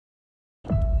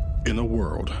In a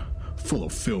world full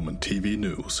of film and TV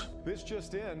news. This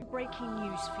just in. Breaking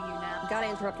news for you now. Gotta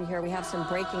interrupt you here. We have some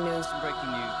breaking news.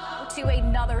 To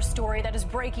another story that is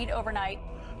breaking overnight.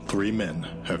 3 men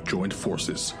have joined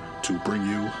forces to bring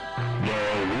you The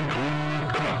Weekly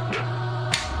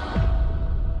Cut.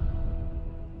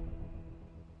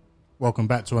 Welcome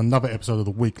back to another episode of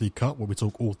The Weekly Cut, where we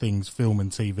talk all things film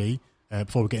and TV.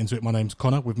 Before we get into it, my name's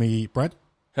Connor. With me, Brad.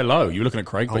 Hello, you were looking at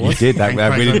Craig, but you did that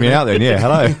really me out then, yeah,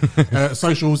 hello.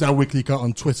 Socials, our Weekly Cut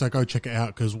on Twitter, go check it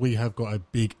out because we have got a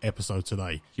big episode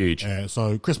today. Huge.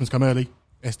 So Christmas come early,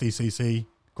 Sdcc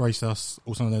graced us,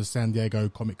 also known as San Diego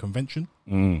Comic Convention,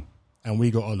 and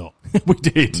we got a lot. we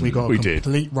did. We got a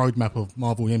complete roadmap of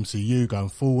Marvel MCU going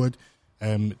forward.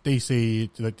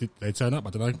 DC, did they turn up? I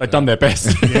don't know. They've done their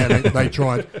best. Yeah, they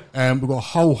tried. We've got a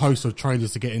whole host of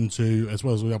trailers to get into, as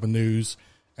well as all the other news.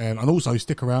 And also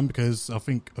stick around because I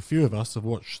think a few of us have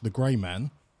watched The Grey Man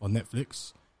on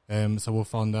Netflix. So we'll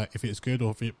find out if it's good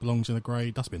or if it belongs in a grey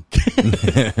dustbin.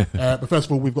 But first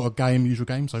of all, we've got a game, usual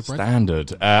game. So Brad.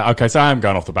 Standard. Okay, so I am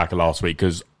going off the back of last week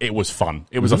because it was fun.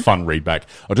 It was a fun read back.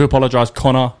 I do apologise,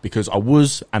 Connor, because I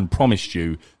was and promised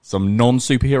you some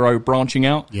non-superhero branching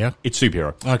out. Yeah. It's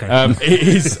superhero. Okay. It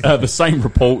is the same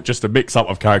report, just a mix-up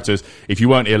of characters. If you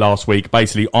weren't here last week,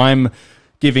 basically I'm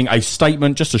giving a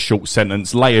statement, just a short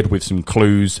sentence, layered with some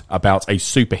clues about a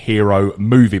superhero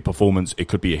movie performance. It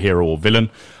could be a hero or villain.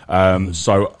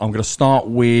 So I'm going to start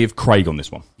with Craig on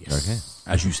this one. Yes.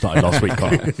 Okay. As you started last week,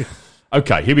 Connor.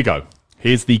 Okay, here we go.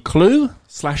 Here's the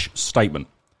clue/statement.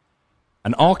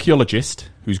 An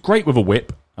archaeologist who's great with a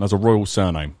whip and has a royal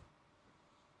surname.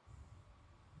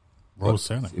 Royal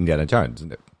surname. Indiana Jones,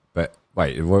 isn't it? But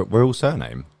wait, royal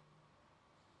surname?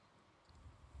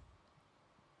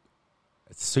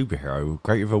 Superhero,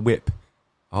 great with a whip,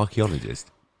 archaeologist.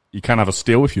 You can have a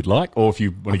steal if you'd like, or if you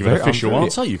want to give an official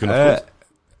answer, you can. Of course.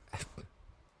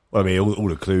 Well, I mean, all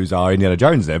the clues are Indiana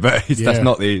Jones there, but that's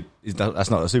not the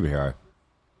superhero.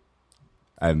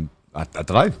 I don't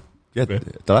know. Yeah, I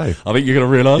don't know. I think you're going to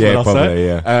realise when I probably, say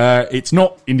it. Yeah. It's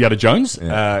not Indiana Jones.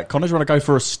 Yeah. Connor, do you want to go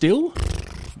for a steal?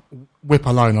 Whip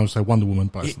alone, I would say Wonder Woman.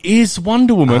 But It is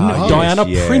Wonder Woman, Diana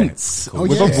yes, Prince, cool.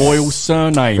 with a royal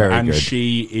surname, Very and good.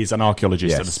 she is an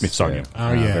archaeologist at the Smithsonian.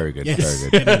 Oh, yeah. Very good, Yes.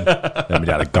 very good. Let me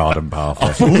down the garden path.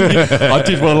 I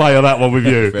did want to layer that one with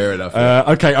you. Fair enough. Yeah.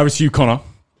 Okay, over to you, Connor.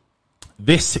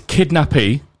 This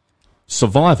kidnappee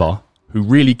survivor who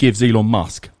really gives Elon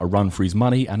Musk a run for his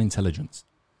money and intelligence.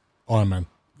 Iron Man.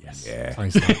 Yes. Yeah.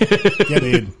 Get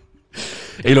in.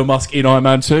 Elon Musk in Iron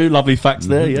Man 2. Lovely facts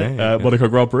there, yeah. Monica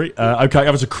Grand Prix. Okay,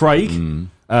 over to Craig.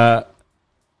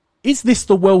 Is this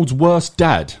the world's worst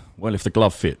dad? Well, if the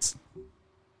glove fits.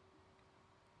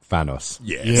 Thanos.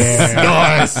 Yes. Yeah.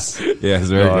 Nice. Yes,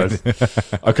 very good.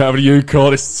 Okay, over to you,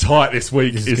 Connor. It's tight this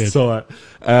week. It's tight.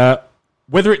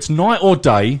 Whether it's night or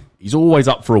day, he's always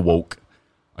up for a walk.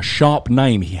 A sharp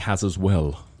name he has as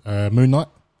well. Moon Knight.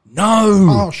 No.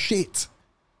 Oh, shit.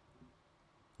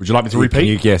 Would you like me to repeat? Can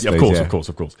you guess, of please, course,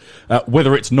 yeah. of course.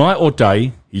 Whether it's night or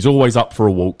day, he's always up for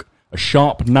a walk. A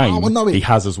sharp name I know it. he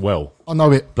has as well. I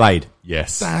know it. Blade.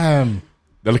 Yes. Damn.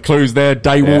 The clues there.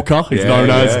 Daywalker is Yeah, known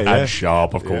as, yeah. and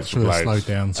sharp, of course. Should have slowed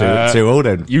down. Two all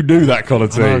then. You knew that, Connor,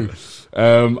 I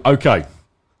too. Okay.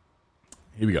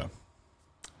 Here we go.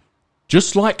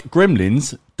 Just like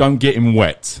gremlins, don't get him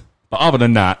wet. But other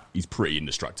than that, he's pretty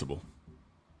indestructible.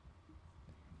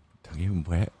 Don't even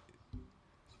wet.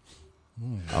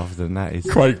 Other than that, is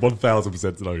Craig,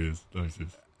 1,000% knows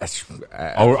this.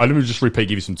 Let me just repeat,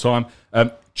 give you some time.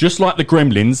 Just like the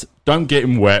gremlins, don't get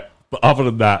him wet. But other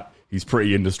than that, he's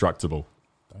pretty indestructible.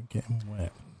 Don't get him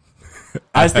wet.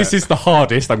 As this is the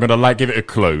hardest, I'm going to give it a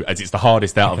clue, as it's the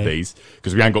hardest out of these,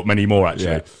 because we ain't got many more,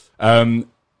 actually. Yeah.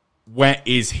 Where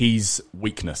is his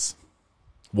weakness?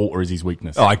 Water is his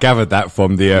weakness. I gathered that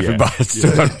from the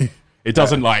It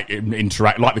doesn't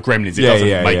interact like the gremlins. It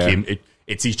doesn't make him.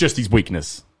 It's just his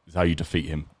weakness is how you defeat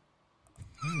him.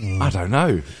 I don't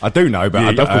know. I do know,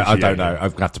 but I don't know.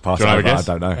 I've got to pass it over. I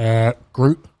don't know.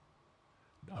 Groot.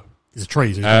 No. It's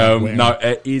trees. No,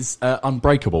 it is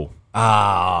Unbreakable.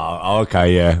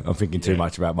 Okay, yeah. I'm thinking too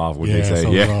much about Marvel.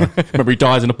 Yeah. Remember, he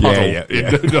dies in a puddle.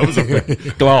 Yeah.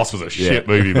 Glass was a shit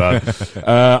movie, man.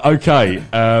 Okay,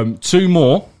 two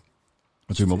more.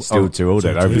 Still too old.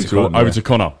 Over to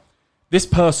Connor. This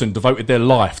person devoted their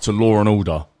life to law and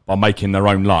order by making their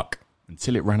own luck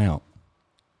until it ran out.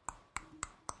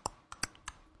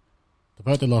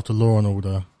 About the life to law and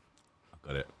order.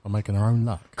 Got it. By making their own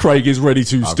luck. Craig is ready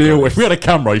to steal. If we had a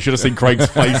camera, you should have seen Craig's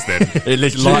face then. It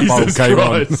literally light bulb came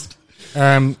on.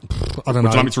 I don't know.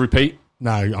 Would you like me to repeat?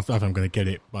 No, I think I'm going to get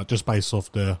it, but just based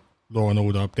off the Law and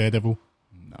Order Daredevil.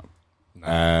 No.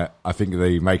 I think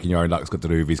the making your own luck's got to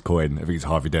do with his coin. I think it's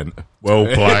Harvey Dent. Well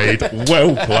played.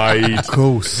 Well played. Of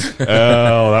course.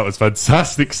 Oh, that was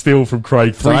fantastic steal from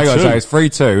Craig. So hang on, 3-2. so it's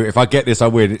 3-2. If I get this, I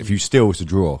win. If you steal, it's a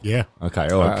draw. Yeah. Okay,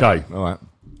 all right. Okay. All right.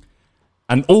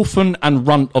 An orphan and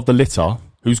runt of the litter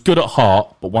who's good at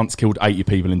heart but once killed 80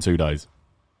 people in 2 days.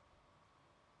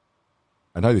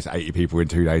 I know there's 80 people in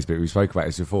 2 days, but we spoke about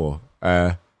this before.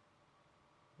 A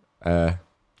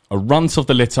runt of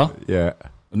the litter, Yeah.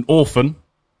 an orphan.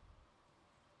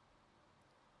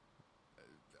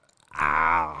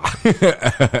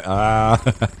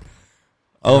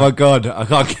 Oh my God, I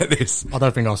can't get this. I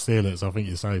don't think I'll steal it, so I think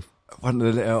you're safe. One of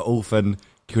the little orphan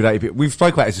killed 80 people. We've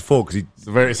spoke about this before because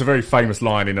It's a very famous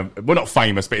line in a... Well, not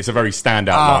famous, but it's a very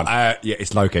standout line. yeah,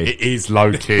 it's Loki. It is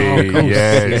Loki. of course.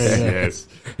 Yes.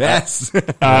 Yeah. Yes.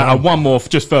 And one more,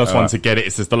 just first one to get it.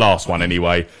 It's just the last one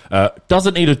anyway.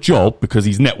 Doesn't need a job because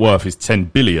his net worth is 10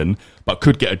 billion, but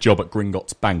could get a job at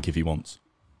Gringotts Bank if he wants.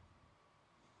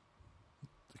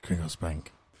 Gringotts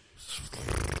Bank.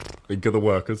 Think of the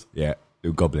workers. Yeah,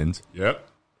 little goblins. Yep.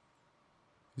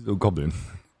 Little goblin.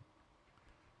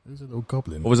 Who's a little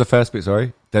goblin? What was the first bit,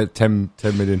 sorry? 10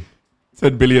 million.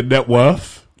 10 billion net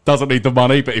worth. Doesn't need the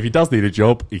money, but if he does need a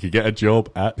job, he could get a job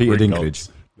at Peter Gringotts. Dinklage.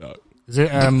 No. Is it,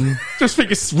 Just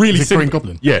think it's really Is it simple. Green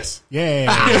Goblin? Yes. yeah.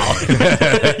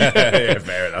 Yeah,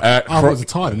 fair enough. Oh, it was a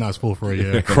tie, and that's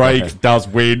 4-3, yeah. Craig does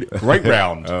win. Great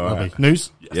round. Lovely.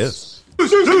 News? Yes.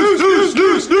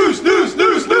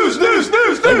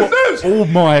 All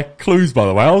my clues, by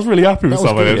the way. I was really happy with That was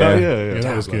some of good, it. yeah. Yeah.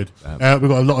 That was good. We've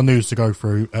got a lot of news to go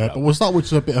through, but we'll start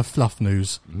with a bit of fluff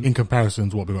news in comparison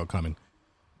to what we've got coming.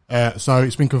 So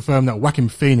it's been confirmed that Joaquin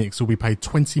Phoenix will be paid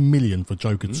 20 million for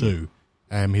Joker 2.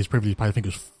 He's previously paid, I think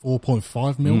it was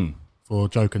 4.5 mil for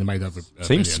Joker, and made over a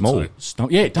billion, small. so-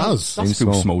 Yeah, it does. Does Seems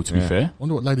feel small. small, to be Yeah. fair.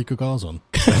 Wonder what Lady Gaga's on.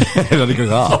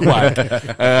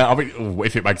 I mean,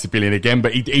 if it makes a billion again,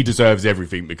 but he deserves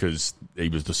everything because he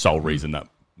was the sole reason that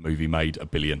movie made a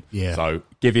billion. Yeah. So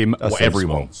give him That whatever he seems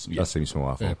small. wants. Yeah. That seems small,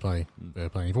 I Fair thought. play. Fair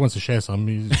play. If he wants to share some,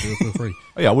 feel free.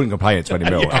 Oh, yeah, I wouldn't complain at 20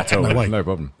 mil at all. No way. No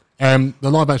problem. The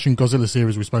live-action Godzilla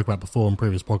series we spoke about before on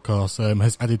previous podcasts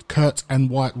has added Kurt and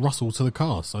Wyatt Russell to the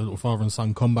cast. So a little father and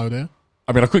son combo there.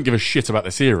 I mean, I couldn't give a shit about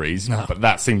the series, No. but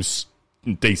that seems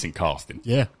decent casting.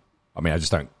 Yeah. I mean, I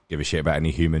just don't give a shit about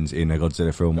any humans in a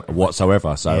Godzilla film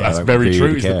whatsoever. So That's I don't very really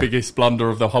true. It's care. the biggest blunder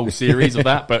of the whole series of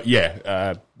that. But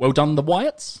yeah, well done, the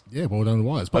Wyatts. Yeah, well done, the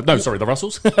Wyatts. But No, sorry, the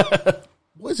Russells.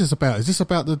 what is this about? Is this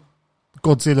about the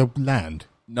Godzilla land?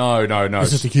 No.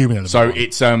 It's just a human element. So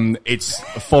it's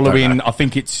following. I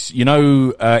think it's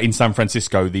in San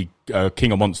Francisco, the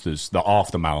King of Monsters, the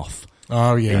Aftermath.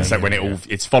 Oh, yeah. So when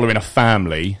it's following a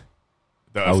family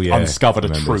that have undiscovered I a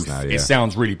remember this truth. now, yeah. It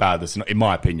sounds really bad. In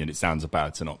my opinion, it sounds a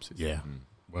bad synopsis. Yeah.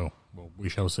 Well, we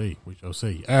shall see. We shall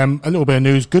see. A little bit of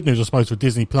news. Good news, I suppose, for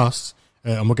Disney Plus.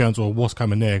 And we'll get into what's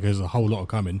coming there because there's a whole lot of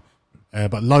coming.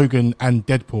 But Logan and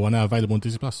Deadpool are now available on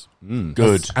Disney Plus.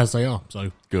 Good. As they are.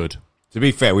 So Good. To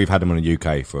be fair, we've had them on the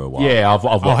UK for a while. Yeah, I've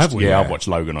watched. have we? I've watched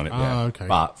Logan on it. Ah, okay.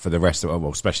 But for the rest of,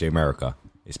 well, especially America,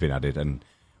 it's been added. And,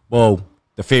 well,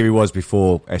 the theory was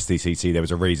before Sdcc, there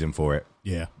was a reason for it.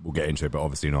 Yeah. We'll get into it, but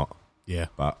obviously not. Yeah.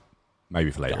 But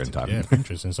maybe for later in time. Yeah,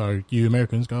 interesting. So you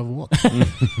Americans go over what,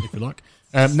 if you like.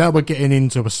 Now we're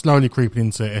we're slowly creeping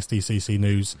into SDCC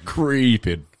news.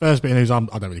 Creeping. First bit of news I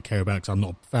don't really care about because I'm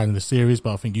not a fan of the series,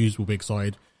 but I think you will be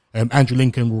excited. Andrew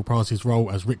Lincoln will reprise his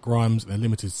role as Rick Grimes in a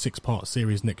limited 6-part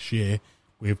series next year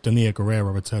with Dania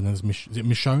Guerrero returning as is it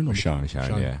Michonne? Michonne,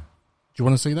 yeah. Do you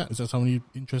want to see that? Is that something you're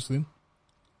interested in?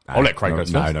 I'll let Craig go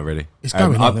first. No, not really. It's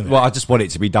going on, isn't it? Well, I just want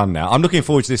it to be done now. I'm looking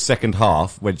forward to this second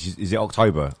half, which is it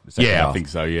October? The second Yeah, I half? think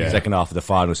so, yeah. The second half of the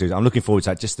final season. I'm looking forward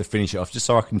to that just to finish it off, just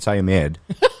so I can say in my head,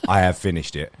 I have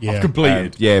finished it. Yeah. I've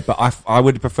completed. Yeah, but I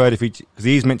would have preferred if because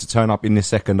he's meant to turn up in the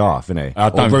second half, isn't he?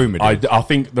 I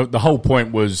think the whole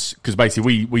point was because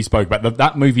basically we spoke about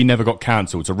that movie never got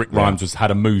cancelled. So Rick Grimes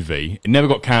had a movie. It never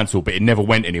got cancelled, but it never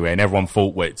went anywhere. And everyone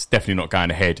thought, well, it's definitely not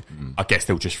going ahead. I guess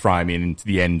they'll just throw him into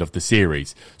the end of the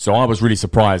series. So I was really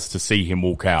surprised to see him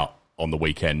walk out on the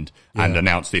weekend and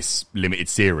announce this limited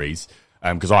series.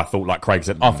 Because I thought, like Craig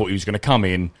said, I thought he was going to come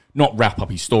in, not wrap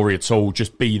up his story at all,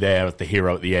 just be there as the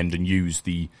hero at the end and use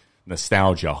the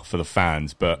nostalgia for the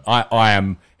fans. But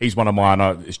he's one of mine,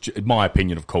 it's my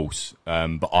opinion, of course,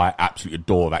 but I absolutely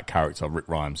adore that character, Rick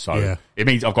Grimes. So it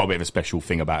means I've got a bit of a special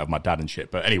thing about it with my dad and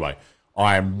shit. But anyway,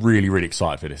 I am really, really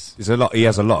excited for this. He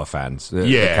has a lot of fans. The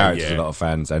character's yeah. a lot of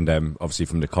fans, and obviously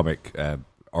from the comic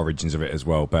origins of it as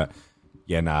well. But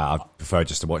I prefer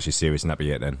just to watch this series and that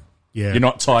be it then. Yeah. You're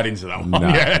not tied into that one. No,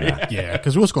 Yeah,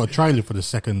 because we also got a trailer for the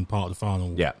second part of the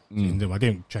final. Yeah. season. I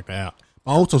didn't check that out.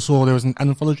 I also saw there was an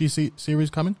anthology series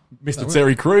coming. Mr.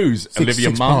 Terry Crews, Olivia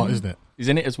Munn, part, isn't it? Is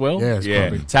in it as well? Yeah, it's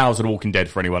gotta be. Tales of the Walking Dead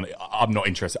for anyone. I'm not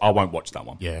interested. I won't watch that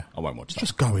one. Yeah. I won't watch that.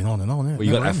 Just going on and on. Isn't it? Well,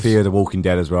 you got Never that ends. Fear of the Walking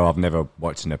Dead as well. I've never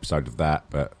watched an episode of that,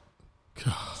 but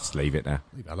just leave it now.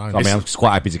 Leave it alone. I mean, I'm just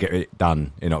quite happy to get it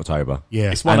done in October.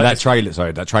 Yeah. It's one And of- that trailer for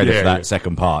Yeah, that yeah.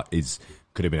 second part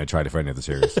could have been a trailer for any of the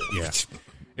series. Yeah.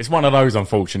 It's one of those,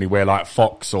 unfortunately, where like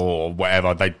Fox or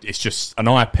whatever, it's just an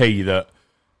IP that,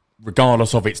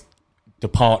 regardless of its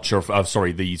departure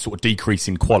the sort of decrease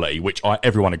in quality, which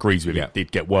everyone agrees with, Yeah. it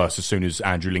did get worse as soon as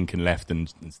Andrew Lincoln left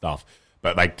and stuff.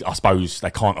 But I suppose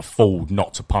they can't afford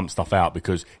not to pump stuff out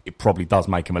because it probably does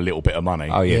make them a little bit of money.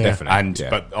 Oh yeah, Yeah. definitely. And yeah.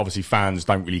 but obviously fans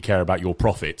don't really care about your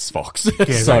profits, Fox. So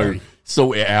exactly.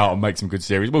 sort it out and make some good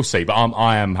series. We'll see. But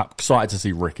I am excited to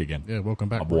see Rick again. Yeah, welcome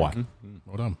back. Oh, boy.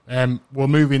 Well done. We're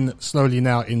moving slowly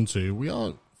now into... We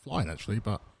are flying, actually,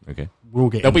 but okay. we'll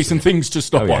get There'll be into some it. things to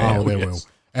stop Oh, on. yeah. Oh, there Yes.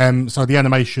 will. So the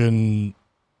animation...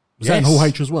 Was that in Yes. Hall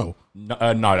H as well? No,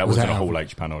 that wasn't that a Hall out?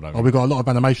 H panel. I don't Oh, think. we got a lot of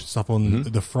animation stuff on Mm-hmm.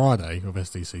 the Friday of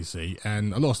SDCC,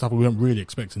 and a lot of stuff we weren't really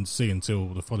expecting to see until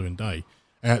the following day.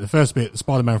 The first bit,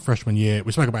 Spider-Man freshman year,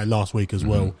 we spoke about it last week as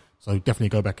well, so definitely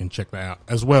go back and check that out.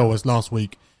 As well as last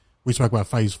week, we spoke about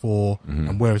Phase 4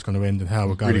 and where it's going to end and how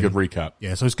we're going. Really good recap.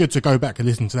 Yeah, so it's good to go back and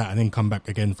listen to that and then come back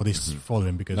again for this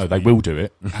following because No, they will do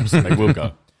it. Absolutely, they will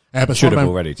go. But Should have Spider-Man-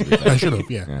 already. To be fair. They should have,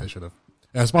 yeah, they should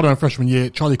have. Spider-Man freshman year,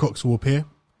 Charlie Cox will appear,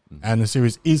 and the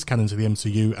series is canon to the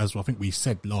MCU, as I think we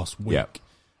said last week, Yep.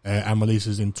 and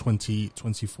releases in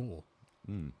 2024.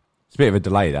 It's a bit of a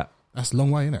delay. That. That's a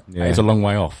long way, isn't it? Yeah. It's a long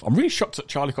way off. I'm really shocked that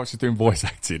Charlie Cox is doing voice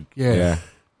acting. Yeah.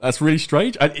 That's really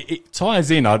strange. It ties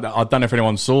in. I don't know if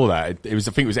anyone saw that. I think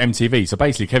it was MTV. So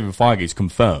basically, Kevin Feige's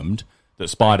confirmed that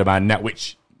Spider-Man, now,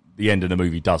 which the end of the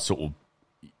movie does sort of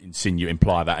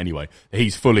imply that anyway, that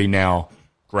he's fully now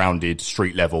grounded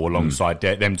street level alongside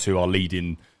them two are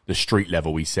leading the street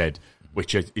level, he said,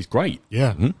 which is great.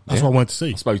 Yeah, that's what I wanted to see.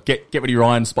 I suppose get rid of your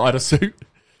Iron Spider suit.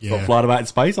 Yeah. Stop flying about in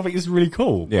space. I think this is really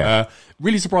cool. Yeah.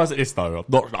 Really surprised at this though.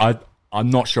 I'm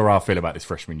not sure how I feel about this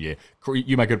freshman year.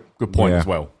 You make a good point Yeah. as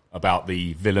well about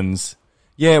the villains.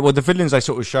 Yeah, well, the villains they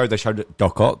showed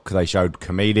Doc Ock, they showed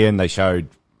Chameleon, they showed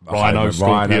Rhino,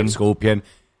 Scorpion.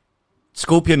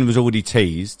 Scorpion was already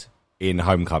teased in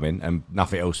Homecoming, and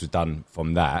nothing else was done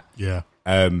from that. Yeah,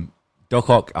 Doc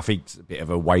Ock, I think, it's a bit of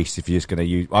a waste if you're just going to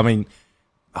use. I mean,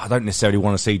 I don't necessarily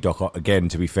want to see Doc Ock again,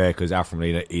 to be fair, because Alfred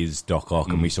Molina is Doc Ock,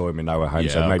 and we saw him in No Way Home,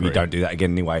 Yeah, so I maybe agree. don't do that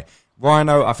again anyway.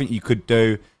 Rhino, I think you could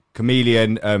do.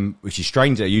 Chameleon, which is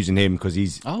strange that they're using him because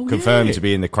he's confirmed yeah. to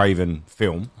be in the Craven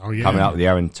film yeah. coming out with the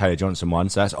Aaron Taylor Johnson one,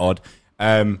 so that's odd.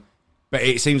 But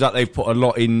it seems like they've put a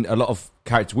lot of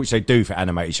characters, which they do for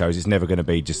animated shows. It's never going to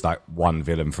be just like one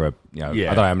villain for Yeah. I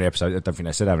don't know how many episodes. I don't think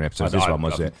they said how many episodes this one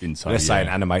was. I It. didn't say, Let's say yeah. an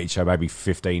animated show, maybe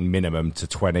 15 minimum to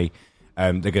 20.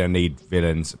 They're going to need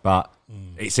villains, but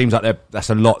it seems like that's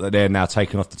a lot that they're now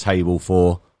taking off the table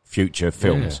for future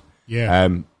films. yeah.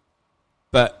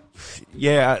 But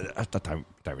yeah, I don't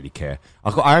really care.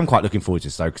 I am quite looking forward to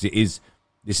this though, because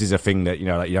this is a thing that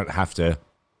like you don't have to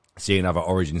see another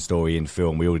origin story in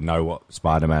film. We already know what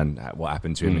what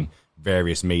happened to him in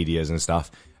various medias and stuff.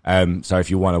 So if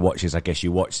you want to watch this, I guess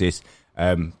you watch this.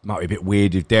 Might be a bit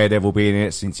weird with Daredevil being in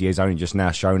it, since he has only just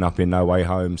now shown up in No Way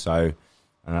Home. So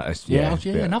it's Yeah, a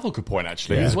bit- another good point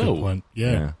actually Yeah, as good well. point.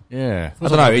 Yeah. Yeah. I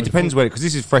don't know. It depends where, because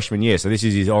this is freshman year, so this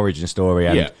is his origin story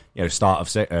and Yeah. start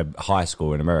of high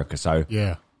school in America. So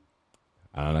Yeah.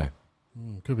 I don't know.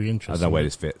 Could be I interesting. don't know where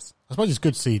this fits. I suppose it's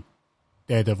good to see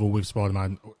Daredevil with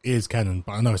Spider-Man is canon,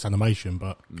 but I know it's animation,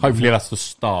 but Hopefully that's the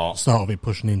start. start of it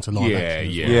pushing into live action.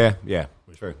 as Yeah. Yeah,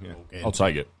 true. Yeah. well. I'll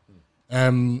take it.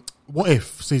 What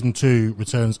If Season 2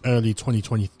 returns early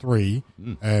 2023,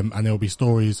 and there will be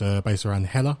stories based around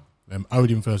Hela,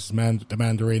 Odin versus the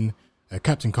Mandarin,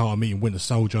 Captain Carter meeting Winter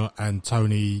Soldier, and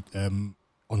Tony on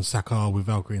Sakaar with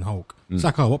Valkyrie and Hulk.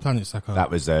 Sakaar, what planet is Sakaar? That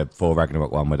was the Thor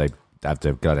Ragnarok one where they have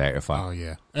the gladiator fight. Oh,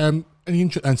 yeah. And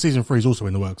Season 3 is also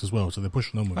in the works as well, so they're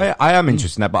pushing on with it. I am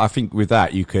interested in that, but I think with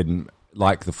that you can,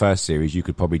 like the first series, you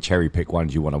could probably cherry pick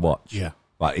ones you want to watch. Yeah.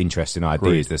 Like interesting ideas.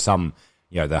 Agreed. There's some,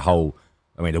 the whole.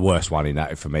 I mean, the worst one in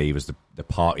that for me was the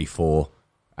Party 4,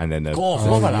 and then the. I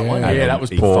forgot about that one. and Yeah, then that was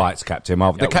he poor. fights Captain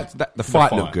Marvel. Yeah, The fight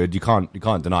the looked fight. good. You can't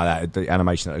deny that. The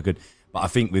animation looked good. But I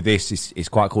think with this, it's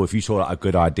quite cool. If you saw like a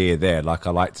good idea there, like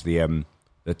I liked the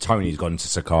Tony's gone to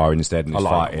Sakaar instead and is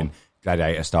like that fighting one.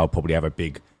 gladiator style. Probably have a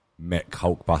big mech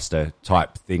Hulkbuster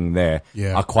type thing there.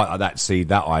 Yeah. I quite like that. See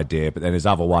that idea, but then there's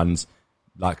other ones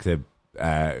like the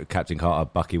Captain Carter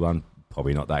Bucky one.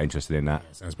 Probably not that interested in that.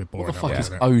 Sounds a bit boring. What the fuck that is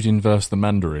one, isn't it? Odin versus the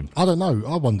Mandarin? I don't know.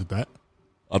 I wondered that.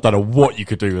 I don't know what you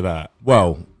could do with that.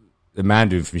 Well, the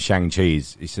Mandarin from Shang-Chi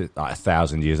he's like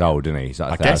 1,000 years old, isn't he? He's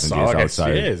like 1,000 years old. So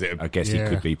I guess he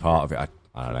could be part of it.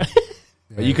 I don't know.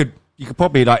 But you could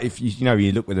probably, like, if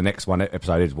you look with the next one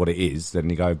episode is what it is, then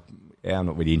you go, yeah, I'm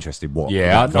not really interested what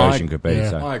that version could be.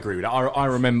 So. I agree with that.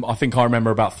 I think I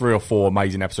remember about 3 or 4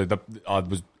 amazing episodes. I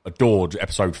was adored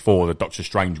episode 4, the Doctor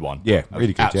Strange one. Yeah,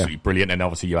 really good. Absolutely brilliant. And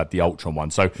obviously you had the Ultron one.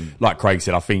 So like Craig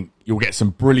said, I think you'll get some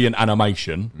brilliant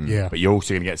animation, but you're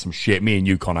also going to get some shit. Me and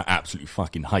you, Connor, absolutely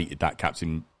fucking hated that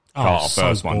Captain Carter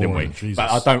first one, didn't we? Jesus.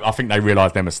 But I think they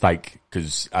realised their mistake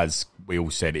because, as we all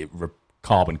said, it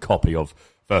carbon copy of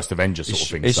First Avengers sort of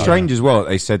thing. It's strange as well.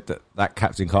 They said that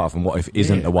Captain Carter from What If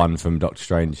isn't the one from Doctor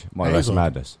Strange, Multiverse of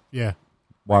Madness. Yeah.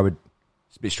 Why would...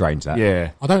 It's a bit strange, that.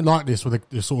 Yeah. I don't like this where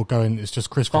they're sort of going, it's just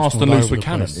Chris fast and loose with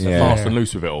canon. Fast and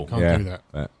loose with it all. Can't do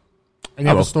that. Any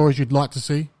other stories you'd like to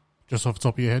see, just off the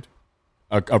top of your head?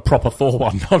 A proper Thor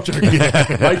one. I'm joking.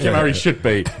 Make him how he should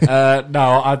be.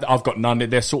 No, I've got none.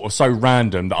 They're sort of so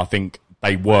random that I think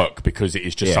they work because it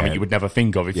is just something you would never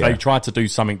think of. If they tried to do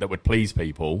something that would please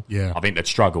people, I think they'd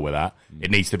struggle with that.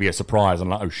 It needs to be a surprise. I'm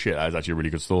like, oh shit, that is actually a really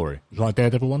good story. Would you like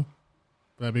Daredevil one?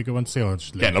 That'd be a good one to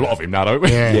see. Getting a lot of him now, don't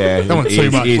we? Yeah. Don't want too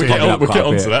much. We'll get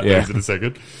on to that in a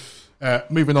second.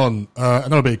 Moving on,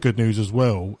 another bit of good news as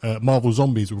well. Marvel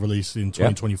Zombies will release in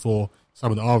 2024.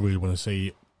 Something that I really want to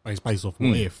see based off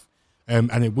What If.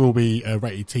 And it will be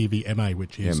rated TV MA,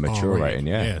 which is mature R-rated.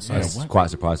 rating, so it's quite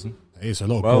surprising. It's a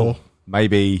lot of gore.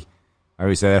 Maybe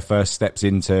it's their first steps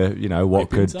into, what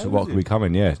could be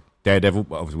coming, Daredevil,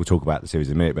 obviously we'll talk about the series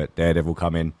in a minute, but Daredevil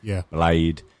coming,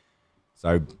 Blade.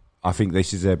 So I think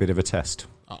this is a bit of a test.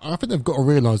 I think they've got to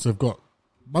realise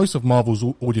most of Marvel's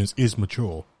audience is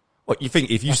mature. What you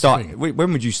think if you start?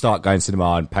 When would you start going to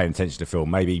cinema and paying attention to film?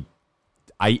 Maybe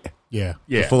 8. Yeah.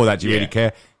 Before that, do you really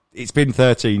care? It's been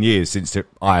 13 years since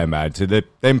Iron Man. So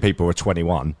them people are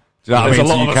 21. So there's a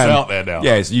lot of us out there now.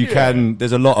 Yeah, so you can.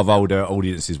 There's a lot of older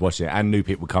audiences watching it, and new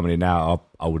people coming in now are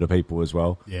older people as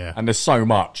well. Yeah, and there's so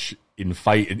much in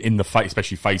the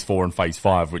especially Phase 4 and Phase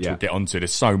 5, which we'll get onto.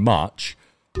 There's so much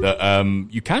that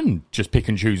you can just pick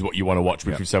and choose what you want to watch,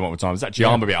 which we've said multiple times. Actually,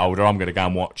 I'm a bit older. I'm going to go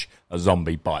and watch a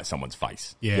zombie bite someone's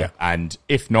face. Yeah. And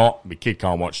if not, my kid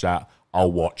can't watch that,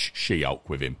 I'll watch She-Hulk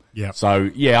with him. Yeah. So,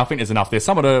 I think there's enough. There's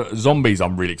some of the zombies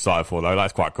I'm really excited for, though.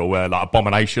 That's quite cool. Like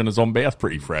Abomination, a zombie. That's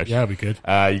pretty fresh. Yeah, that'd be good.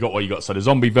 You got what you got. So the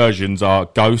zombie versions are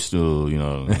Ghost,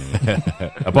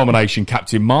 Abomination,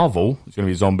 Captain Marvel. It's going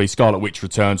to be a zombie. Scarlet Witch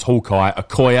returns. Hawkeye,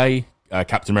 Okoye,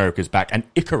 Captain America's back, and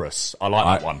Icarus. I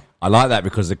like that one. I like that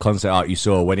because the concept art you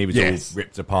saw when he was all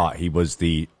ripped apart, he was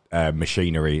the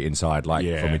machinery inside, from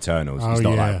Eternals. It's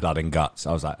not like blood and guts.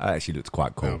 I was like, that actually looks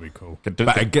quite cool. That'd be cool. But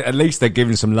at least they're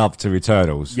giving some love to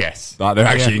Eternals. Yes. Like they're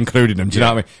actually including them. Do you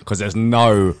know what I mean? Because there's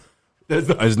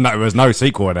no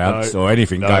sequel announced or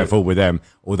anything going forward with them.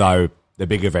 Although the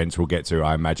big events we'll get to,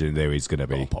 I imagine there is going to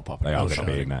be. They are going to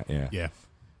be in that. Yeah.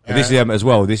 But this is as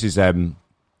well. This is I read.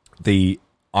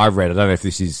 I don't know if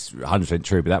this is 100%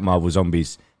 true, but that Marvel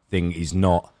Zombies thing is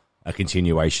not a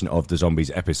continuation of the Zombies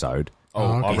episode.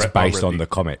 It's based on the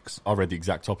comics. I read the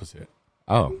exact opposite.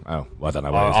 Oh, well, I don't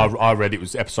know. I read it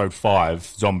was episode 5,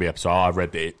 zombie episode. I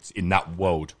read that it's in that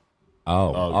world.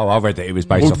 I read that it was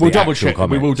based off the actual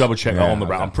comics. We will double check that on the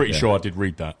round. I'm pretty sure I did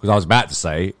read that. Because I was about to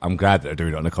say, I'm glad that they're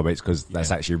doing it on the comics because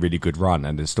that's actually a really good run.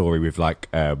 And the story with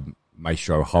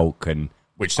Maestro Hulk and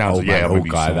which sounds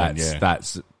Hawkeye,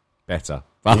 that's better.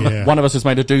 One of us has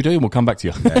made a doo-doo and we'll come back to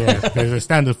you. There's a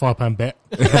standard £5 bet.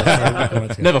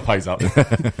 Never pays up.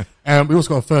 We also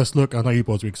got a first look. I know you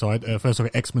boys were excited. First look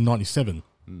at X-Men 97.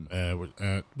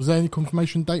 Was there any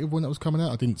confirmation date of when that was coming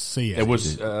out? I didn't see it. It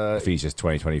was. I think it's just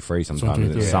 2023 sometime.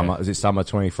 Is it summer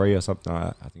 23 or something like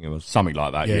that? I think it was. Something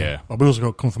like that, yeah. But we also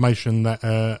got confirmation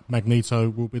that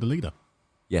Magneto will be the leader.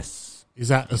 Yes. Is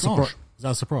that a surprise? Is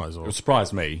that a surprise? Or? It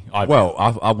surprised me.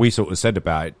 We sort of said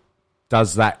about it.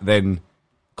 Does that then...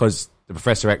 Because the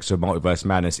Professor X of Multiverse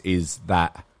Madness is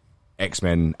that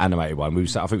X-Men animated one. I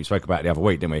think we spoke about it the other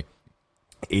week, didn't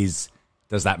we?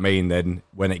 Does that mean then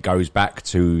when it goes back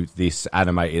to this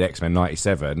animated X-Men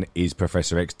 97, is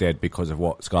Professor X dead because of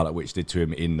what Scarlet Witch did to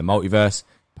him in the multiverse?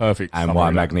 Perfect. And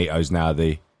why Magneto's now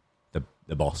the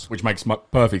boss? Which makes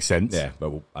perfect sense. Yeah,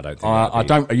 but I don't think I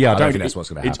don't think that's what's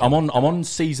going to happen. I'm on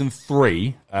season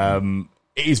 3.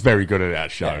 It is very good at that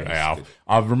show.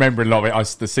 I remember a lot of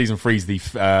it. The season 3 is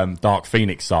the Dark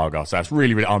Phoenix saga, so that's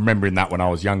really, really. I'm remembering that when I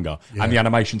was younger, and the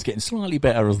animation's getting slightly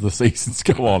better as the seasons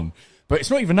go on. But it's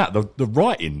not even that. The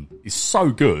writing is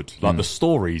so good, like the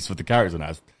stories for the characters and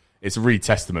that. It's a really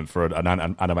testament for an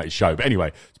animated show. But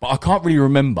anyway, I can't really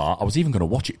remember. I was even going to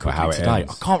watch it quickly today.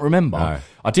 I can't remember. No.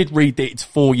 I did read that it's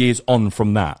 4 years on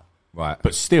from that. Right.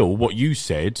 But still, what you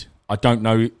said, I don't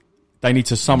know. They need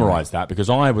to summarise that, because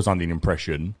I was under the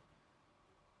impression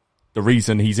the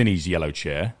reason he's in his yellow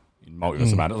chair in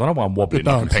Multiverse of Madness, I don't know why I'm wobbling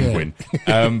like a penguin.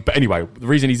 But anyway, the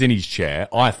reason he's in his chair,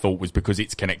 I thought, was because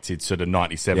it's connected to the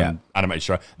 97 animated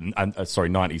show, and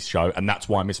 90s show, and that's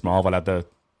why Miss Marvel had the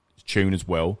tune as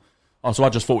well. Oh, so I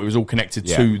just thought it was all connected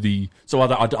to the... So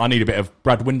I need a bit of...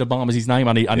 Brad Winderbaum is his name.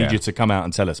 I need you to come out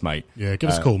and tell us, mate. Yeah, give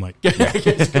us a call, mate. Give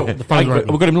us a call.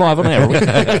 We've got him live on air.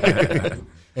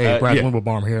 Hey, Brad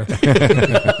Winderbaum here.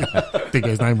 Didn't get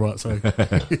his name right, so...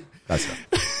 That's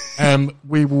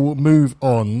we will move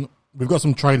on. We've got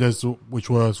some trailers which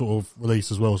were sort of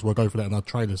released as well, so we'll go for that in our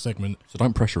trailer segment. So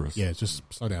don't pressure us. Yeah, just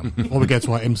slow down. Before we get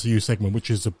to our MCU segment, which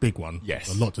is a big one.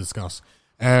 Yes. A lot to discuss.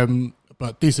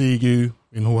 But DCEU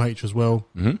in Hall H as well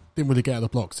didn't really get out of the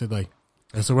blocks, did they?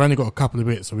 And so we only got a couple of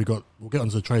bits, so we'll get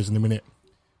onto the trailers in a minute.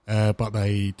 But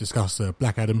they discussed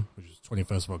Black Adam, which is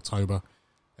 21st of October.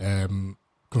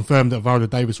 Confirmed that Viola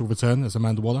Davis will return as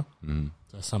Amanda Waller.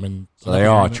 That's something. So they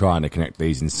are trying to connect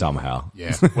these in somehow.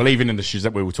 Yeah. Well, even in the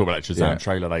Shazam, we were talking about the Shazam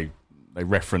trailer, they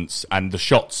reference, and the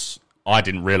shots I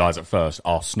didn't realise at first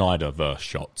are Snyderverse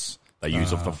shots they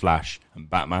use of the Flash and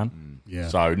Batman. Yeah.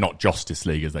 So not Justice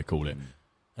League as they call it.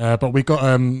 But we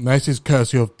got now this is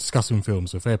courtesy of discussing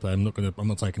films, so fair play. I'm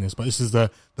not taking this, but this is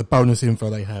the bonus info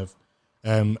they have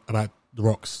about The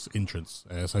Rock's entrance.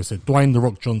 So it said Dwayne The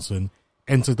Rock Johnson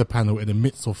entered the panel in the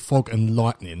midst of fog and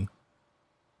lightning.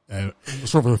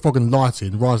 Sort of fog and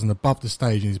lighting, rising above the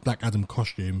stage in his Black Adam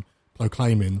costume,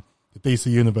 proclaiming the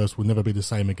DC universe will never be the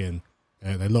same again.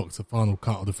 They locked the final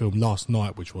cut of the film last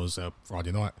night, which was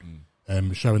Friday night,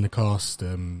 showing the cast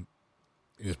in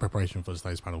his preparation for the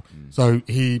stage panel. So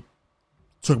he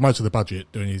took most of the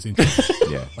budget doing his intro.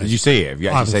 Yeah. Did you see it? Have you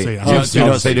I haven't actually seen it. Did you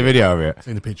not see the video of it?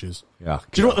 Seen the pictures. Yeah.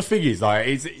 Do you know what the thing is?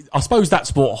 Like, I suppose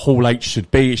that's what Hall H should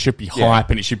be. It should be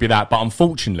hype and it should be that. But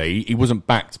unfortunately, he wasn't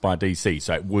backed by DC,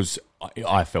 so it was.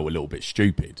 I felt a little bit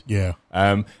stupid. Yeah.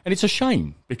 And it's a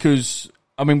shame because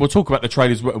I mean we'll talk about the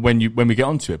trailers when we get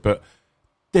onto it, but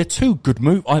they're two good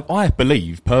movies. I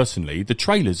believe personally the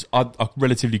trailers are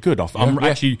relatively good. I'm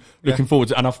actually looking forward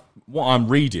to, and what I'm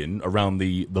reading around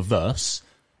the verse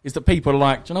is that people are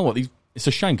like, do you know what? It's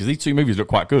a shame because these two movies look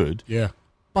quite good. Yeah.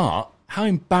 But how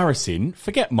embarrassing,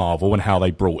 forget Marvel and how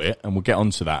they brought it, and we'll get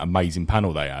onto that amazing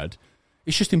panel they had.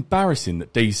 It's just embarrassing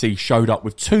that DC showed up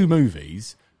with two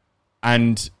movies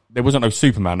and there wasn't no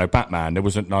Superman, no Batman, there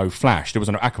wasn't no Flash, there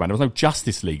wasn't no Aquaman, there was no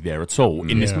Justice League there at all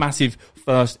in this massive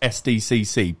first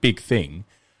Sdcc big thing.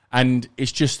 And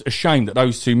it's just a shame that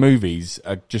those two movies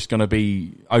are just going to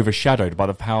be overshadowed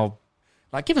by how...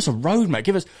 Like, give us a roadmap.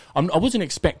 Give us. I wasn't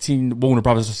expecting Warner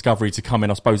Brothers Discovery to come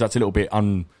in. I suppose that's a little bit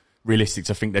unrealistic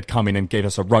to think they'd come in and give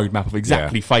us a roadmap of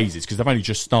exactly phases because they've only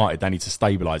just started. They need to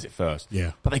stabilise it first.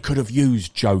 Yeah. But they could have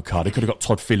used Joker. They could have got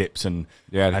Todd Phillips and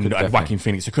Joaquin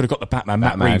Phoenix. They could have got the Batman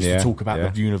Matt Reeves to talk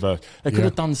about the universe. They could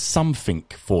have done something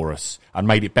for us and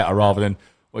made it better rather than,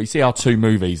 well, you see our two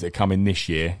movies that come in this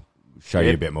year. Show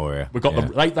you a bit more here. We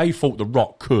got they thought The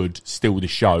Rock could steal the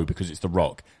show because it's The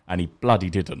Rock, and he bloody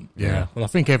didn't. Yeah. Well, I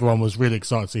think everyone was really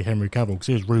excited to see Henry Cavill because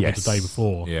he was rumoured the day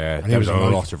before. Yeah, and there was a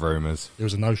lot of rumours. It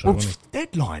was a no-show, Well, wasn't it?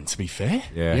 Deadline, to be fair.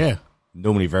 Yeah.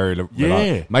 Normally very...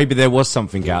 Yeah. Maybe there was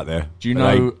something out there. Do you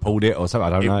know... They pulled it or something? I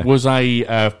don't know. It was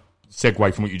a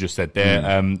segue from what you just said there.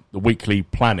 The Weekly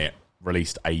Planet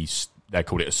released they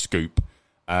called it a scoop.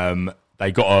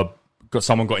 They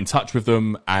someone got in touch with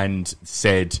them and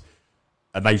said...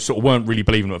 And they sort of weren't really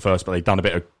believing them at first, but they'd done a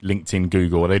bit of LinkedIn,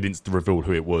 Google, and they didn't reveal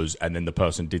who it was. And then the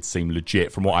person did seem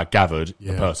legit. From what I gathered,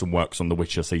 the person works on The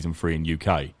Witcher Season 3 in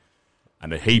UK.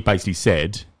 And he basically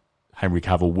said Henry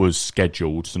Cavill was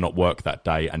scheduled to not work that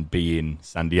day and be in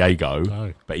San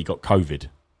Diego, but he got COVID.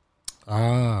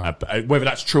 Whether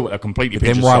that's true, they're completely.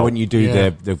 But then why wouldn't you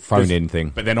do the phone-in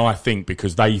thing? But then I think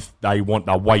because they're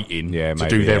waiting to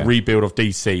do their rebuild of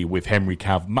DC with Henry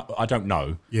Cavill. I don't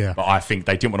know. Yeah. But I think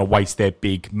they didn't want to waste their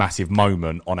big, massive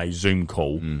moment on a Zoom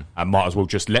call and might as well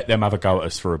just let them have a go at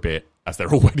us for a bit, as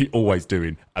they're always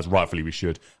doing, as rightfully we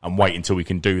should, and wait until we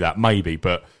can do that, maybe.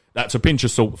 But that's a pinch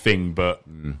of salt thing, but...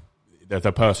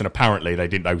 The person, apparently, they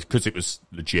didn't know because it was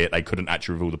legit. They couldn't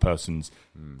actually reveal the person's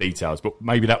details. But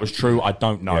maybe that was true. I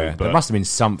don't know. Yeah, but there must have been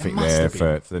something there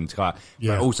for them to cut.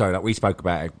 Yeah. But also, like we spoke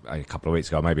about a couple of weeks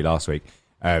ago, maybe last week,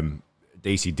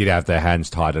 DC did have their hands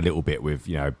tied a little bit with,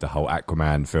 the whole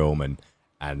Aquaman film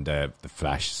and the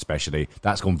Flash especially.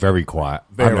 That's gone very quiet.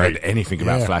 I haven't heard anything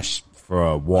about Flash for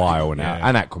a while now.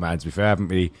 And Aquaman, to be fair, I haven't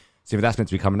really seen if that's meant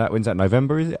to be coming out. When's that?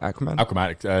 November, is it? Aquaman,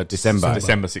 December.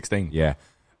 December 16. Yeah.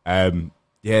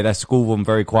 That's all of them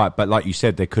very quiet. But like you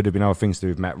said, there could have been other things to do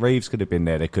with Matt Reeves. Could have been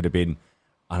there. There could have been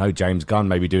I know James Gunn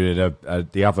maybe doing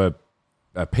the other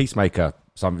Peacemaker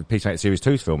Series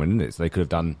 2's filming, isn't it? So they could have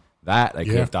done that. They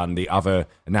could have done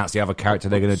announced the other character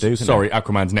they're going to do. Sorry,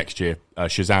 Aquaman's next year.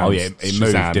 Shazam. Oh yeah, it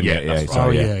moved, didn't it? Yeah, that's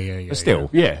sorry, yeah. But still,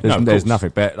 of there's course.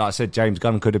 nothing. But like I said, James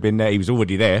Gunn could have been there. He was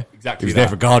already there. Exactly He was that. there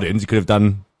for Guardians. He could have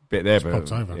done a bit there. But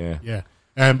Popped over. yeah.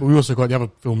 But we also got the other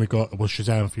film we got was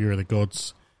Shazam: Fury of the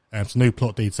Gods. Some new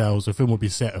plot details. The film will be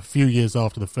set a few years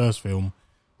after the first film,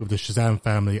 with the Shazam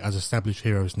family as established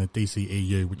heroes in the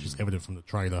DCEU, which is evident from the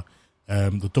trailer.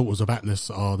 The Daughters of Atlas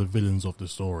are the villains of the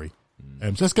story.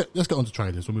 So let's get on to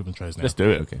trailers. We'll move on to trailers now. Let's do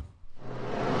it. Okay.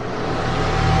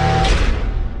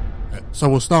 So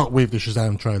we'll start with the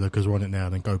Shazam trailer because we're on it now,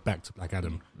 and then go back to Black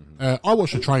Adam. I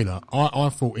watched the trailer. I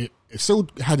thought it still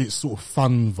had its sort of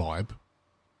fun vibe.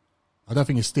 I don't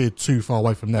think it steered too far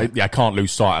away from that. Yeah, I can't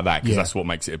lose sight of that because Yeah. that's what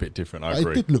makes it a bit different. I It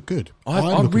agree. did look good. I I'm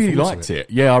looking really forward liked to it.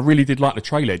 Yeah, I really did like the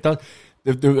trailer. It does,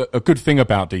 a good thing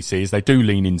about DC is they do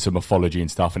lean into mythology and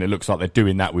stuff, and it looks like they're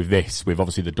doing that with this, with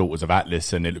obviously the Daughters of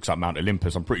Atlas, and it looks like Mount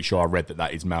Olympus. I'm pretty sure I read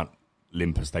that is Mount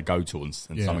Olympus they go to and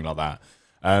Yeah. something like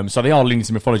that. So they are leaning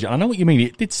into mythology, and I know what you mean.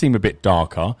 It did seem a bit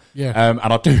darker. Yeah. And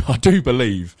I do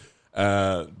believe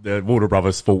the Warner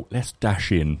Brothers thought, let's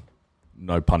dash in,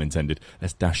 no pun intended,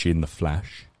 let's dash in the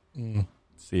Flash.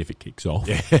 See if it kicks off.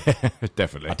 Yeah,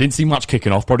 Definitely. I didn't see much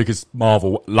kicking off, probably because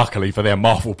Marvel, luckily for them,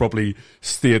 Marvel probably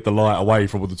steered the light away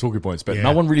from all the talking points. But Yeah.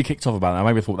 no one really kicked off about that.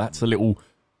 Maybe I thought that's a little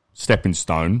stepping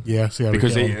stone. Yeah, see how we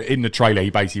because get on. in the trailer, he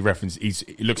basically referenced,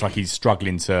 it looks like he's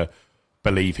struggling to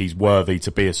believe he's worthy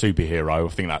to be a superhero. I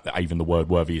think that even the word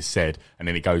worthy is said. And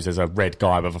then it goes, there's a red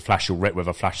guy with a flash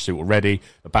suit already.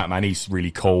 The Batman, he's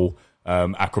really cool.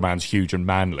 Aquaman's huge and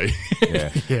manly.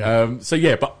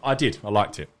 Yeah. But I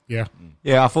liked it. Yeah.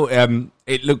 Yeah, I thought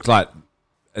it looked like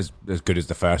as good as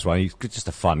the first one. It's just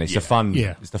a fun. It's the fun.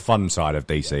 Yeah. It's the fun side of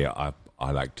DC.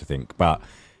 I like to think, but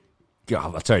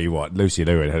God, I'll tell you what, Lucy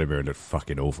Liu and Helen Mirren looked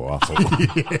fucking awful. I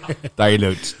thought they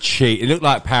looked cheap. It looked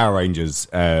like Power Rangers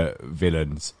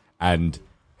villains, and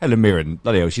Helen Mirren,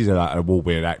 bloody hell, she's like an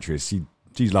award-winning actress.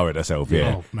 She's lowered herself.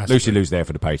 Yeah, Oh, massively. Lucy Liu's there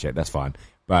for the paycheck. That's fine,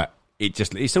 but it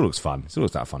still looks fun. It still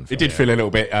looks like a fun. It film. did feel a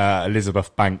little bit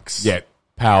Elizabeth Banks. Yeah.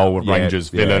 Power Yeah, Rangers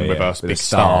villain with a With big a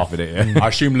staff staff. in it, yeah. I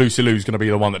assume Lucy Liu's going to be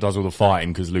the one that does all the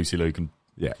fighting because Lucy Liu can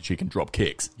drop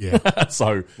kicks. Yeah.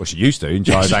 So, Well, she used to in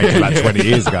China about 20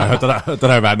 years ago. I don't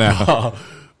know about now.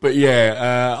 but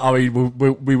yeah, I mean,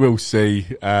 we will see.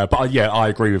 But I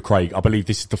agree with Craig. I believe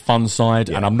this is the fun side,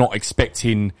 and I'm not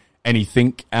expecting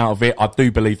anything out of it. I do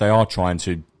believe they are trying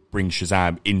to bring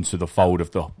Shazam into the fold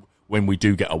of when we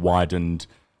do get a widened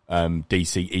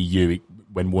DCEU,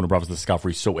 when Warner Brothers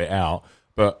Discovery sort it out.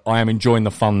 But I am enjoying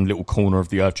the fun little corner of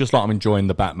the earth, just like I'm enjoying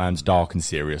the Batman's dark and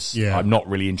serious. Yeah. I'm not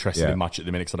really interested Yeah. in much at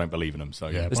the minute because I don't believe in them. So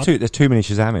yeah, There's too many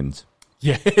Shazamins.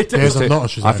 yeah. There's a lot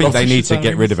of Shazam. I think they need to Shazams.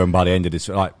 get rid of them by the end of this.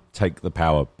 Like, take the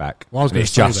power back. Well, I was And gonna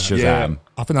it's say just that. Shazam.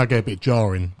 I think I get a bit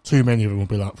jarring. Too many of them will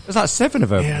be like, There's like 7 of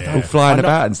them Yeah. all flying I know-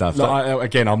 about and stuff. Like,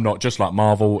 again, I'm not just like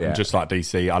Marvel Yeah. and just like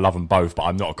DC. I love them both, but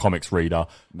I'm not a comics reader.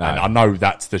 No. And I know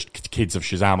that's the kids of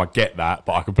Shazam. I get that,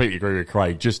 but I completely agree with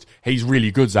Craig. Just he's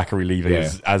really good, Zachary Levi,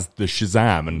 Yeah. as the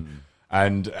Shazam,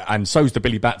 and so's the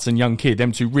Billy Batson young kid.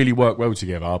 Them two really work well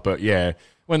together. But yeah,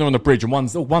 when they're on the bridge and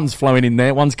one's flowing in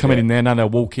there, one's coming in there, now they're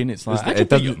walking. It's like it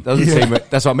doesn't seem.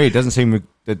 That's what I mean. It doesn't seem.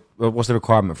 What's the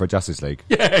requirement for a Justice League?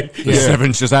 yeah. There's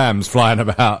 7 Shazams flying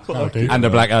about dude. and a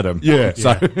Black Adam. Yeah.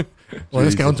 So well,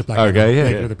 let's get on to Black Okay, Adam. yeah,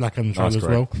 Make yeah. it the Black Adam trailer Nice, as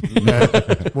well.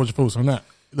 What's your thoughts on that?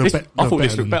 I thought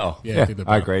this looked better. Yeah, it did look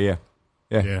I better. agree.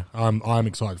 Yeah. Yeah, I'm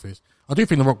excited for this. I do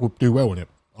think The Rock will do well in it.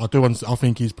 I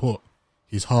think he's put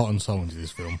his heart and soul into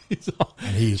this film.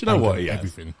 And he's Do you know what done he has?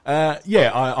 everything.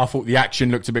 I thought the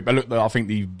action looked a bit better. Look, I think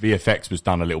the VFX was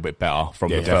done a little bit better from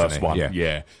the first definitely, one.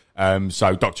 yeah. So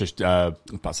I'm about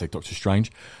to say Doctor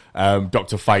Strange,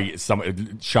 Doctor Fate,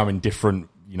 showing different,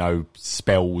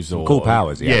 spells or Cool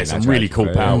powers, yeah, some that's really right. cool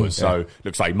Yeah. powers. So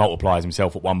looks like he multiplies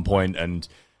himself at one point, and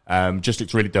just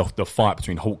looks really the fight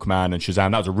between Hawkman and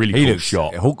Shazam. That was a really cool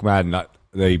shot. Hawkman, like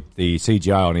the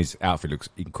CGI on his outfit looks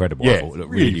incredible. I thought it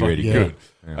looked really, really fucking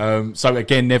good. So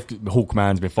again, they've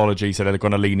Hawkman's mythology, so they're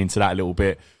going to lean into that a little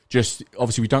bit. Just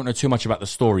obviously, we don't know too much about the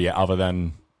story yet, other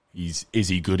than is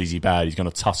he good, is he bad? He's going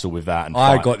to tussle with that. And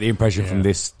I fight. got the impression from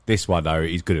this one though,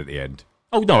 he's good at the end.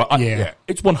 Oh no, Yeah.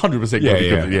 it's 100% going to be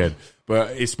good at the end.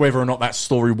 But it's whether or not that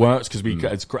story works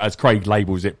because as Craig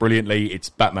labels it brilliantly, it's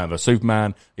Batman vs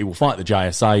Superman. He will fight the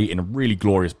JSA in a really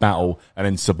glorious battle, and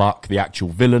then Sabak, the actual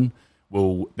villain,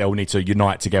 they'll need to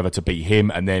unite together to beat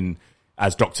him. And then,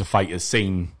 as Dr. Fate has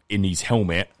seen in his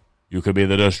helmet, you could be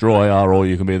the destroyer or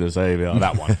you can be the savior.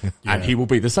 That one, and he will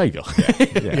be the savior.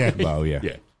 Yeah. Well, yeah.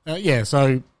 Yeah.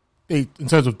 So in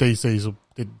terms of DC's,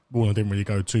 Warner didn't really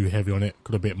go too heavy on it.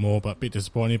 Could have bit more, but a bit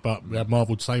disappointed. But we have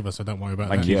Marvel to save us, so don't worry about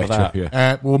Thank that. you for that.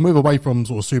 Yeah. We'll move away from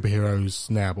sort of superheroes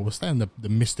now, but we'll stay in the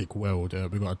mystic world.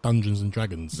 We've got a Dungeons and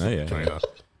Dragons trailer.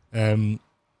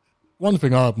 One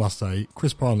thing I must say,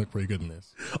 Chris Pine looked pretty good in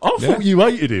this. I thought you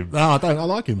hated him. No, I don't. I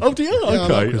like him. Oh, do you? Yeah, I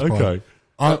like Okay, Chris Pine.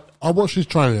 okay. I watched his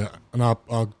trailer and I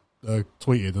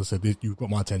tweeted and said, "You've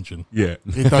got my attention." Yeah.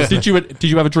 It does. Did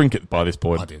you have a drink by this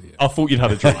point? I did, yeah. I thought you'd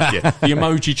had a drink. Yeah. The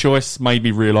emoji choice made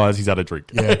me realise he's had a drink.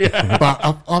 Yeah.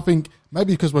 But I think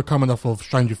maybe because we're coming off of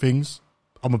Stranger Things,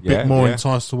 I'm a bit more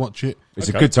enticed to watch it. It's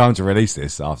a good time to release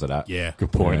this after that. Yeah.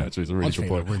 Good point. Actually, it's a really just good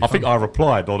think point. they're really I think fun. I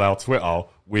replied on our Twitter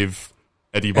with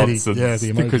Eddie Munson the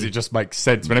emoji. because it just makes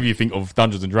sense. Whenever you think of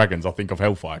Dungeons and Dragons, I think of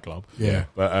Hellfire Club. Yeah.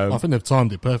 But I think they've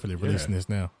timed it perfectly releasing this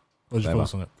now. What's your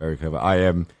thoughts on it? Very clever.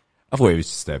 I thought it was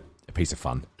just a piece of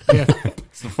fun. Yeah.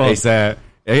 It's the fun.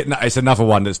 It's another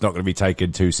one that's not going to be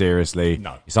taken too seriously.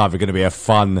 No. It's either going to be a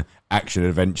fun action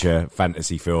adventure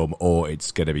fantasy film or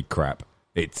it's going to be crap.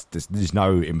 There's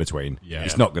no in between. Yeah.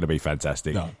 It's not going to be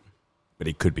fantastic, No. but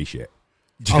it could be shit.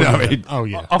 Do you know what I mean? Oh,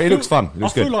 yeah. It looks fun. It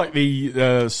looks I feel good. like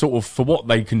the sort of for what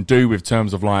they can do with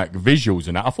terms of like visuals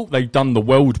and that. I thought they've done the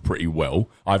world pretty well.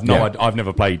 I've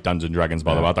never played Dungeons and Dragons,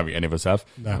 by the way. I don't think any of us have.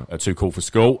 No. Too cool for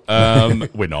school.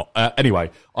 We're not.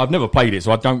 Anyway, I've never played it,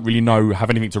 so I don't really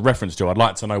have anything to reference to. I'd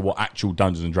like to know what actual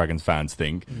Dungeons and Dragons fans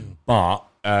think. But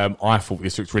I thought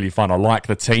this looks really fun. I like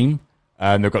the team.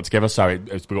 They've got together, so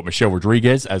we've got Michelle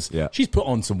Rodriguez she's put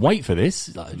on some weight for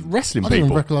this, like, wrestling I didn't people.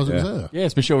 even recognise it was her. Yeah,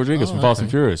 it's Michelle Rodriguez from Fast and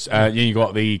Furious. You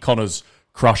got the Connors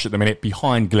crush at the minute.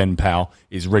 Behind Glenn Powell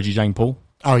is Reggie Jane Paul.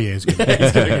 Oh, yeah, he's good.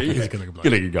 He's a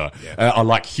good guy. I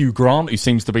like Hugh Grant, who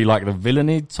seems to be like the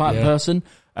villainy type person.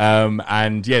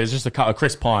 And there's just a cut of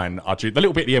Chris Pine. Actually, the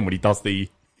little bit at the end when he does the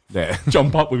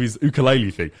jump up with his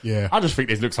ukulele thing. Yeah. I just think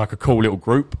this looks like a cool little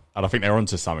group, and I think they're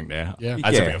onto something there. Yeah.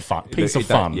 As a bit of fun. Piece of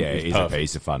fun. Yeah, it is perfect. a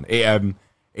piece of fun.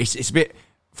 It's a bit,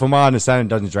 from my understanding,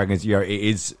 Dungeons and Dragons, it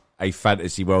is a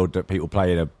fantasy world that people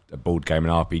play in a board game,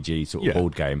 an RPG sort of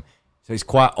board game. So it's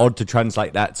quite odd to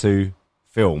translate that to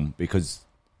film because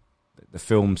the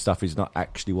film stuff is not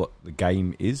actually what the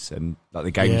game is, and like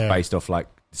the game is based off like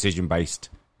decision based.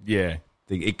 Yeah.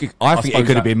 I think it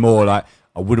could have been more like,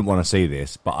 I wouldn't want to see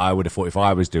this, but I would have thought if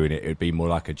I was doing it, it would be more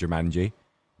like a Jumanji,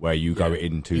 where you go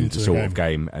into the sort of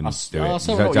game and do it. see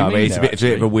So, what you I mean, mean it's a there,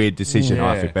 bit of a weird decision,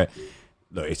 I Yeah. think. But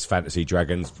look, it's fantasy,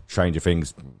 dragons, Stranger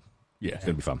Things. Yeah. It's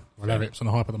going to be fun. Well, that rips on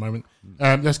the hype at the moment.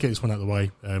 Let's get this one out of the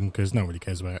way because no one really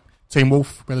cares about it. Team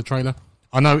Wolf, we had a trailer.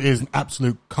 I know it is an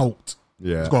absolute cult.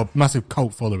 Yeah. It's got a massive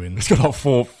cult following. It's got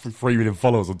like 3 million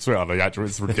followers on Twitter. The actual,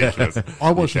 it's ridiculous.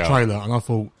 I watched the trailer and I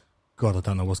thought, God, I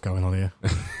don't know what's going on here.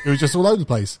 It was just all over the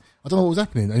place. I don't know what was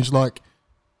happening. And it's like,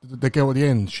 the girl at the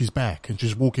end, she's back and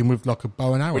she's walking with like a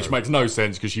bow and arrow. Which makes no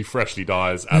sense because she freshly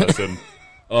dies, Alison.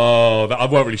 I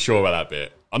weren't really sure about that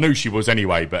bit. I knew she was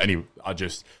anyway, but anyway,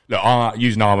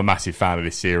 you know I'm a massive fan of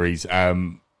this series. I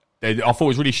thought it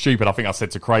was really stupid. I think I said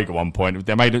to Craig at one point,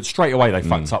 they made it straight away. They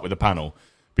fucked up with the panel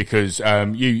because you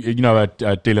know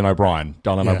Dylan O'Brien,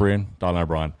 Darren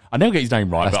O'Brien. I never get his name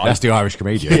right. That's the Irish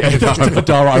comedian.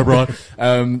 Darren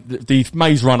O'Brien, the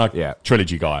Maze Runner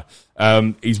trilogy guy.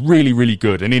 He's really, really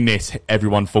good, and in this,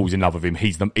 everyone falls in love with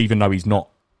him. Even though he's not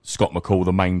Scott McCall,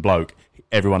 the main bloke,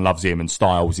 everyone loves him, and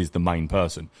Styles is the main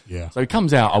person. Yeah. So he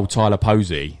comes out, old Tyler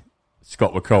Posey,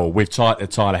 Scott McCall, with Tyler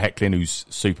Hoechlin, who's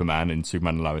Superman in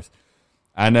Superman and Lois,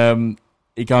 and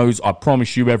he goes, "I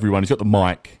promise you, everyone." He's got the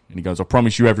mic, and he goes, "I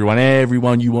promise you,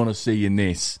 everyone you want to see in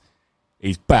this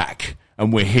is back,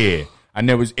 and we're here." And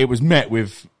it was met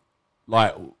with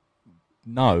like,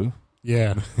 no.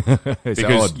 Yeah.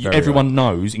 Because everyone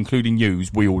knows, including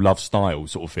yous, we all love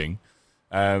Styles, sort of thing.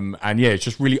 And it's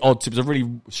just really odd. It was a really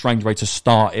strange way to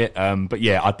start it. But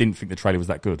I didn't think the trailer was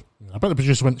that good. I bet the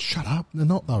producer went, "Shut up, they're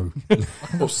not though." I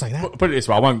can't say that. Put it this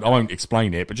way, I won't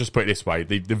explain it, but just put it this way: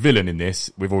 the villain in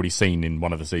this we've already seen in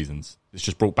one of the seasons. It's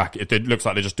just brought back. It looks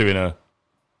like they're just doing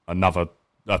another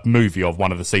movie of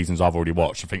one of the seasons I've already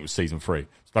watched. I think it was season 3. So I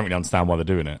don't really understand why they're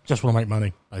doing it. Just want to make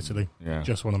money, basically. Yeah.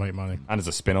 Just want to make money. And as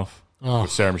a spin-off Oh.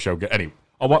 with Sarah Michelle. Anyway,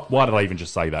 why did I even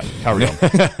just say that? Carry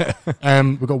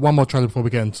on. We've got one more trailer before we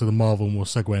get into the Marvel, and we'll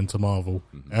segue into Marvel.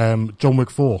 John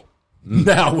Wick 4.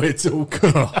 Now we're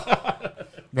talking.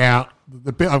 Now,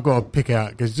 the bit I've got to pick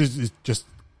out, because it's just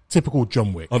typical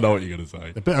John Wick. I know what you're going to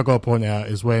say. The bit I've got to point out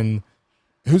is when,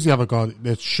 who's the other guy?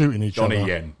 They're shooting each other.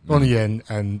 Donnie Yen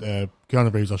and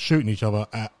Keanu Reeves are shooting each other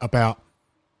at about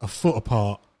a foot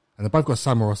apart, and they've both got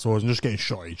samurai swords and just getting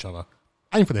shot at each other.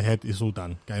 Aim for the head, it's all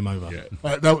done. Game over. Yeah.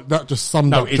 That just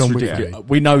summed up it's John Wick. ridiculous.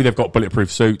 We know they've got bulletproof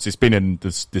suits. It's been in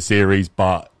the series,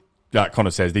 but that kind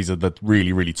of says these are the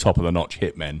really, really top of the notch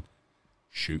hitmen.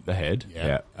 Shoot the head.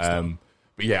 Yeah.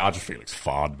 But yeah, I just feel it's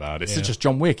fun, man. It's just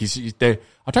John Wick. He's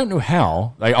I don't know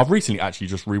how. I've recently actually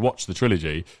just rewatched the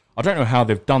trilogy. I don't know how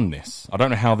they've done this. I don't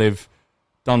know how they've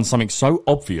done something so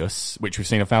obvious, which we've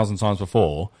seen 1,000 times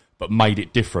before, but made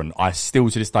it different. I still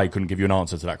to this day couldn't give you an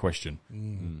answer to that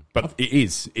question. But it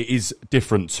is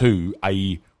different to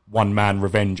a one-man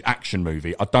revenge action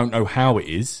movie. I don't know how it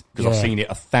is, because I've seen it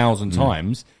 1,000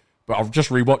 times, but I've just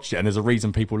rewatched it, and there's a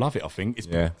reason people love it, I think.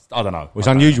 I don't know. It's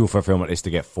unusual for a film like this to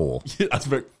get 4. That's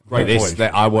a great point.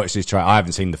 I watched this trailer. I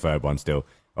haven't seen the third one still.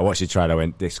 I watched the trailer and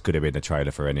went, this could have been a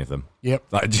trailer for any of them. Yep.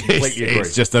 Like,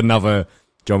 it's just another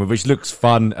genre, which looks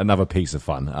fun, another piece of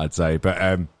fun, I'd say.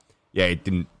 But it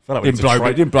didn't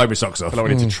blow my socks off. I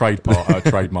wanted to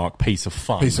trademark piece of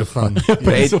fun. Piece of fun.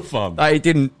 Piece of fun. Like, it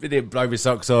didn't blow my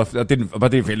socks off. I didn't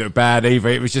think it looked bad either.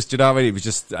 It was just, you know what I mean? It was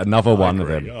just another one of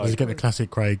them. Does it get the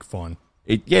classic Craig? Fine.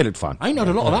 It looked fun. I ain't had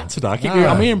a lot of that today.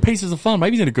 I'm hearing pieces of fun.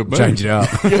 Maybe he's in a good mood. Change it up.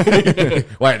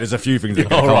 Wait, there's a few things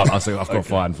that I've got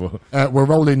fine for. We're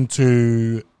rolling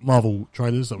to Marvel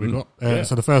trailers that we got.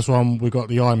 So the first one, we got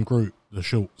the I'm Groot, the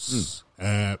shorts.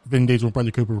 Vin Diesel and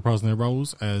Bradley Cooper reprising their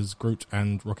roles as Groot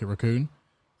and Rocket Raccoon.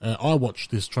 I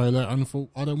watched this trailer and thought,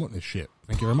 I don't want this shit.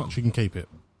 Thank you very much. You can keep it.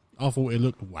 I thought it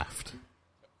looked waft.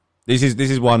 This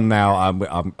is one now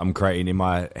I'm creating in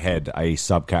my head a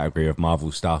subcategory of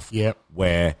Marvel stuff. Yep.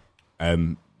 Where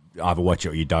either watch it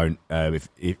or you don't. If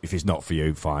it's not for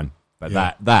you, fine. But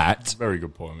that That's a very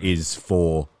good point. Is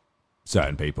for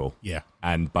certain people. Yeah.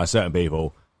 And by certain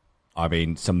people, I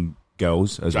mean some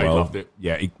girls as Jane well. loved it.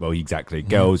 Yeah. Well, exactly.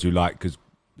 Girls who like, because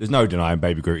there's no denying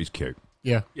Baby Groot is cute.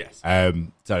 Yeah. Yes.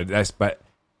 So but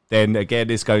then again,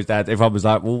 this goes down. Everyone was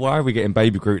like, well, why are we getting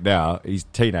Baby Groot now? He's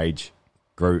teenage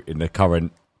Groot in the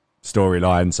current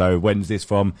storyline. So when's this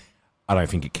from? I don't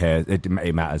think it cares. It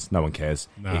matters. No one cares.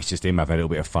 No. It's just him having a little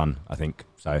bit of fun, I think.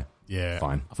 So Yeah.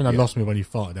 fine. I think I lost me when you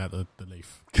farted out the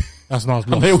leaf. That's nice.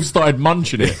 And they all started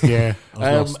munching it. Yeah.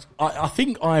 I was lost. I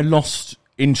think I lost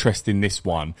interest in this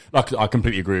one. Like, I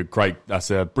completely agree with Craig.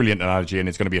 That's a brilliant analogy, and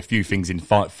there's going to be a few things in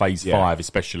phase 5,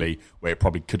 especially, where it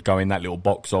probably could go in that little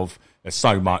box of there's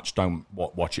so much. Don't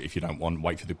watch it if you don't want.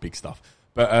 Wait for the big stuff.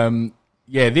 But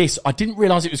this I didn't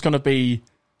realise it was going to be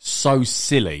so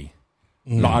silly.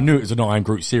 Like, I knew it was an Iron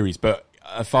Groot series, but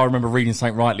if I remember reading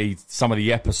something rightly, some of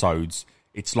the episodes,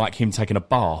 it's like him taking a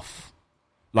bath.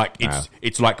 Like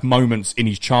it's like moments in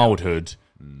his childhood.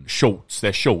 Shorts,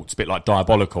 they're shorts, a bit like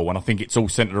Diabolical, and I think it's all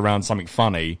centered around something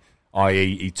funny,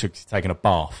 i.e. he taken a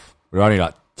bath. We're only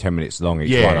like 10 minutes long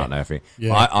each one, aren't they? I think.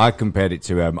 Yeah. I compared it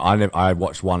to I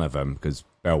watched one of them because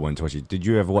Belle wanted to watch it. Did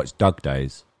you ever watch Doug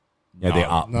Days? Yeah, they're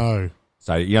Up. No.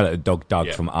 So you know that dog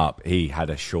Doug from Up, he had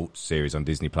a short series on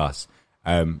Disney Plus.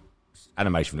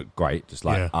 Animation looked great, just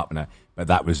like Up and that. But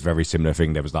that was a very similar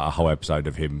thing. There was like a whole episode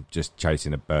of him just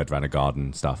chasing a bird around a garden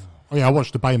and stuff. Oh yeah, I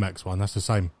watched the Baymax one. That's the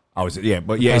same. Oh, is it? Yeah,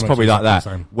 but it's probably like that,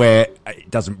 where it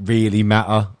doesn't really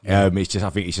matter. It's just, I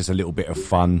think it's just a little bit of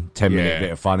fun, 10-minute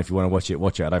bit of fun. If you want to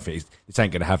watch it. I don't think it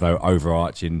ain't going to have no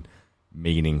overarching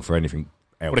meaning for anything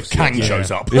else. But if Kang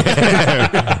shows up,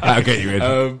 I'll get you in.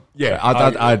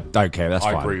 I don't care. That's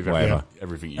fine. I agree with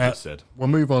everything you just said. We'll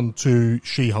move on to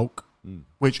She-Hulk,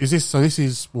 which is this. So this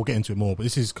is, we'll get into it more, but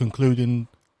this is concluding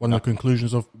one of the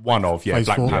conclusions of Phase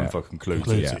Black 4. Panther concludes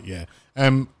it. Yeah.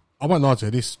 I won't lie to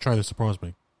you. This trailer surprised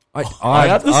me.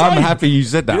 I'm happy you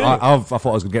said that. Yeah. I thought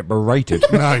I was going to get berated.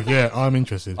 No, yeah, I'm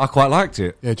interested. I quite liked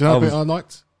it. Yeah, do you know what I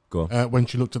liked? Go on. When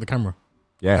she looked at the camera.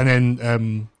 Yeah. And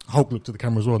then Hulk looked at the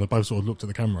camera as well, and they both sort of looked at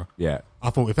the camera. Yeah.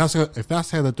 I thought if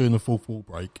that's how they're doing the full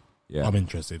break, I'm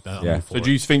interested. So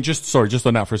do you think, just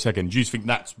on that for a second, do you think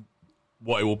that's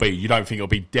what it will be? You don't think it'll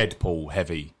be Deadpool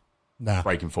heavy? Nah.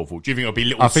 Breaking full. Do you think it'll be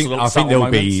little? I think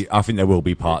there will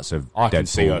be parts of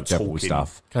Deadpool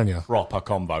stuff. Can you? Proper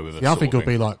combo with it. Yeah, I think it'll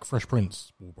be like Fresh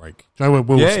Prince wall break. Do you know where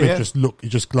Will Smith he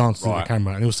just glances at the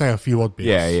camera and he'll say a few odd bits.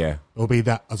 Yeah. It'll be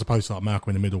that as opposed to like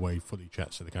Malcolm in the Middle where he fully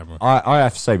chats to the camera. I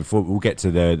have to say, before we'll get to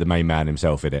the main man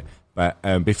himself in it, but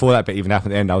before that bit even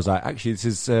happened at the end, I was like, actually,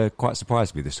 this is quite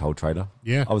surprised me, this whole trailer.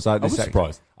 Yeah. I was like, I was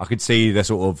surprised. I could see the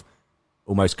sort of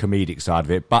almost comedic side of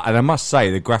it, and I must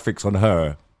say, the graphics on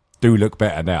her do look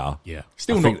better now. Yeah.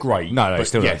 Still not great. No, it's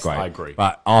still not great. I agree.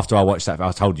 But after I watched that,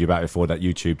 I told you about it before, that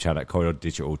YouTube channel, that Corridor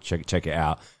Digital, check it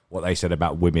out. What they said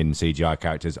about women CGI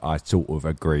characters, I sort of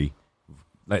agree.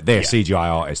 Like, they're CGI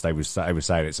artists, they were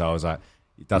saying it, so I was like,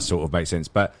 it does sort of make sense.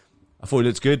 But I thought it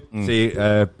looked good. See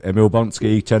Emil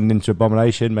Blonsky turning into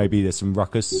Abomination, maybe there's some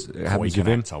ruckus happens with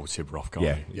him. Tim Roth,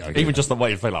 can't he? Even just the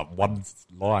way you feel like one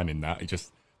line in that, it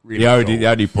just really the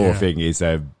only poor thing is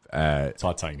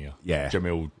Titania. Yeah.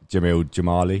 Jamil.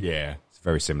 Jamali. Yeah. It's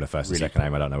very similar first and Really second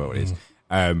name. I don't know what it is.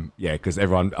 Yeah, because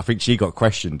everyone, I think she got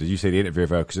questioned. Did you see the interview of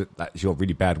her? Because she got a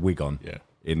really bad wig on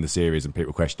in the series, and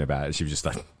people questioned about it. She was just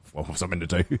like, "Well, what's something to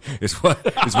do? It's what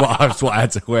I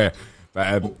had to wear."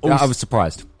 But I was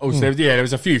surprised. Also, there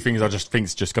was a few things I just think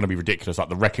is just going to be ridiculous. Like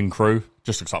the Wrecking Crew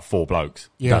just looks like 4 blokes.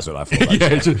 Yeah. That's what I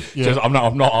thought. Just, I'm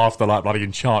not after like bloody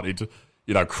enchanted,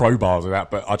 crowbars and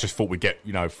that. But I just thought we'd get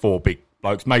 4 big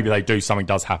blokes. Maybe they do something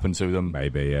does happen to them.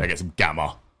 Maybe they get some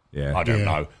gamma. Yeah, I don't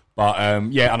know. But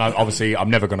and obviously I'm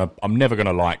never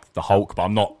gonna like the Hulk, but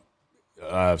I'm not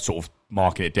sort of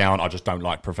marking it down. I just don't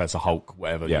like Professor Hulk,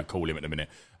 whatever you call him at the minute.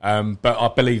 But I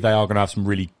believe they are going to have some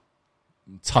really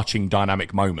touching,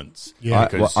 dynamic moments. Yeah,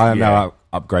 I am now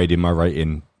upgrading my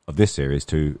rating of this series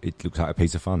to it looks like a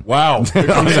piece of fun. Wow,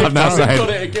 I'm now saying got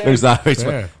it again. It was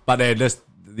like, but then just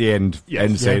the end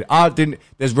scene.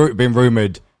 There's been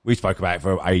rumoured. We spoke about it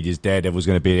for ages. Daredevil was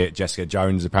going to be it. Jessica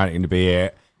Jones apparently going to be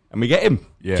it. And we get him.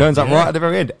 Yeah. Turns up right at the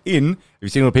very end. Have you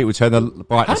seen all the people turn the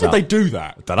brightness How up? did they do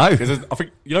that? I don't know. Because I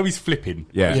think, he's flipping.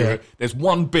 Yeah. There's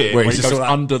one bit where he goes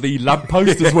under the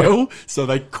lamppost as well. So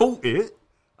they caught it.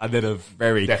 And then a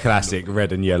very classic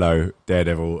red and yellow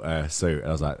Daredevil suit. And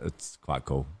I was like, it's quite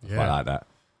cool. Yeah. Quite like that.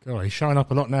 God, he's showing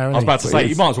up a lot now. I was about to say,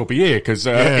 he might as well be here because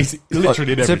he's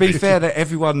literally in everything. To be fair, that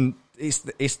everyone, it's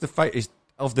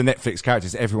of the Netflix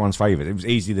characters, everyone's favourite. It was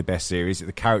easily the best series.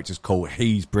 The character's cool.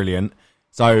 He's brilliant.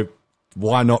 So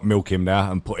why not milk him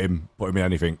now and put him in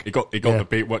anything? He got the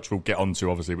big, which we'll get onto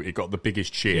obviously, but he got the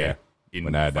biggest cheer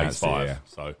in Phase 5.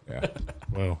 So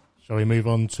well, shall we move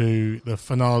on to the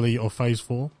finale of Phase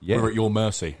 4? Yeah. We're at your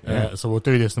mercy. So we'll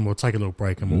do this and we'll take a little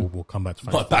break and we'll come back to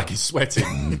Phase 4. My back is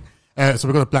sweating. So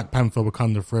we've got a Black Panther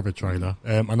Wakanda Forever trailer,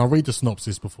 and I'll read the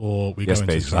synopsis before we go into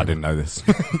please, I didn't know this.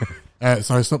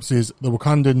 So the synopsis is, the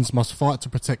Wakandans must fight to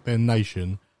protect their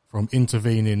nation from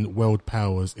intervening world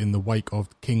powers in the wake of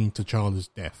King T'Challa's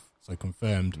death. So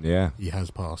confirmed, he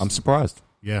has passed. I'm surprised.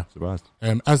 Yeah. Surprised.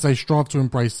 As they strive to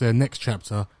embrace their next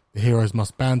chapter, the heroes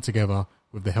must band together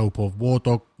with the help of War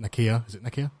Dog Nakia. Is it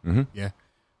Nakia? Mm-hmm. Yeah.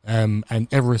 And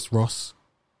Everett Ross,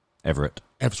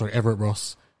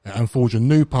 and forge a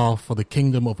new path for the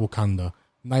kingdom of Wakanda.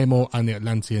 Namor and the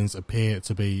Atlanteans appear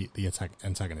to be the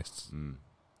antagonists.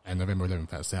 And November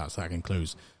 11th, that's out, so that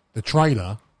concludes. The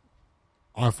trailer,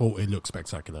 I thought it looked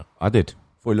spectacular. I did.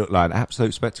 Thought it looked like an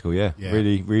absolute spectacle, yeah.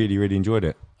 Really, really, really enjoyed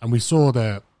it. And we saw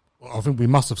that, I think we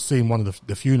must have seen one of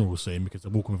the funeral scene because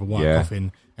they're walking with a white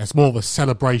coffin. And it's more of a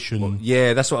celebration. Well,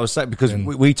 yeah, that's what I was saying, because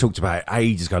we talked about it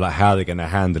ages ago, like how they're going to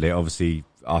handle it, obviously,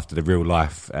 after the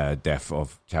real-life death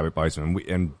of Chadwick Boseman.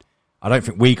 And I don't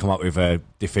think we come up with a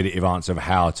definitive answer of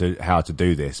how to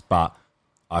do this, but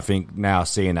I think now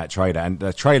seeing that trailer, and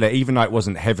the trailer, even though it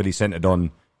wasn't heavily centred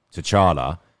on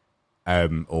T'Challa,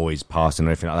 or his passing or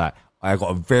anything like that, I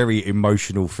got a very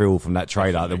emotional feel from that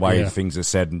trailer, the way things are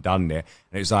said and done there.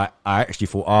 And it's like, I actually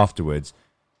thought afterwards,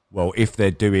 well, if they're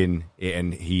doing it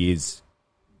and he is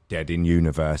dead in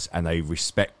universe and they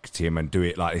respect him and do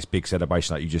it like this big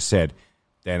celebration like you just said,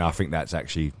 then I think that's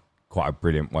actually quite a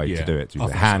brilliant way to do it.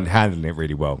 Handling it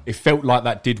really well. It felt like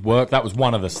that did work. That was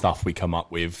one of the stuff we come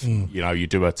up with. You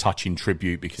do a touching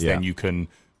tribute because then you can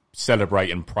celebrate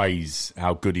and praise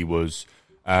how good he was.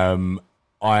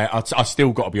 I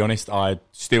still got to be honest. I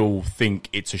still think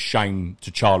it's a shame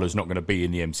T'Challa's not going to be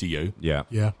in the MCU. Yeah,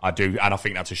 I do, and I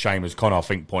think that's a shame. As Connor, I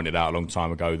think, pointed out a long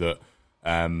time ago, that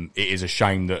it is a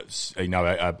shame that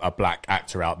a black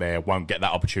actor out there won't get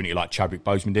that opportunity like Chadwick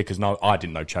Boseman did. Because I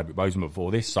didn't know Chadwick Boseman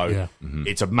before this, so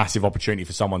it's a massive opportunity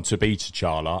for someone to be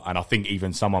T'Challa. And I think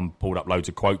even someone pulled up loads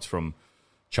of quotes from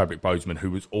Chadwick Boseman,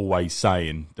 who was always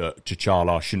saying that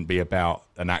T'Challa shouldn't be about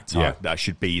an actor, that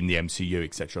should be in the MCU,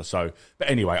 etc. So, but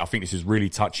anyway, I think this is really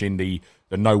touching. The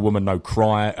No Woman, No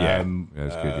Cry.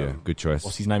 That's good. Yeah, good choice.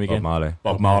 What's his name again?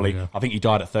 Bob Marley. Yeah. I think he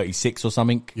died at 36 or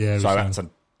something. Yeah. So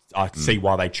I see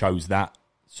why they chose that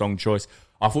song choice.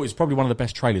 I thought it was probably one of the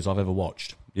best trailers I've ever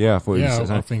watched. Yeah, I thought it was.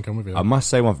 I think I'm with you. I must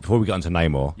say one before we get onto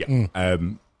Namor. Yeah.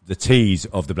 The tease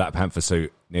of the Black Panther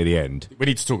suit near the end. We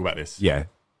need to talk about this. Yeah.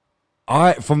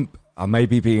 I may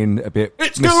be being a bit...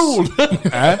 It's gold!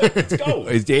 It's gold!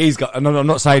 He's got... I'm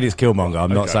not saying it's Killmonger.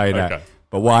 I'm not saying that.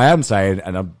 But what I am saying,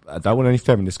 and I don't want any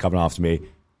feminists coming after me,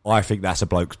 I think that's a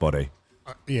bloke's body.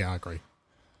 I agree.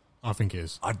 I think it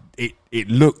is. It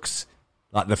looks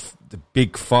like the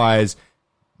big fires,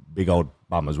 big old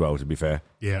bum as well, to be fair.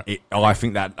 Yeah. I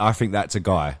think that's a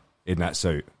guy in that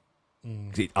suit.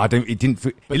 I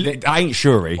ain't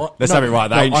Shuri. Let's have it right.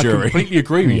 That ain't Shuri. I completely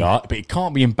agree with you, but it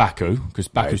can't be in Baku because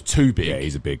Baku's too big. Yeah,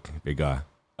 he's a big guy.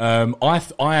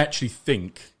 I actually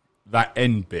think that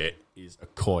end bit is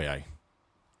Okoye.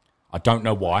 I don't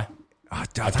know why. I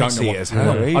don't see what, it as her.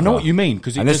 I know what you mean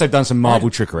because unless they've done some Marvel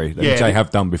trickery that they have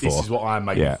done before. This is what I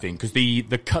made me think because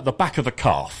the back of the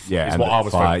calf is and what I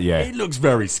was thinking. Yeah. It looks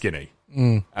very skinny.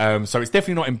 So it's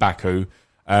definitely not in Baku.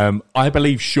 I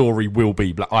believe Shuri will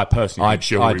be Black. I personally think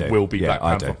Shuri will be Black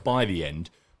Panther by the end.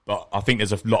 But I think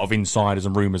there's a lot of insiders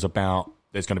and rumours about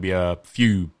there's going to be a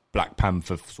few Black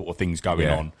Panther sort of things going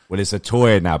on. Well, there's a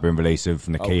toy now been released of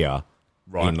Nakia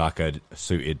in like a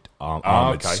suited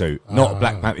armoured suit. Not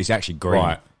Black Panther, it's actually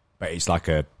green. But it's like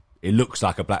it looks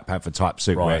like a Black Panther type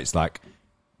suit where it's like,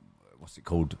 what's it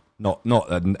called? Not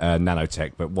a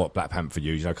nanotech, but what Black Panther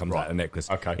use, comes out of the necklace.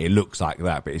 Okay. It looks like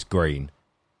that, but it's green.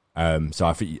 So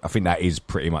I think that is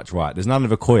pretty much right. There's none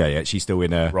of Okoye yet. She's still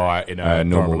in a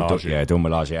normal Dora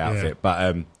Milaje outfit. But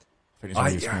I think it's going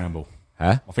to be a scramble.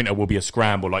 Huh? I think there will be a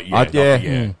scramble like you.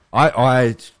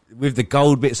 I with the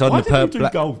gold bits on the purple. Why did you do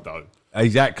gold though?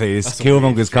 Exactly, it's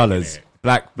Killmonger's colours,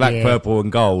 black, purple,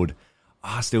 and gold.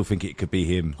 I still think it could be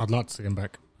him. I'd like to see him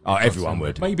back. Oh, everyone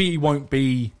would. Maybe he won't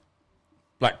be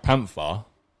Black Panther,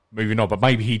 moving on, but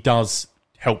maybe he does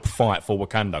help fight for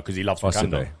Wakanda because he loves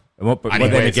Wakanda. But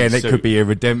then again, it could be a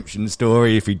redemption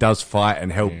story if he does fight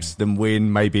and helps them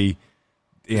win. Maybe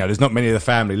there's not many of the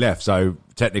family left, so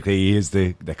technically he is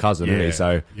their cousin, isn't he?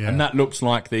 So and that looks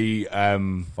like the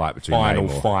fight between final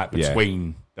fight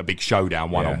between the big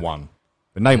showdown one on one.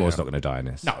 But Namor's not going to die in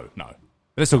this. No. But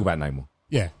let's talk about Namor.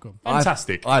 Yeah, good.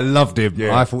 Fantastic. I loved him.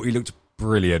 Yeah. I thought he looked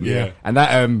brilliant. Yeah. And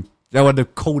that one of the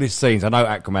coolest scenes. I know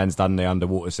Aquaman's done the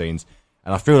underwater scenes,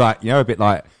 and I feel like a bit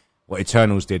like what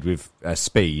Eternals did with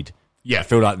Speed. Yeah. I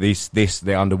feel like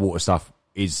the underwater stuff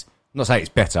is, I'm not saying it's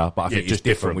better, but I think it's just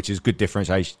different, which is good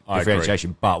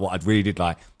differentiation. But what I really did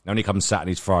like, when he comes sat on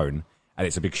his throne and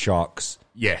it's a big shark's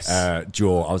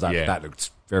jaw, I was like, that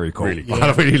looked very cool. Really,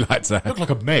 I really liked that. It looked like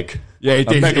a Meg. Yeah, it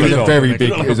did. It was a very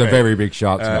big. It was a very big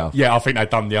shark's mouth. Yeah, I think they've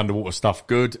done the underwater stuff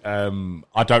good.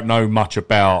 I don't know much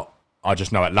about. I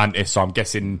just know Atlantis, so I'm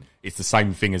guessing it's the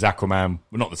same thing as Aquaman.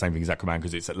 Well, not the same thing as Aquaman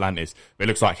because it's Atlantis. But it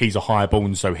looks like he's a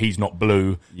highborn, so he's not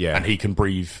blue, and he can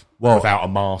breathe without a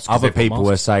mask. Other people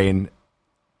were saying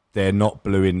they're not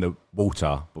blue in the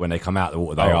water, but when they come out of the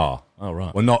water, they are. Oh,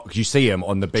 right. Well, not because you see them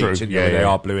on the beach, and they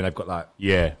are blue, and they've got like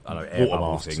I don't know, air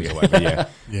bubble things or whatever.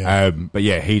 But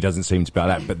he doesn't seem to be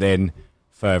like that. But then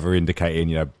further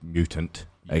indicating, mutant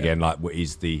again, like what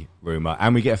is the rumor,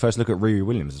 and we get a first look at Riri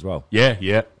Williams as well.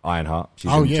 Yeah. Ironheart. She's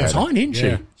tiny, isn't she?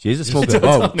 Yeah. She is a small girl.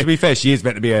 Well, to be fair, she is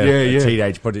meant to be a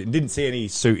teenage project. Didn't see any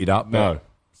suited up. No.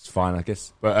 It's fine, I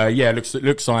guess. But it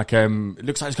looks like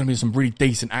it's going to be some really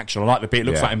decent action. I like the bit.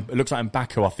 It looks like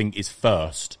M'Baku, I think, is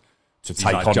first to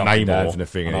take on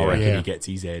Namor. And I reckon he gets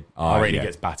his head. I reckon he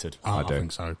gets battered. I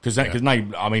think so. Because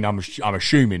Namor, I mean, I'm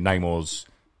assuming Namor's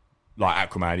like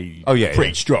Aquaman.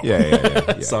 Pretty strong.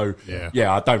 Yeah. So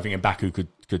I don't think M'Baku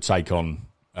could take on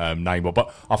Namor.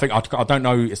 But I think I don't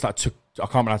know. It's like I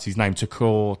can't pronounce his name.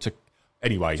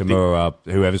 Anyway, Tamura,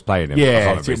 whoever's playing him,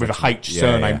 with a H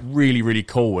surname, really, really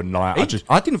cool. And like,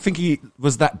 I didn't think he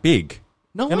was that big.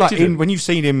 No, and like when you've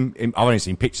seen him, I've only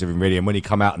seen pictures of him really, and when he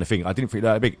come out in the thing, I didn't think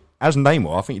that big. As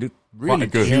Namor, I think he looked really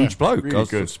good, huge bloke. Really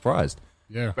I was surprised.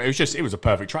 Yeah, but it was a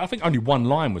perfect try. I think only one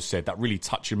line was said, that really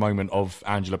touching moment of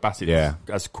Angela Bassett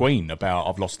as Queen about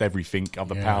I've lost everything, I'm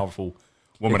the powerful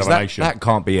woman of a nation. That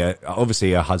can't be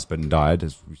obviously her husband died,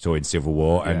 as we saw in Civil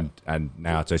War, and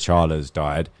now T'Challa's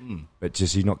died. But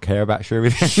does he not care about Shuri?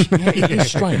 It's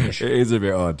strange. It is a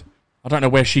bit odd. I don't know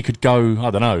where she could go. I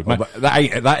don't know. But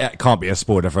that can't be a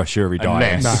spoiler for Shuri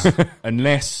dying.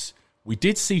 Unless we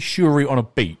did see Shuri on a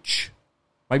beach.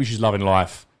 Maybe she's loving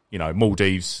life.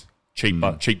 Maldives,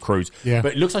 cheap cruise. Yeah.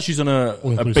 But it looks like she's on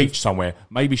a beach somewhere.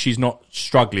 Maybe she's not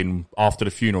struggling after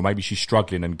the funeral. Maybe she's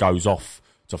struggling and goes off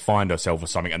to find herself or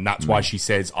something, and that's why she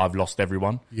says, I've lost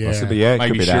everyone.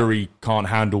 Maybe Shuri can't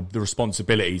handle the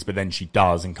responsibilities, but then she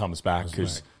does and comes back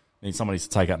because somebody needs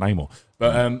to take out Namor.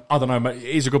 But I don't know, it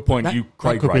is a good point.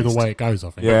 Craig could be the way it goes, I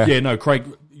think. No, Craig,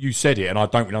 you said it, and I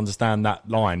don't really understand that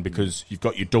line because you've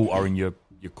got your daughter and your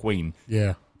queen.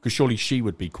 Yeah. Because surely she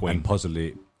would be queen. And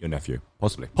possibly your nephew.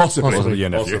 Possibly your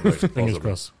nephew. Fingers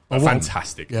crossed.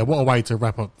 Fantastic. What a way to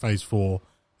wrap up Phase 4,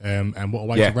 and what a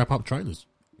way to wrap up trailers.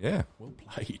 Yeah. Well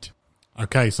played.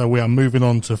 Okay, so we are moving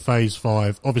on to Phase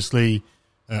 5. Obviously,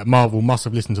 Marvel must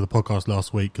have listened to the podcast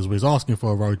last week because we was asking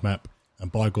for a roadmap,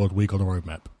 and by God, we got a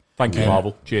roadmap. Thank you,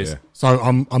 Marvel. Cheers. Yeah. So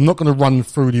I'm not going to run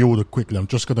through the order quickly. I'm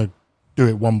just going to do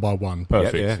it one by one.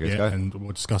 Perfect. And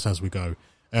we'll discuss as we go.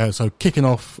 So kicking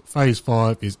off Phase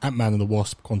 5 is Ant-Man and the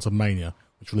Wasp: Quantumania,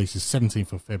 which releases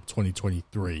 17th of Feb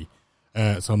 2023.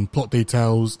 Some plot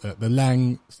details. The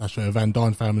Lang / Van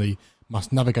Dyne family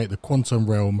must navigate the quantum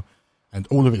realm and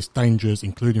all of its dangers,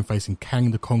 including facing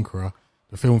Kang the Conqueror.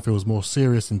 The film feels more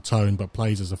serious in tone, but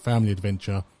plays as a family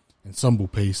adventure ensemble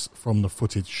piece from the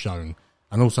footage shown.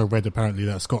 And also read apparently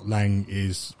that Scott Lang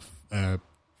is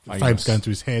fame's going to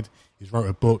his head. He's wrote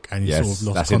a book and he's sort of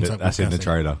lost contact. That's in the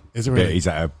trailer. Is it really? Yeah, he's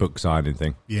at a book signing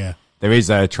thing. Yeah. There is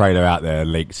a trailer out there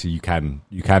leaked, so you can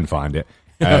find it.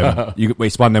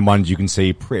 It's one of them ones you can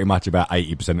see pretty much about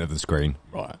 80% of the screen.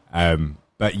 Right.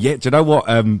 But yeah, do you know what?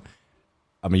 I'm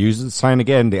going to use the saying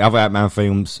again. The other Ant-Man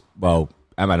films, well,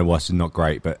 Ant-Man and Wasp is not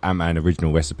great, but Ant-Man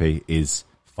Original Recipe is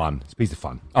fun. It's a piece of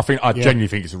fun. I genuinely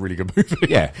think it's a really good movie.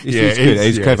 Yeah, it's good.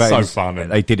 It's clever. It's so fun.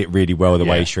 They did it really well. The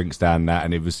way he shrinks down that,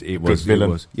 and it was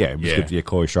villain. Good. Yeah,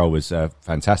 Corey Scholl was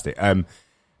fantastic.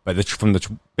 But from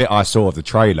the bit I saw of the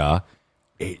trailer,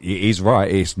 it is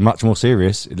right. It's much more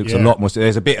serious. It looks a lot more.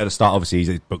 There's a bit at the start, obviously,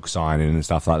 he's book signing and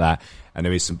stuff like that, and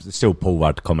there's still Paul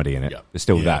Rudd comedy in it. Yeah. There's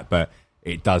still that, but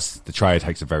it does. The trailer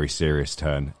takes a very serious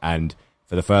turn, and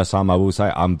for the first time, I will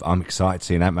say I'm excited to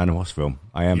see an Ant-Man and Wasp film.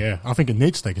 I am. Yeah, I think it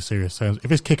needs to take a serious turn.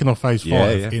 If it's kicking off Phase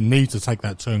 5, it needs to take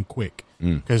that turn quick.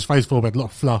 Because Phase 4 had a lot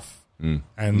of fluff and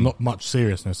not much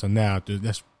seriousness, and now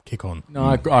let's kick on.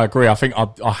 No, I agree. I think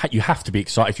you have to be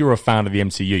excited. If you're a fan of the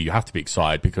MCU, you have to be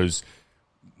excited because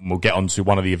we'll get onto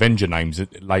one of the Avenger names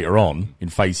later on in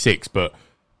Phase 6, but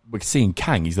we're seeing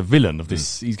Kang. He's the villain of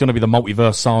this. He's going to be the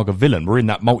multiverse saga villain. We're in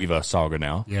that multiverse saga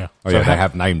now. Yeah. They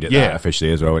have named it that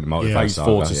officially as well in the multiverse Phase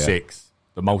saga. 4 to 6,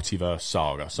 the multiverse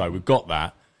saga. So we've got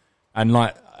that, and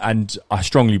I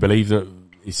strongly believe that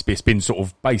it's been sort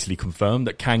of basically confirmed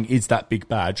that Kang is that big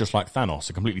bad, just like Thanos,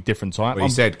 a completely different type. Well,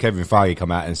 he said Kevin Feige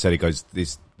come out and said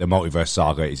the multiverse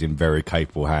saga is in very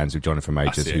capable hands with Jonathan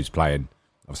Majors, who's playing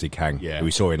obviously Kang, who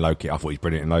we saw in Loki. I thought he's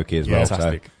brilliant in Loki as well.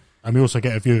 Fantastic. So. And we also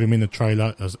get a view of him in the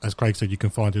trailer. As Craig said, you can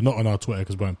find it, not on our Twitter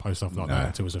because we won't post stuff like that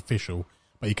until it's official,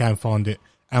 but you can find it.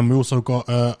 And we also got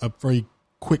a very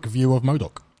quick view of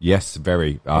MODOK. Yes,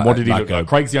 very. And what did he look like?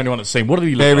 Craig's the only one that's seen. What did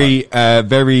he look like?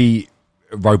 Very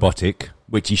robotic,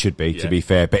 which he should be, to be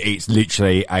fair. But it's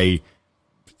literally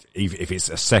if it's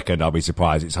a second, I'll be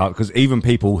surprised. It's hard because even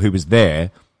people who was there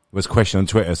was questioning on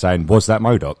Twitter saying, was that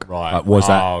MODOK? Right. Like, was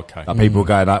that? Okay. Like, people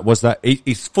going, like, was that?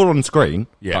 It's full on screen.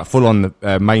 Yeah. Like, full on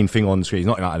the main thing on the screen. It's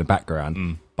not like in the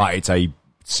background, but it's a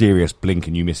serious blink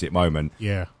and you miss it moment.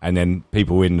 Yeah. And then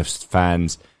people in the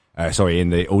fans, in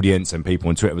the audience and people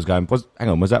on Twitter was going, hang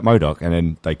on, was that MODOK? And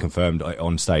then they confirmed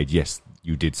on stage, yes,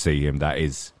 you did see him. That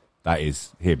is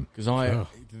him. Because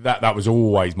that was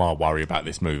always my worry about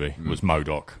this movie, was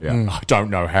MODOK. Yeah. I don't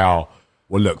know how.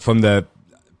 Well, look, from the,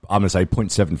 I'm going to say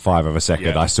 0.75 of a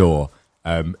second I saw,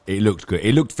 it looked good.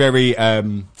 It looked very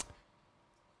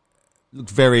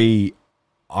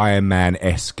Iron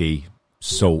Man-esque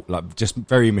sort, like just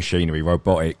very machinery,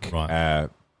 robotic. Right.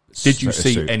 Did you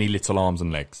see any little arms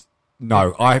and legs?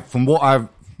 No, from what I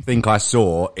think I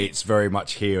saw, it's very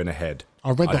much here and ahead.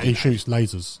 I read that he shoots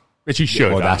lasers. Which he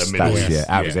should. Well, out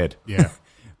out his head. Yeah.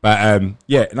 But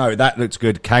that looked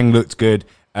good. Kang looked good.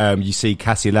 You see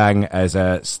Cassie Lang as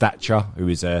a Stature, who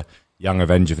is a young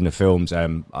Avenger from the films. I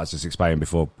was just explaining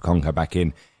before Kong came back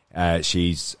in.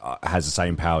 She's has the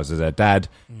same powers as her dad,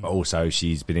 but also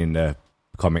she's been in the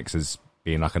comics as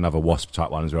being like another Wasp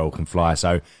type one as well, can fly. So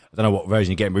I don't know what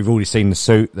version you're getting. We've already seen the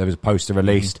suit. There was a poster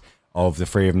released of the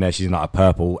three of them there. She's in like a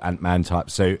purple Ant-Man type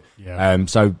suit. Yeah.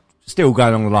 So still going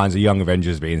along the lines of young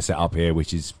Avengers being set up here,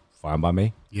 which is fine by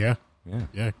me. Yeah.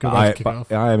 Good way to kick it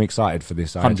off. I am excited for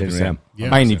this. I 100%. genuinely am. Yeah,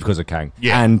 Mainly because of Kang.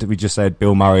 Yeah. And we just said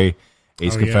Bill Murray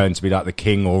is confirmed to be like the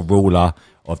king or ruler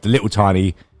of the little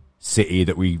tiny city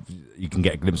that you can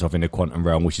get a glimpse of in the quantum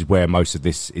realm, which is where most of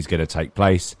this is going to take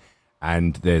place.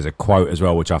 And there's a quote as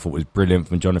well, which I thought was brilliant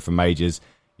from Jonathan Majors.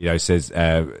 Says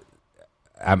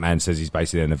Ant-Man says he's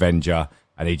basically an Avenger,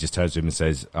 and he just turns to him and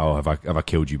says, "Oh, have I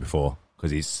killed you before?"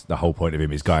 Because the whole point of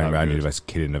him is going around the universe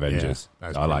killing Avengers.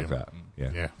 Yeah, I like that.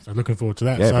 Yeah. So looking forward to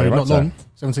that. Yeah, so very not much long,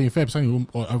 17th Feb,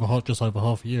 only just over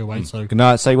half a year away. So can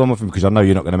I say one more thing, because I know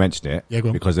you're not going to mention it? Yeah, go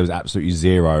on. Because there was absolutely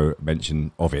zero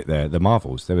mention of it there. The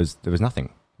Marvels, there was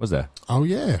nothing, was there? Oh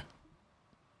yeah,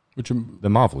 The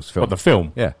Marvels film. What, the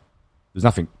film? Yeah, there's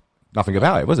nothing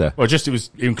about it, was there? Well, it was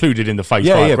included in the Phase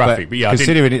 5 graphic. But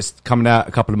considering it's coming out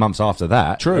a couple of months after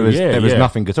that, True, there was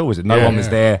nothing at all, was it? No one was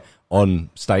Yeah. there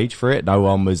on stage for it. There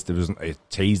wasn't a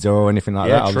teaser or anything like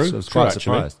Yeah, that. true, I was true, quite actually.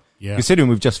 surprised. Yeah. Considering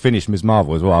we've just finished Ms.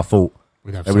 Marvel as well, I thought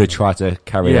We'd have they would have something. tried to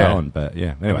carry that on, but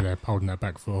yeah. Anyway, they're holding that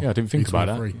back for. Yeah, I didn't think about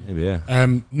that. E23. maybe,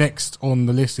 yeah. Next on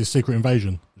the list is Secret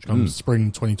Invasion, which comes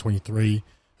spring 2023.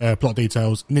 Plot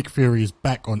details: Nick Fury is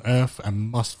back on Earth and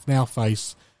must now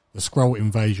face the Skrull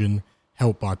invasion,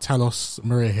 helped by Talos,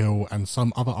 Maria Hill, and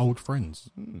some other old friends.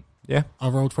 Yeah.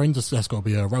 Other old friends? That's got to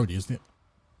be a Rhodey, isn't it?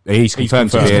 He's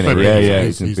confirmed to be in it. Yeah,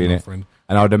 he's He's in my it. friend.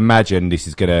 And I would imagine this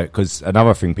is gonna, because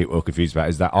another thing people are confused about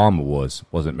is that Armor Wars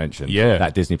wasn't mentioned. Yeah.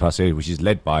 That Disney Plus series, which is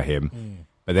led by him.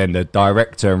 But then the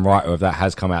director and writer of that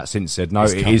has come out since, said no,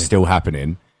 it is still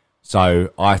happening.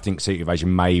 So I think Secret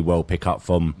Invasion may well pick up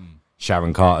from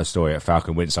Sharon Carter's story at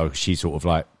Falcon Winter. So she's sort of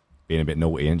like being a bit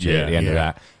naughty, and at the end of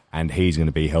that, and he's going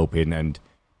to be helping. And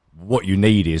what you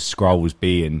need is Skrulls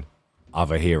being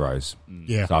other heroes.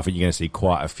 Yeah. So I think you're going to see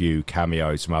quite a few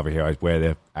cameos from other heroes where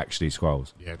they're actually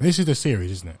Skrulls. Yeah, this is the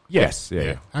series, isn't it? Yes.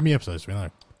 Yeah. How many episodes do we know?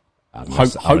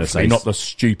 Hopefully not the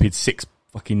stupid 6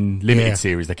 fucking limited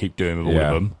series they keep doing with all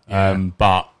of them.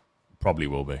 But probably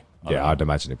will be. Yeah, I'd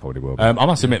imagine it probably will be. I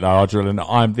must admit though,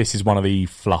 Adrian, this is one of the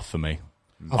fluff for me.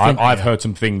 I've heard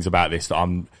some things about this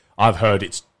that I've heard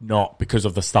it's not because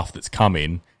of the stuff that's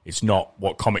coming. It's not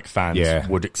what comic fans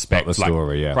would expect. Not the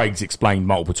story, Craig's explained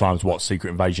multiple times what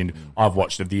Secret Invasion. I've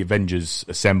watched the Avengers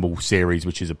Assemble series,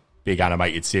 which is a big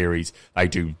animated series. They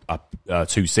do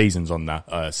 2 seasons on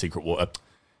that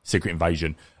Secret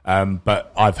Invasion.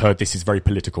 But I've heard this is very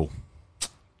political.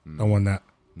 Don't want that.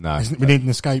 No. We need an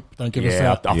escape. Don't give us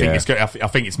that. I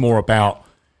think it's more about,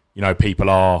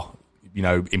 people are,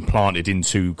 implanted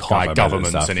into high governments,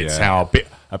 stuff, and it's how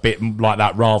a bit like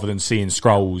that, rather than seeing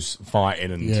Skrulls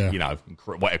fighting and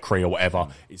what a Kree or whatever.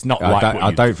 It's not like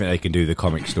I don't think they can do the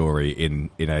comic story in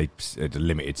a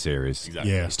limited series.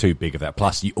 Exactly. Yeah. It's too big of that.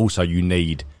 Plus, you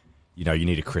need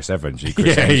a Chris Evans,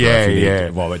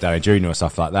 Robert Downey Jr. or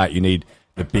stuff like that. You need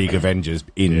the big Avengers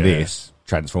in this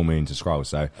transforming into Skrulls.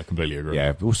 So I completely agree.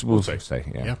 Yeah, we'll see.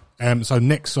 Yeah. So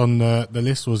next on the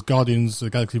list was Guardians of the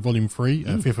Galaxy Volume 3,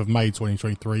 5th of May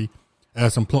 2023.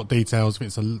 Some plot details. I think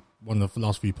it's one of the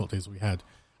last few plot details we had.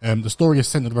 The story is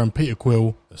centered around Peter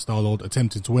Quill, Star-Lord,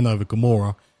 attempting to win over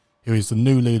Gamora, who is the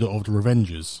new leader of the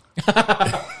Revengers.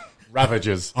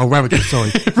 Ravagers. Oh, Ravagers,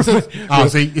 sorry.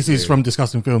 See, this is from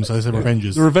Discussing Films, so they said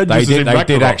Revengers. The Revengers They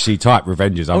did actually type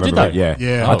Revengers. I remember did they? that.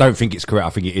 Yeah. I don't think it's correct. I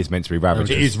think it is meant to be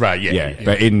Ravagers. It is right, yeah.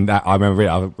 But in that, I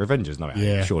remember Revengers. No,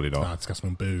 surely not. No,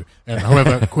 Discussing boo.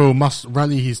 However, Quill must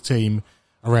rally his team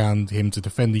around him to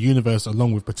defend the universe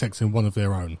along with protecting one of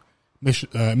their own.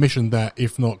 Mission that,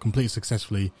 if not completed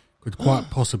successfully, could quite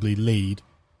possibly lead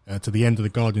to the end of the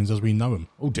Guardians as we know them.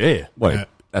 Oh, dear. Well,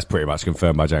 that's pretty much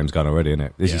confirmed by James Gunn already, isn't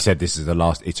it? As you said, this is the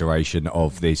last iteration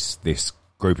of this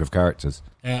group of characters.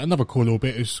 Another cool little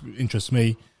bit which interests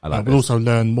me. We'll also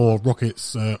learn more of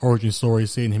Rocket's origin story,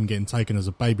 seeing him getting taken as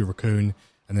a baby raccoon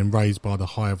and then raised by the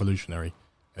High Evolutionary.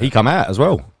 He come out as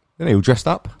well. Didn't he? All dressed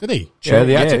up. Did he?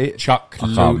 The actor. Chuck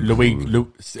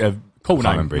cool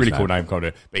name, really cool name,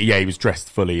 but he was dressed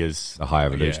fully as the High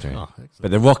Evolutionary. Yeah.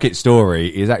 But the Rocket story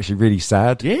is actually really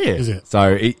sad. Yeah, is it?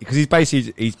 So because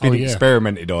he's been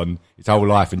experimented on his whole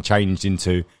life and changed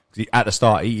into. At the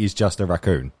start, he is just a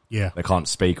raccoon. Yeah, they can't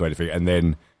speak or anything, and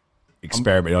then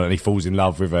experimented on, and he falls in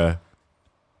love with a.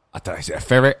 I don't know, is it a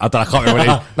ferret? I can't remember. What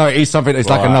it is. No, it is something that's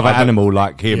like another animal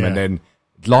like him, and then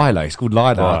Lila. It's called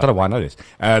Lila. Right. I don't know why I know this.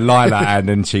 Lila, and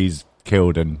then she's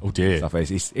killed and stuff.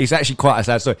 It's actually quite a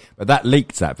sad story. But that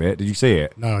leaked that bit. Did you see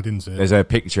it? No, I didn't see it. There's a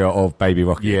picture of baby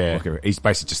Rocket. Yeah. Rocket. He's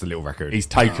basically just a little raccoon. He's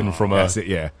taken from a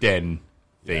den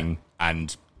thing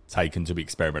and taken to be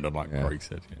experimented on, like Craig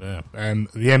said.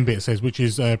 The end bit says, which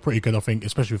is pretty good, I think,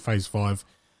 especially with Phase 5.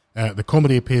 The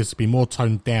comedy appears to be more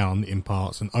toned down in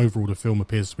parts, and overall the film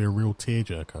appears to be a real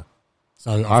tearjerker.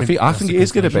 So I think it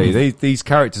is going to be. These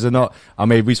characters are not. I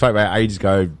mean, we spoke about it ages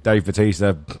ago. Dave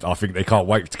Bautista. I think they can't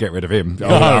wait to get rid of him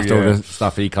after all the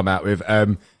stuff he come out with.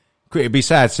 It'd be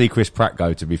sad to see Chris Pratt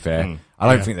go. To be fair,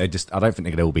 I don't think they're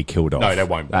going to all be killed off. No, they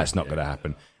won't. That's not going to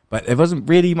happen. But there wasn't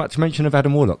really much mention of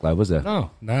Adam Warlock, though, was there? No,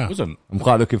 it wasn't.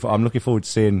 I'm looking forward to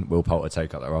seeing Will Poulter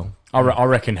take up that role. I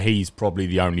reckon he's probably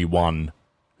the only one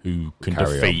who can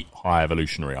defeat High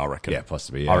Evolutionary. I reckon. Yeah,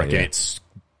 possibly. I reckon it's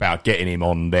about getting him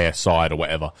on their side or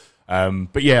whatever.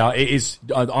 But yeah, it is.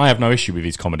 I have no issue with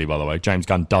his comedy, by the way. James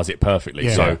Gunn does it perfectly.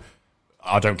 Yeah. So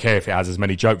I don't care if it has as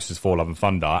many jokes as Thor: Love and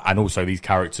Thunder, and also these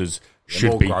characters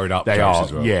should be grown up. They are,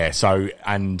 as well. yeah. So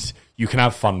and you can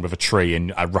have fun with a tree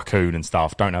and a raccoon and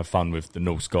stuff. Don't have fun with the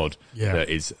Norse god that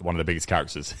is one of the biggest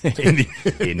characters in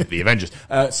the Avengers.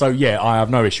 So yeah, I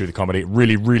have no issue with the comedy.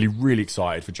 Really, really, really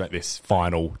excited for this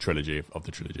final trilogy of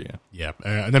the trilogy. Yeah.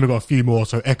 And then we've got a few more.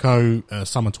 So Echo,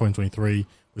 summer 2023.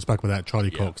 We spoke about that. Charlie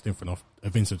Cox,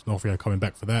 Vincent D'Onofrio coming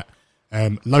back for that.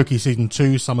 Loki season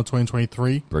 2, summer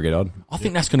 2023. Bring it on. I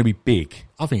think that's going to be big.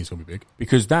 I think it's going to be big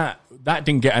because that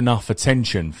didn't get enough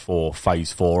attention for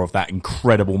Phase 4 of that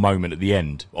incredible moment at the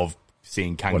end of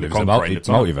seeing Kang the Conqueror. It's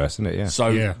multiverse, isn't it? Yeah.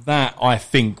 So that I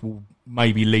think will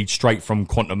maybe lead straight from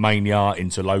Quantum Mania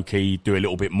into Loki. Do a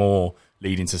little bit more,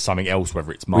 leading to something else,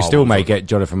 whether it's We Marvel. still may get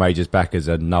Jonathan Majors back as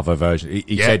another version.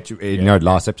 He said,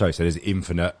 last episode, he said there's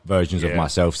infinite versions of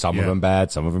myself. Some of them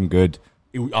bad, some of them good.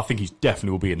 I think he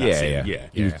definitely will be in that scene.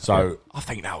 Yeah. So I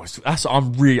think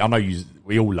I know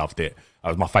we all loved it. That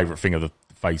was my favourite thing of the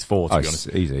Phase 4, to be honest.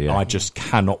 Easy, yeah. I just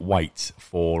cannot wait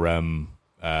for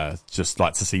just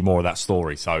like to see more of that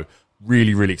story. So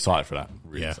really, really excited for that.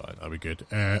 Really excited. That'll be good.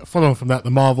 Following from that,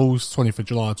 the Marvels, 20th of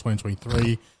July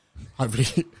 2023.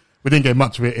 Hopefully, we didn't get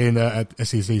much of it in at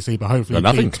Sdcc, but hopefully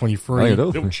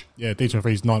D23. Yeah,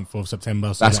 D23 is 9th of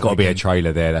September. So that's got to be a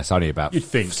trailer there. That's only about You'd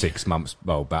think. 6 months,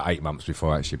 about 8 months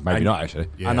before, actually. Maybe not, actually.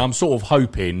 Yeah. And I'm sort of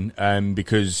hoping,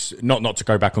 because, not to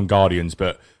go back on Guardians,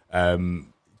 but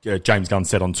James Gunn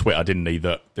said on Twitter, didn't he,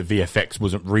 that the VFX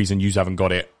wasn't reason you haven't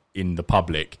got it in the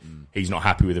public. He's not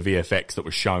happy with the VFX that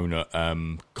was shown at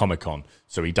Comic-Con,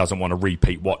 so he doesn't want a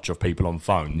repeat watch of people on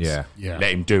phones. Yeah.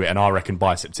 Let him do it, and I reckon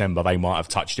by September they might have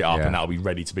touched it up and that'll be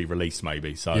ready to be released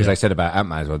maybe. So as they said about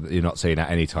Ant-Man as well, you're not seeing that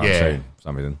anytime soon for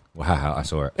some reason. Well, haha, I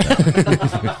saw it.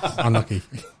 Unlucky.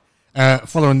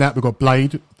 Following that, we've got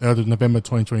Blade, 3rd of November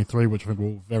 2023, which I think we're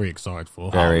all very excited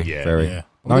for. Very. Yeah.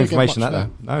 No information that though.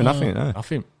 No, nothing. No. I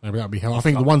think Maybe that'll be held. I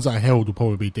think the ones that are held will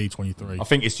probably be D23. I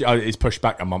think it's pushed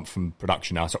back a month from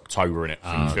production now. It's October, innit?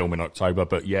 From film in October,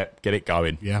 but get it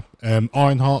going. Yeah.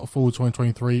 Ironheart, fall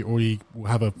 2023, already will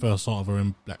have a first sight of her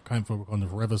in Black Panther Wakanda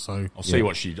Forever, so... I'll see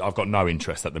what I've got no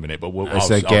interest at the minute, but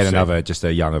it's again another, just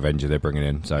a young Avenger they're bringing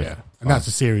in, so... Yeah. And that's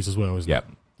a series as well, isn't it?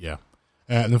 Yep. Yeah.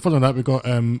 And then following that, we've got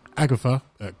Agatha,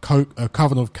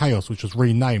 Coven of Chaos, which was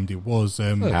renamed. It was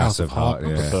House of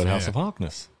Harkness. The third House of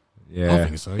Harkness. Yeah. I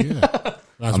think so, yeah.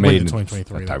 That's I mean,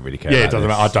 2023. I don't really care. Yeah, about it doesn't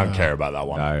this. matter. I don't care about that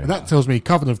one. No. And that tells me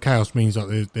Coven of Chaos means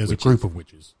that there's a group of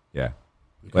witches. Yeah.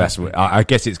 Well, that's what, I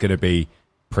guess it's going to be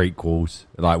prequels,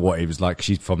 like what it was like.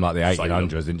 She's from like the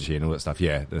 1800s, isn't she, and all that stuff.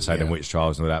 Yeah, the Salem witch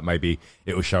trials and all that. Maybe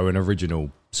it will show an original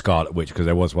Scarlet Witch because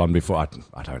there was one before.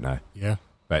 I don't know. Yeah.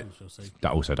 But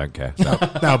that also don't care. So.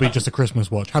 That'll be just a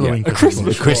Christmas watch, Halloween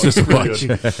Christmas watch.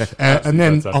 And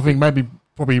then I think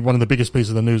probably one of the biggest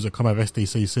pieces of the news that come out of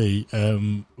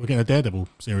Sdcc, we're getting a Daredevil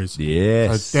series.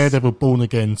 Yes. So Daredevil Born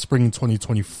Again, spring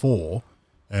 2024.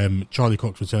 Charlie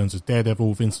Cox returns as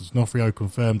Daredevil. Vincent D'Onofrio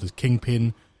confirmed as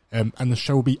Kingpin. And the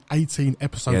show will be 18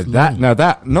 episodes long.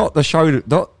 Not the show,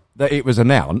 not that it was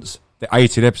announced. The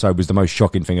 18 episode was the most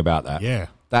shocking thing about that. Yeah.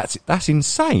 That's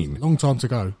insane. Long time to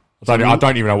go. I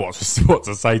don't even know what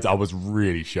to say. I was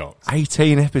really shocked.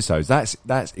 18 episodes. That's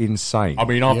insane. I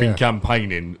mean, I've been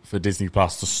campaigning for Disney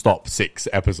Plus to stop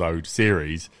 6-episode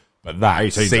series, but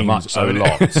that seems a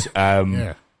lot.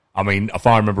 I mean, if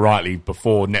I remember rightly,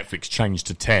 before Netflix changed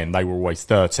to 10, they were always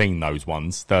 13. Those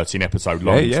ones, 13 episode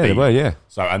long. Yeah, they were. Yeah.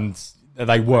 So and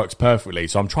they worked perfectly.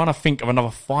 So I'm trying to think of another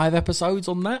 5 episodes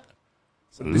on that.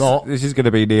 It's a lot. This is going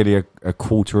to be nearly a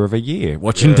quarter of a year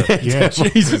watching Daredevil. Yeah.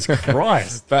 Jesus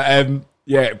Christ.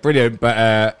 But brilliant.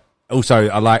 But also,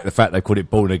 I like the fact they called it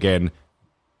Born Again.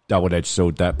 Double-edged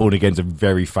sword. That Born Again's a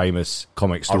very famous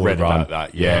comic story. I read run. about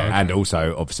that. Yeah, and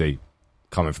also obviously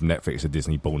coming from Netflix to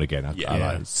Disney, Born Again. I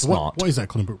like it. So Smart. what is that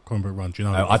comic book run? Do you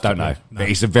know? I don't know. No. But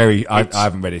it's a very. I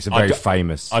haven't read it. It's a very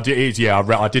famous. I've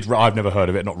never heard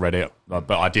of it. Not read it,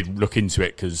 but I did look into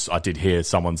it because I did hear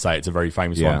someone say it's a very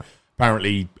famous one.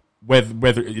 Apparently,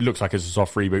 whether it looks like it's a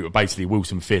soft reboot, but basically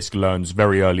Wilson Fisk learns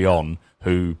very early on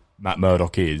who Matt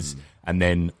Murdock is, and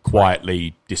then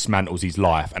quietly dismantles his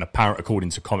life. And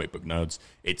according to comic book nerds,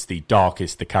 it's the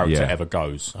darkest the character ever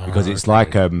goes. Because it's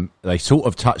like they sort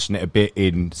of touched on it a bit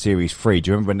in series 3. Do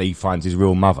you remember when he finds his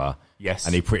real mother? Yes.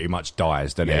 And he pretty much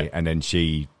dies, doesn't he? And then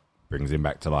she brings him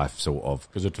back to life, sort of.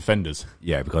 Because of Defenders.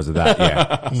 Yeah, because of that,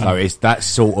 yeah. So that's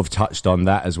sort of touched on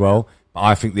that as well. But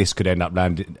I think this could end up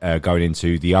going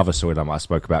into the other storyline I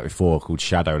spoke about before called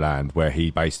Shadowland, where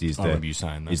he basically is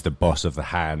the boss of the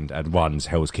Hand and runs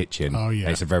Hell's Kitchen. Oh, yeah.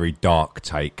 And it's a very dark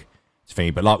take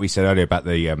thing. But like we said earlier about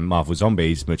the Marvel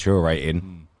Zombies mature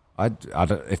rating, I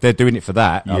don't, if they're doing it for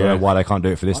that, I don't know why they can't do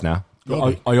it for this now.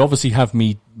 I obviously have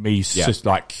me just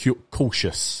like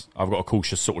cautious. I've got a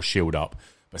cautious sort of shield up.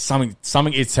 But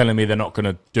something is telling me they're not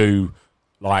going to do,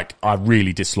 like, I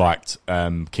really disliked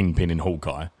Kingpin in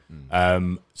Hawkeye.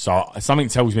 So something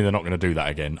tells me they're not going to do that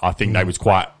again. I think they was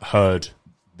quite heard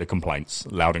the complaints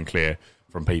loud and clear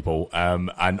from people.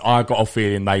 And I got a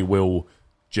feeling they will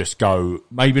just go,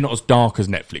 maybe not as dark as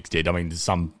Netflix did. I mean, there's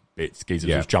some bits, geezers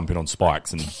just jumping on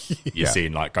spikes and you're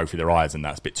seeing like go through their eyes, and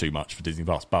that's a bit too much for Disney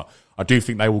Plus. But I do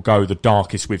think they will go the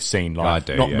darkest we've seen. Like,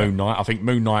 Moon Knight. I think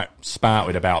Moon Knight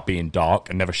spouted about being dark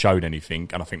and never showed anything,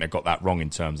 and I think they got that wrong in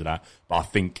terms of that. But I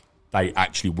think they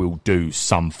actually will do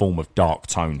some form of dark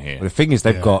tone here. Well, the thing is,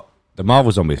 they've the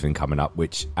Marvel Zombie thing coming up,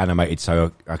 which animated,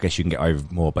 so I guess you can get over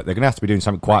more. But they're going to have to be doing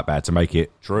something quite bad to make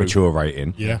it mature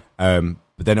rating. Yeah.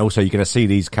 But then also you're going to see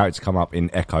these characters come up in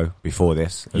Echo before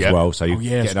this as well, so you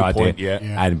get an idea. Point, yeah.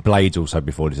 And Blade's also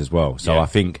before this as well. So Yeah. I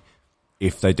think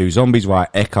if they do Zombies right,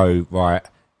 Echo right,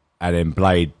 and then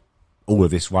Blade, all of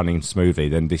this running smoothly,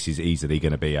 then this is easily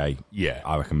going to be I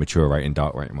reckon, mature rating,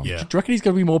 dark rating one. Yeah. Do you reckon he's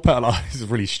going to be more penalised? This is a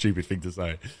really stupid thing to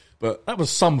say, but that was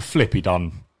some flip he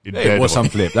done. It was some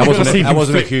flip. That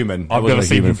wasn't a human. I've never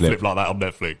seen him flip like that on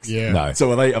Netflix. Yeah. No.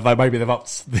 So have they maybe they've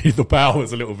upped the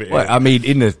powers a little bit? Well, I mean,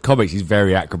 in the comics, he's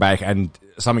very acrobatic, and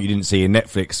something you didn't see in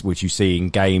Netflix, which you see in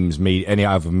games, any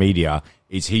other media,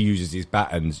 is he uses his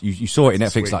batons. You saw it in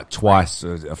Netflix Swing. like twice,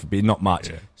 not much,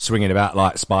 swinging about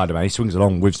like Spider-Man. He swings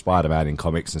along with Spider-Man in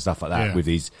comics and stuff like that with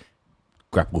these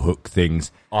grapple hook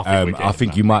things. I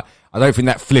think you might. I don't think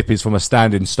that flip is from a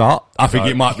standing start. I think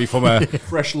it might be from a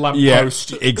fresh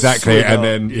lamppost. Exactly. And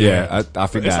then I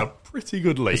think it's that a pretty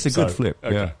good leap. it's a good flip.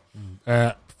 Okay.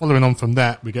 Yeah. Following on from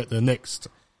that, we get the next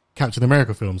Captain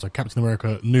America film. So Captain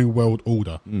America New World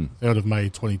Order, 3rd of May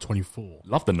 2024.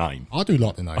 Love the name. I do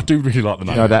like the name. I do really like the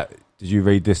name. You know that? Did you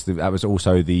read this? That was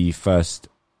also the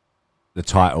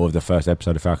title of the first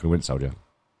episode of Falcon and Winter Soldier.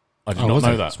 I did not know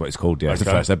that. That's what it's called. Yeah, it's the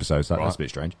Okay. first episode. So Right. that's a bit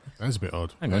strange. That's a bit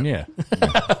odd. Hang on, yeah.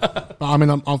 But I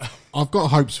mean, I've got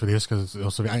hopes for this because it's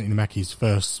also Anthony Mackie's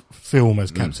first film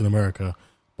as Captain America.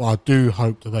 But I do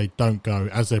hope that they don't go,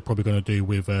 as they're probably going to do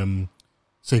with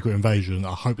Secret Invasion.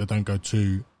 I hope they don't go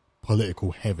too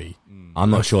political heavy. I'm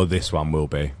not sure this one will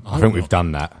be. I hope think we've not.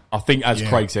 done that. I think, as Yeah.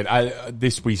 Craig said,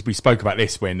 we spoke about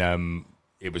this when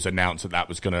it was announced that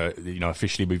was going to,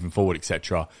 officially moving forward,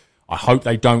 etc. I hope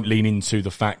they don't lean into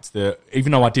the fact that,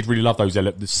 even though I did really love those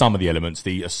some of the elements,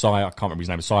 the Asai, I can't remember his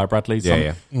name, Asai Bradley,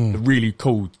 the really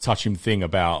cool, touching thing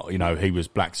about, he was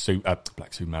Black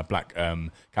Captain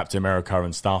America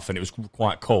and stuff, and it was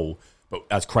quite cool. But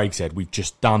as Craig said, we've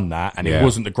just done that, and it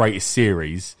wasn't the greatest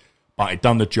series, but it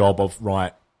done the job of,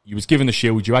 right, you was given the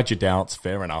shield, you had your doubts,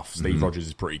 fair enough. Steve Rogers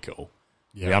is pretty cool.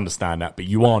 Yeah. We understand that, but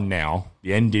you are now,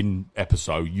 the ending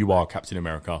episode, you are Captain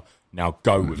America. Now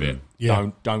go with it.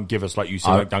 Yeah. Don't give us, like you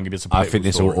said, don't give us a political I think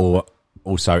this story. will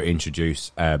also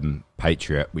introduce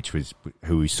Patriot, which was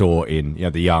who we saw in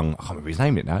the young. I can't remember his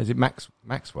name now. Is it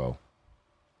Maxwell?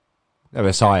 No,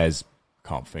 Messiah's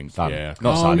Can't think. son. Yeah.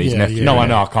 Not Oh, son. His yeah, nephew. yeah. No, I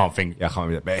know. I can't think. Yeah, I can't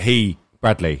remember. But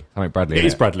Bradley. It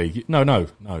is innit? Bradley. No.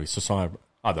 It's Society.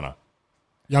 I don't know.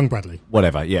 Young Bradley.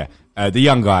 Whatever. Yeah, the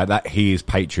young guy that he is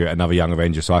Patriot, another young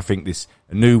Avenger. So I think this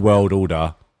New World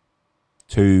Order,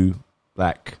 two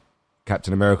black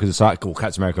Captain America's a cycle,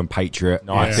 Captain America and Patriot.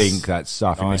 Nice.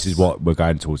 I think this is what we're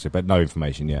going towards it, but no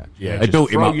information yet. Yeah, they just built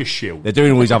him throw up. your shield. They're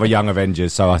doing all these other young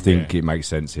Avengers, so I think it makes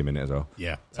sense him in it as well.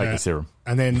 Yeah. Take the serum.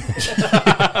 And then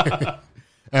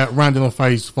rounding off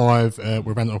Phase 5,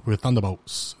 we're rounding off with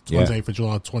Thunderbolts, 28th of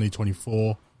July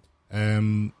 2024.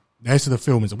 This is the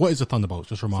film. What is the Thunderbolts?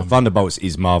 Just remind me. Thunderbolts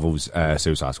is Marvel's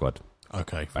Suicide Squad,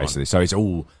 Okay, fine. basically. So it's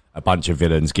all a bunch of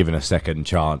villains given a second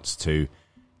chance to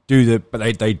do but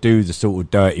they do the sort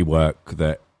of dirty work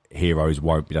that heroes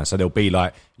won't be done. So they'll be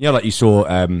like, like you saw,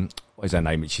 what is her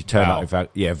name? She turned Val.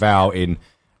 up in Val in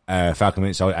Falcon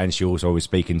Winter Soldier, and she also was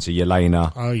speaking to Yelena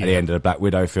at the end of the Black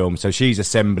Widow film. So she's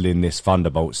assembling this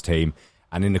Thunderbolts team,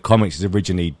 and in the comics it's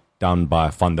originally done by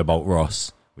Thunderbolt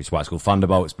Ross, which is why it's called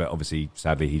Thunderbolts, but obviously,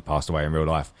 sadly, he passed away in real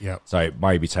life. Yep. So it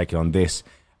may be taking on this,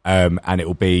 and it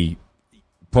will be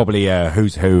probably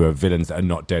who's who of villains that are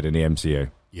not dead in the MCU.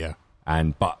 Yeah.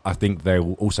 But I think they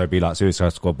will also be like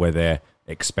Suicide Squad, where they're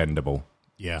expendable.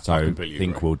 Yeah. So I completely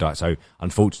think agree. we'll die. So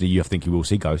unfortunately, I think you will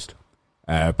see Ghost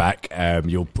back.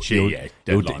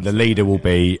 The leader will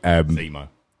be Zemo.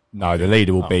 no, the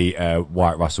leader will be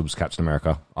Wyatt Russell's Captain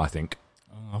America. I think.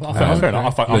 Fair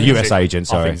enough. I the think US agent.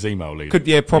 Sorry, I think Zemo lead.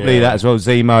 could probably that as well.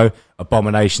 Zemo,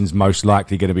 Abomination's most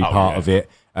likely going to be part yeah. of it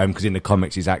because in the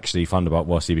comics he's actually Thunderbolt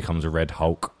whilst he becomes a Red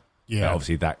Hulk. Yeah.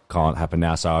 Obviously that can't happen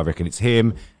now, so I reckon it's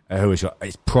him.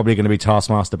 It's probably going to be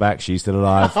Taskmaster back. She's still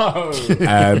alive. But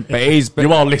it is. But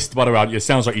You are listed, by the way. It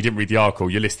sounds like you didn't read the article.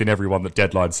 You're listing everyone that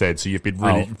Deadline said, so you've been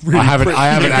really I haven't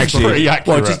actually. pretty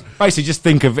accurate. Well, just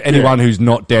think of anyone who's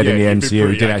not dead in the you've been MCU who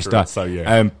pretty didn't actually die. accurate, so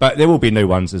yeah. But there will be new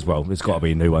ones as well. There's got to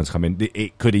be new ones coming.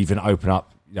 It could even open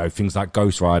up, things like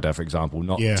Ghost Rider, for example.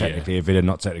 Not technically a villain,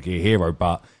 not technically a hero,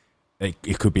 but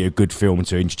it could be a good film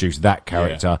to introduce that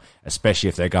character, especially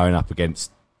if they're going up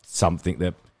against something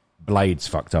that Blade's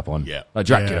fucked up on. Yeah. Like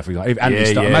Dracula, Yeah. for example.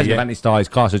 Imagine if Anthony Starr is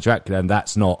cast as Dracula and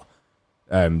that's not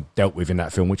dealt with in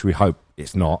that film, which we hope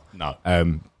it's not. No.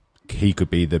 He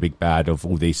could be the big bad of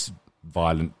all these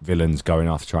violent villains going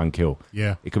after try and kill.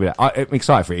 Yeah. It could be. I'm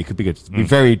excited for it. It could be good. It'd be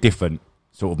very different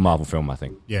sort of Marvel film, I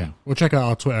think. Yeah, well, check out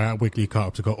our Twitter at Weekly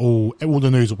Cut-Ups. We've got all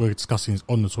the news that we're discussing is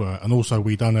on the Twitter, and also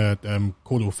we done a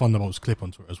cool little Thunderbolts clip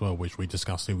on Twitter as well, which we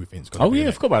discussed who we think's going to be.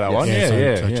 I forgot about that one.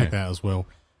 So check that out as well.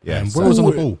 Yeah, we're always on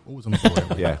the ball. Always on the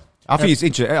ball. Yeah. I think it's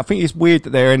interesting. I think it's weird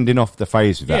that they're ending off the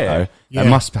phase with that, though. Yeah. That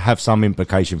must have some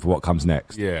implication for what comes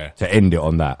next. Yeah. To end it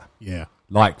on that. Yeah.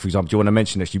 Like, for example, do you want to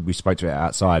mention, actually, we spoke to it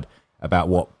outside about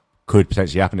what could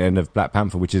potentially happen at the end of Black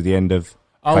Panther, which is the end of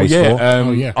phase 4?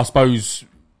 I suppose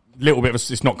little bit of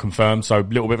it's not confirmed, so a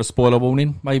little bit of a spoiler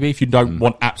warning, maybe, if you don't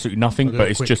want absolutely nothing, but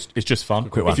it's just fun.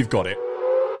 If you've got it.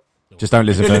 Just don't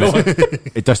listen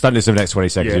to it. Just don't listen to the next 20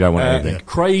 seconds. You don't want anything.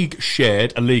 Craig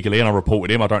shared illegally, and I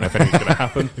reported him. I don't know if anything's going to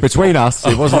happen. Between us,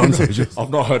 it wasn't.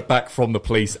 I've not heard back from the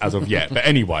police as of yet. But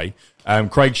anyway,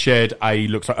 Craig shared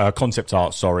a concept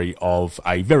art, of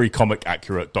a very comic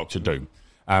accurate Doctor Doom.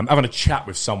 Having a chat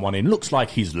with someone in looks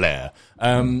like his lair.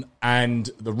 And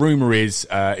the rumour is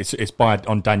it's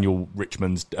on Daniel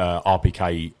Richmond's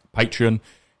RPK Patreon.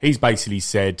 He's basically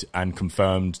said and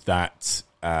confirmed that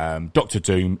Doctor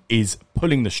Doom is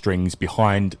pulling the strings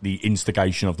behind the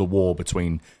instigation of the war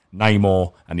between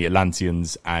Namor and the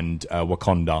Atlanteans and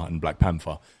Wakanda and Black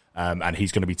Panther. And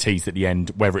he's going to be teased at the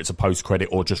end, whether it's a post-credit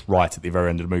or just right at the very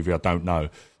end of the movie, I don't know.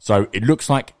 So it looks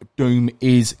like Doom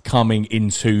is coming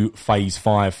into Phase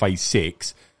 5, Phase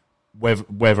 6.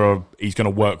 Whether he's going to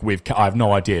work with, I have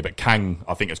no idea, but Kang,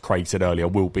 I think as Craig said earlier,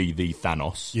 will be the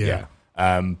Thanos. Yeah.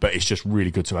 But it's just really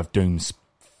good to have Doom's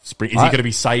spring. Is he going to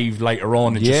be saved later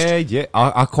on?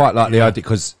 I quite like the idea,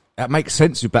 because it makes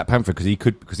sense with Black Panther,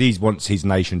 because he wants his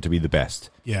nation to be the best.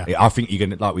 Yeah, I think you're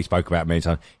going to, like we spoke about many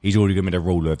times, he's already going to be the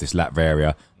ruler of this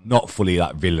Latveria, not fully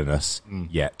like villainous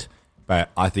yet,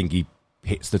 but I think he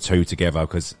hits the two together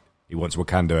because he wants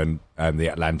Wakanda and the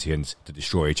Atlanteans to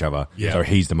destroy each other. Yeah. So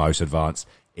he's the most advanced.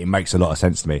 It makes a lot of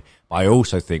sense to me. But I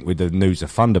also think with the news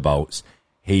of Thunderbolts,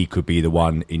 he could be the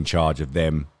one in charge of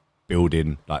them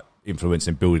building, like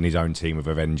influencing building his own team of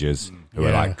Avengers who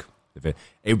are like. It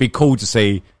would be cool to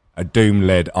see a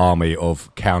Doom-led army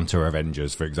of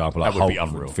counter-Avengers, for example, like that would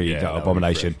Hulk, be unreal.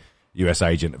 Abomination, US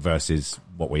Agent versus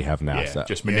what we have now. Yeah, so,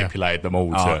 just manipulated them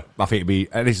all to... I think it'd be...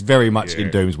 And it's very much in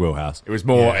Doom's wheelhouse. It was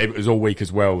more... It was all week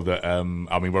as well that... I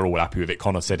mean, we're all happy with it.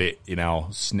 Connor said it in our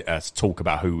talk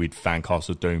about who we'd fan cast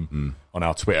of Doom on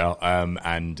our Twitter.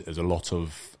 And there's a lot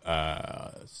of...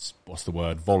 what's the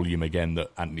word? Volume again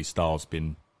that Anthony Starr's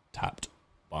been tapped.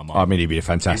 I mean, he'd be a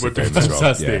fantastic Doom as well.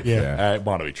 Fantastic. Yeah. It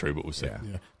might not be true, but we'll see.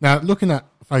 Yeah. Now, looking at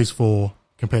Phase 4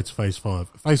 compared to Phase 5,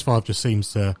 Phase 5 just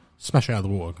seems to smash it out of the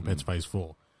water compared to Phase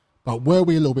 4. But were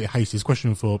we a little bit hasty? It's a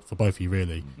question for both of you,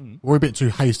 really. Were we a bit too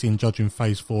hasty in judging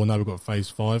Phase 4? Now we've got Phase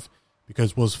 5.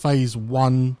 Because was Phase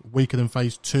 1 weaker than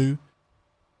Phase 2?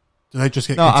 Did they just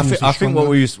get I think what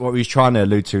we was trying to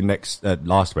allude to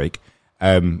last week,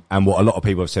 and what a lot of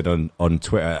people have said on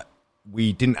Twitter,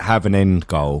 we didn't have an end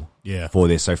goal for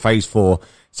this. So Phase 4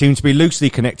 seemed to be loosely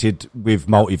connected with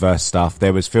multiverse stuff.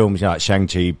 There was films like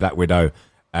Shang-Chi, Black Widow,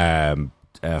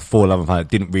 Thor: Love and Thunder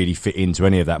didn't really fit into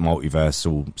any of that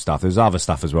multiversal stuff. There's other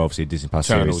stuff as well, obviously Disney Plus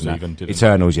series.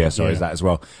 Eternals, is that as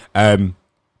well.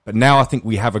 But now I think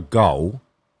we have a goal.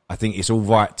 I think it's all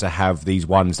right to have these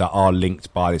ones that are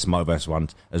linked by this multiverse one,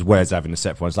 as well as having the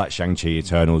separate ones like Shang-Chi,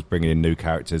 Eternals, bringing in new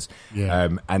characters.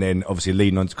 And then obviously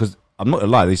leading on, because I'm not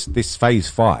going to lie, this Phase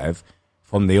 5,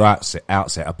 from the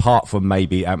outset, apart from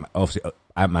maybe obviously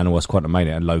Ant-Man and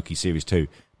Quantumania and Loki Series 2,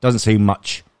 doesn't seem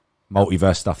much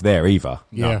multiverse stuff there either.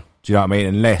 Yeah. Do you know what I mean?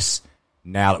 Unless,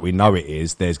 now that we know it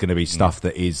is, there's going to be stuff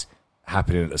that is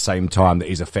happening at the same time that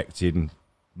is affecting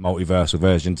multiversal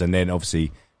versions, and then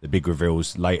obviously the big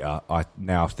reveals later. I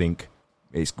now think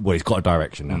it's got a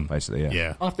direction now, basically.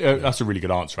 Yeah. I think that's a really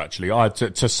good answer, actually.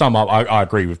 To sum up, I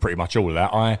agree with pretty much all of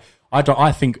that.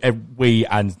 I think we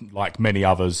and like many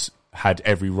others had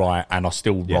every right and are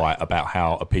still right about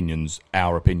our opinions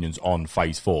on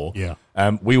Phase 4. Yeah.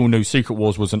 We all knew Secret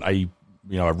Wars wasn't a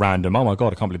random, oh my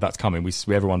God, I can't believe that's coming.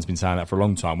 Everyone's been saying that for a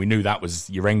long time. We knew that was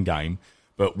your end game.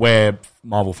 But where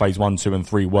Marvel Phase 1, 2 and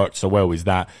 3 worked so well is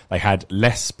that they had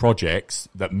less projects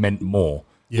that meant more.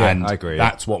 Yeah, and I agree.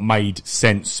 That's what made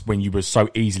sense when you were so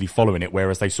easily following it,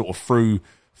 whereas they sort of threw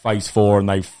Phase 4 and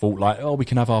they thought like, oh, we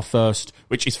can have our first,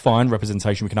 which is fine,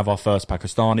 representation. We can have our first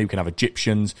Pakistani, we can have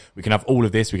Egyptians, we can have all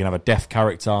of this, we can have a deaf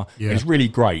character. Yeah. It's really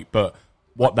great, but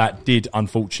what that did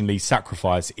unfortunately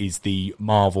sacrifice is the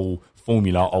Marvel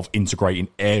formula of integrating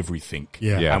everything.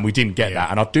 Yeah. And we didn't get that.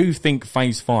 And I do think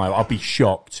Phase 5, I'd be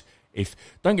shocked if,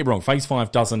 don't get me wrong, Phase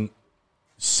 5 doesn't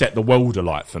set the world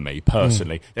alight for me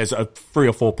personally. There's 3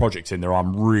 or 4 projects in there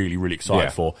I'm really, really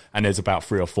excited for, and there's about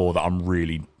 3 or 4 that I'm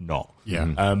really not.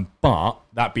 But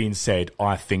that being said,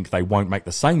 I think they won't make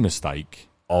the same mistake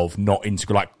of not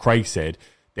integrating. Like Craig said,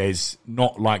 there's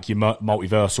not like your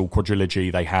multiversal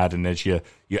quadrilogy they had, and there's your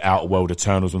Outer World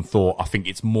Eternals and Thor. I think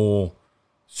it's more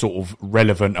sort of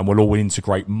relevant and will all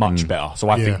integrate much better. So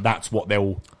I think that's what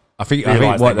they'll. I think what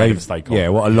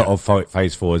a lot of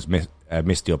Phase 4 has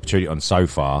missed the opportunity on so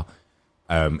far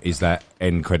is that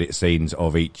end credit scenes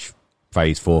of each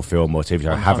Phase 4 film or TV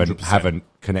show 100%. haven't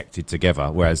connected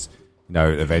together. Whereas, you know,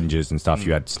 Avengers and stuff,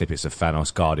 you had snippets of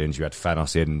Thanos, Guardians, you had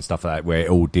Thanos in and stuff like that, where it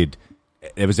all did.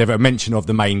 There was ever a mention of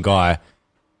the main guy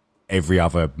every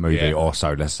other movie or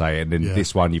so, let's say. And then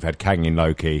this one, you've had Kang in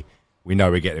Loki. We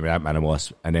know we're getting Ant-Man and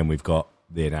Wasp, and then we've got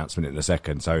the announcement in the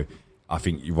second. So I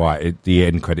think you're right. The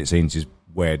end credit scenes is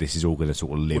where this is all going to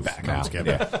sort of live now.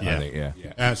 Together. I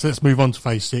think, So let's move on to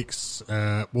Phase 6.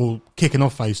 Kicking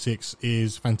off Phase 6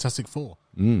 is Fantastic Four.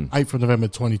 8th of November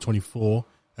 2024.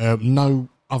 No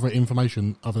other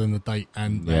information other than the date,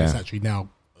 and it's actually now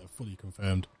fully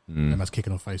confirmed. And that's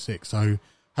kicking off Phase 6. So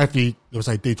hopefully, let's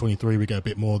say D23, we get a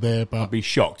bit more there. But I'd be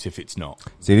shocked if it's not.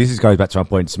 See, this goes back to my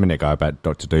point just a minute ago about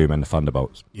Doctor Doom and the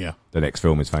Thunderbolts. Yeah. The next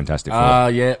film is Fantastic Four.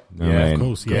 Of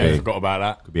course. Yeah, I forgot about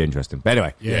that. Could be interesting. But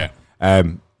anyway, Yeah.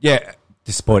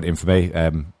 disappointing for me.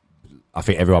 I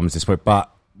think everyone was disappointed. But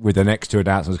with the next 2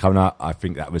 announcements coming up, I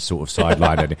think that was sort of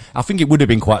sidelined. I think it would have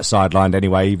been quite sidelined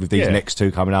anyway with these next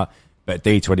 2 coming up. But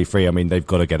D23, I mean, they've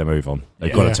got to get a move on.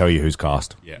 They've got to tell you who's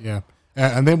cast. Yeah.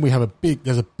 And then we have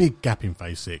there's a big gap in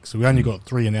Phase 6. So we only got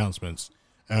 3 announcements.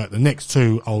 The next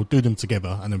 2, I'll do them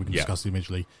together and then we can discuss them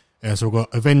individually. So we've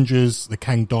got Avengers, the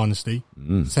Kang Dynasty,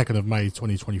 2nd of May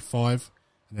 2025.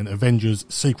 And then Avengers,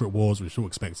 Secret Wars, which we're all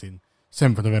expecting,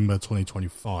 7th of November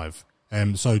 2025.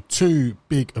 So 2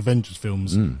 big Avengers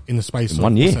films in the space in of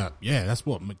 1 year. what's that? Yeah, that's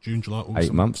what, June, July, August.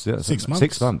 8 months. Yeah, 6 months.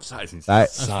 6 months. That is insane.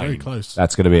 That's very close.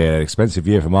 That's going to be an expensive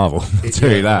year for Marvel. I'll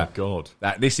tell you that. God.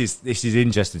 This is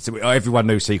interesting. So everyone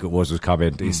knew Secret Wars was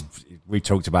coming. We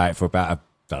talked about it for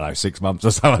about 6 months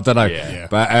or so. I don't know. Yeah.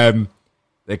 But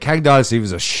the Kang Dynasty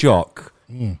was a shock,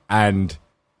 and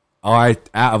out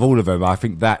of all of them, I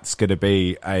think that's going to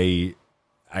be a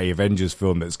Avengers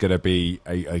film that's going to be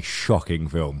a shocking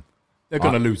film. They're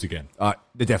going to lose again. I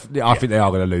think they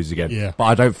are going to lose again. Yeah. But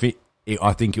I don't think.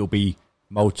 I think it'll be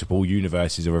multiple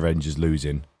universes of Avengers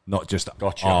losing, not just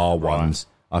our ones.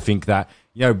 I think that,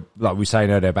 you know, like we were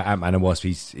saying earlier about Ant-Man and Wasp,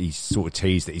 he's sort of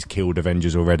teased that he's killed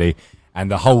Avengers already,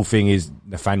 and the whole thing is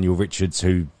Nathaniel Richards, it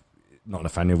is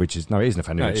Nathaniel Richards,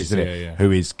 isn't it?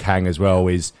 Who is Kang as well?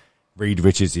 Is Reed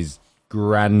Richards' his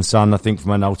grandson? I think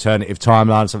from an alternative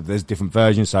timeline. So there's different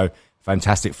versions. So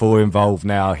Fantastic Four involved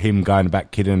now, him going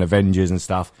back killing Avengers and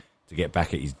stuff to get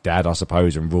back at his dad, I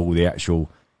suppose, and rule the actual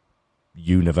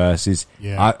universes.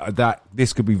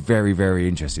 This could be very, very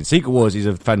interesting. Secret Wars is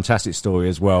a fantastic story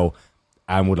as well,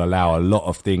 and would allow a lot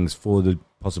of things for the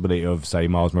possibility of, say,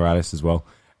 Miles Morales as well.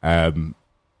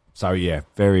 So yeah,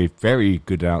 very, very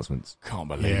good announcements. Can't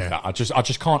believe that. I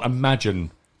just can't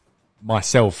imagine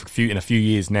myself in a few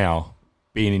years now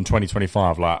being in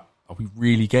 2025. Like, are we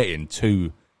really getting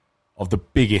 2 of the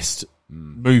biggest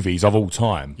movies of all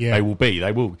time? Yeah. They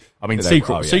will. I mean,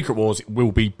 Secret Wars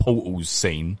will be Portal's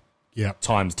scene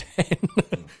times 10.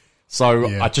 So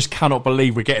I just cannot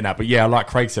believe we're getting that. But yeah, like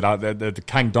Craig said, the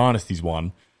Kang Dynasty's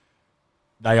one,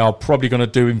 they are probably going to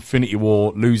do Infinity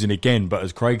War losing again. But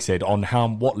as Craig said, on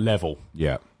what level?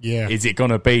 Yeah. Is it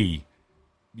going to be,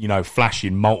 you know,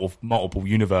 flashing multiple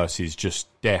universes, just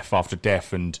death after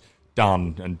death and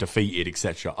done and defeated,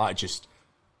 etc.?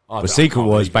 But Secret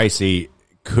Wars basically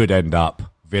could end up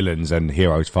villains and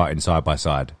heroes fighting side by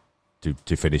side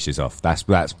to finish this off. That's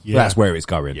where it's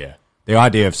going. Yeah. The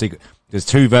idea of there's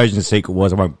 2 versions of Secret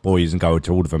Wars. I won't bore you and go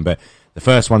into all of them, but the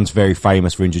first one's very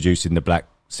famous for introducing the black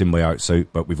symbiote suit,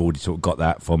 but we've already sort of got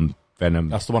that from Venom.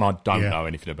 That's the one I don't know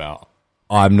anything about.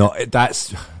 I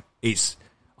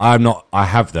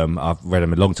have them. I've read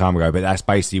them a long time ago, but that's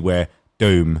basically where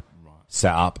Doom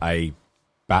set up a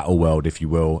battle world, if you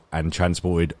will, and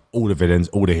transported all the villains,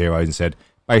 all the heroes, and said,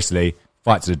 basically,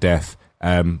 fight to the death.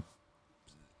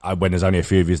 When there's only a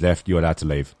few of you left, you're allowed to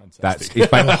leave. It's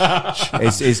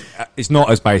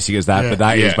not as basic as that, but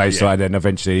that is basically. And then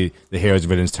eventually, the heroes and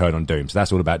villains turn on Doom. So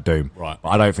that's all about Doom. Right. But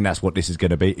I don't think that's what this is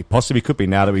going to be. It possibly could be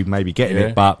now that we've maybe getting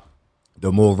it, but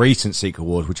the more recent Secret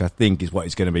Wars, which I think is what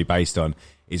it's going to be based on,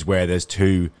 is where there's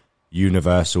 2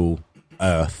 universal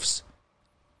Earths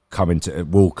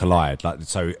will collide. Like,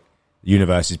 so the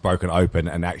universe is broken open,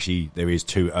 and actually there is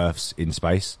 2 Earths in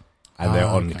space, and they're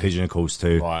on collision course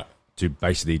to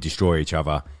basically destroy each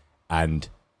other. and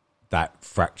that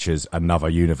fractures another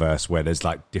universe where there's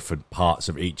like different parts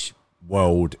of each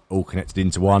world all connected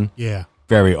into one. Yeah.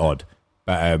 Very odd,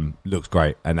 but looks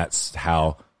great. And that's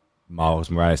how Miles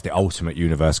Morales, the Ultimate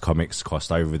Universe comics,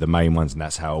 crossed over with the main ones, and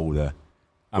that's how all the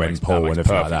Gwen Paul and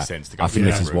everything like that. I think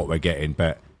this is what we're getting,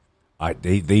 but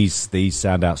these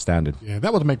sound outstanding. Yeah,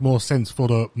 that would make more sense for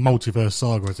the multiverse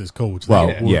saga, as it's called. Well,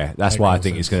 yeah, that's why I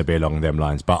think it's going to be along them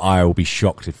lines. But I will be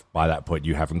shocked if by that point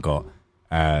you haven't got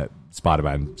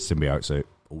Spider-Man symbiote suit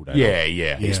all day.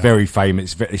 Yeah. It's very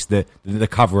famous. It's the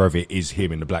cover of it is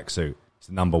him in the black suit. It's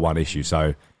the number one issue,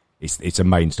 so it's a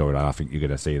main storyline. I think you're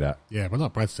going to see that. Yeah, but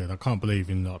like Brad said, I can't believe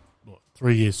in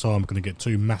 3 years' time we're going to get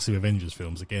 2 massive Avengers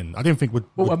films again. I didn't think we'd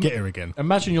get here again.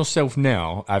 Imagine yourself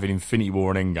now having Infinity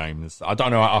War and Endgame. I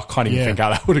don't know. I can't even think how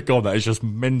that would have gone. That is just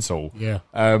mental. Yeah.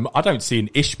 I don't see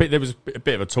an issue. But there was a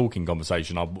bit of a talking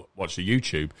conversation. I watched the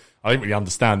YouTube. I didn't really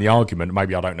understand the argument.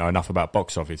 Maybe I don't know enough about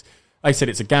box office. They said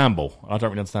it's a gamble. I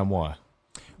don't really understand why.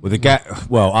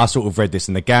 Well, I sort of read this,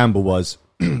 and the gamble was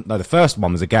no. The first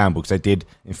one was a gamble because they did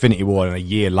Infinity War, and a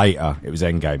year later it was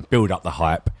Endgame. Build up the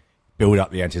hype. Build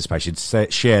up the anticipation,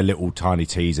 share little tiny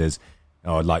teasers.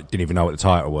 Didn't even know what the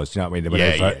title was. Do you know what I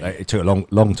mean? It took a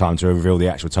long time to reveal the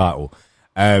actual title.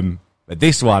 But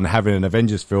this one, having an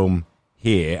Avengers film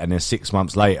here and then 6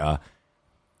 months later,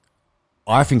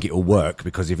 I think it will work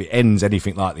because if it ends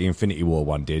anything like the Infinity War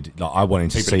one did, like I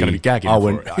wanted to People see. are going to be gagging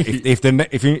for it. if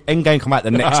Endgame come out the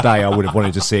next day, I would have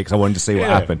wanted to see it because I wanted to see what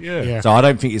happened. Yeah. So I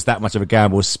don't think it's that much of a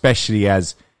gamble, especially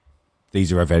as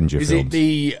these are Avenger films.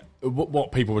 Is it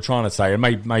what people were trying to say,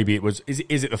 and maybe it was,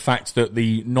 is it the fact that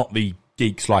not the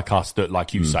geeks like us that,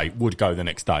 like you say, would go the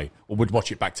next day or would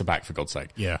watch it back to back, for God's sake?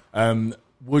 Yeah.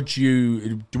 Would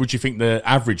you think the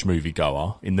average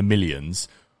moviegoer in the millions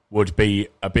would be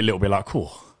little bit like,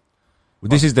 cool? Well,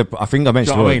 this is I think I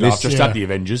mentioned. You know what I mean? I've just had the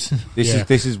Avengers.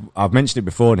 This is. I've mentioned it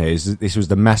before. Here, this was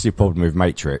the massive problem with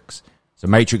Matrix. So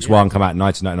Matrix 1 came out in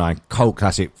 1999, cult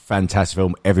classic, fantastic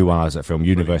film. Everyone loves that film.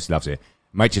 Universally loves it.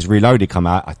 Matrix Reloaded come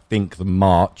out, I think, the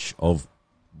March of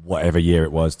whatever year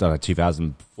it was,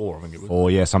 2004, I think it was.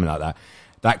 4, yeah, something like that.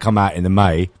 That come out in the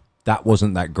May. That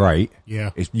wasn't that great. Yeah.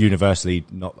 It's universally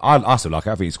not... I still like it.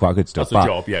 I think it's quite good stuff. That's a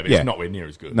job, but it's nowhere near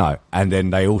as good. No. And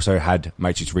then they also had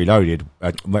Matrix Reloaded,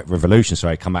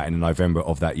 Revolution, come out in November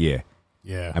of that year.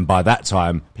 Yeah. And by that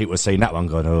time, people were seeing that one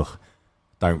going, ugh.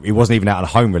 It wasn't even out on a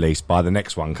home release by the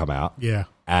next one come out. Yeah.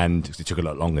 And it took a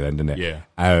lot longer then, didn't it? Yeah.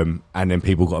 And then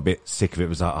people got a bit sick of it. It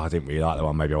was like, I didn't really like that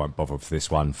one. Maybe I won't bother for this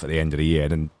one for the end of the year.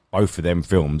 And then both of them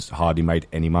films hardly made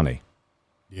any money.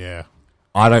 Yeah.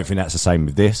 I don't think that's the same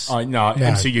with this. No,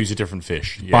 MCU's a different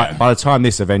fish. Yeah. By the time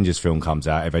this Avengers film comes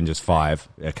out, Avengers 5,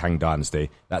 Kang Dynasty,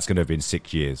 that's going to have been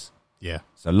 6 years. Yeah.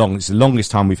 It's the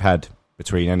longest time we've had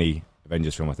between any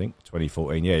Avengers film, I think.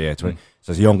 2014. Yeah. 20.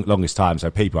 So it's the longest time. So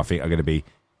people, I think, are going to be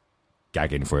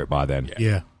gagging for it by then.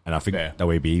 Yeah. And I think they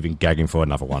will be even gagging for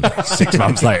another one 6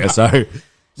 months later. So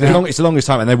it's the longest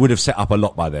time, and they would have set up a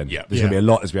lot by then. Yeah. There's going to be a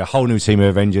lot. There's going to be a whole new team of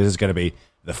Avengers. There's going to be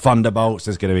the Thunderbolts.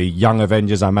 There's going to be young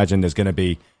Avengers, I imagine. There's going to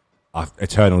be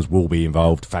Eternals will be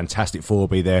involved. Fantastic Four will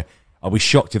be there. I'll be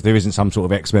shocked if there isn't some sort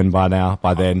of X-Men by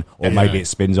then, or maybe it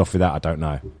spins off with that. I don't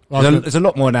know. There's a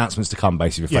lot more announcements to come,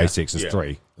 basically, with Phase 6. There's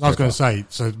 3. I was going to say,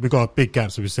 so we've got big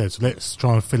gaps, as we said, so let's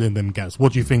try and fill in them gaps.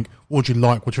 What do you think? What do you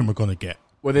like? What do you think we're going to get?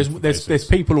 Well, there's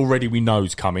people already we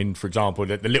know's coming. For example,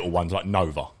 the little ones like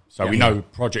Nova. So we know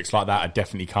projects like that are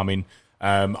definitely coming.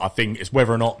 I think it's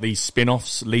whether or not these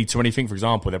spin-offs lead to anything. For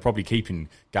example, they're probably keeping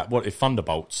what if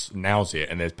Thunderbolts nows it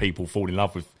and there's people fall in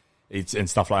love with it and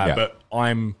stuff like that. Yeah. But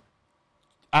I'm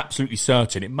absolutely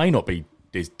certain it may not be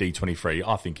D23.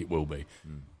 I think it will be.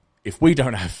 If we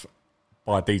don't have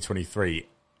by D23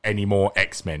 any more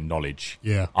X-Men knowledge,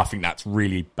 I think that's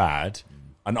really bad.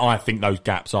 And I think those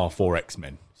gaps are for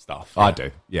X-Men stuff. I do,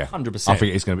 yeah, 100%. I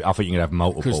think it's going to be. I think you're going to have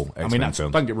multiple X-Men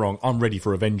films. Don't get wrong. I'm ready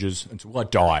for Avengers until I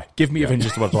die. Give me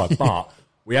Avengers till I die. But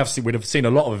we'd have seen a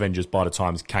lot of Avengers by the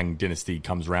time Kang Dynasty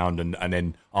comes around, and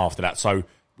then after that. So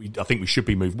I think we should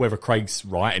be moved. Whether Craig's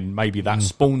right, and maybe that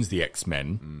spawns the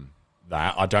X-Men.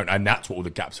 That I don't, and that's what all the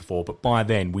gaps are for. But by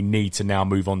then, we need to now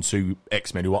move on to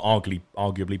X-Men, who are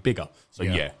arguably bigger. So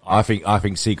I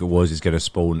think Secret Wars is going to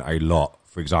spawn a lot.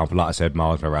 For example, like I said,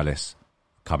 Miles Morales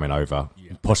coming over,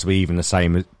 possibly even the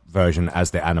same version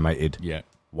as the animated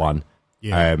one.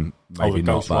 Yeah. Maybe the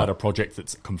Ghost Rider project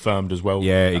that's confirmed as well.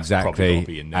 Yeah,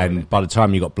 exactly. And by the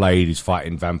time you got Blade, who's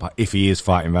fighting vampire, if he is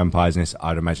fighting vampires in this,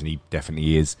 I'd imagine he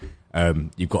definitely is.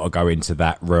 You've got to go into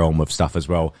that realm of stuff as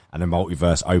well, and the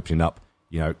multiverse opening up.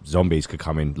 You know, zombies could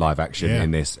come in live action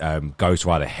in this. Ghost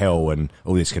Rider Hell and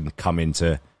all this can come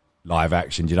into live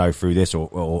action, you know, through this or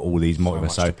all these multiverse.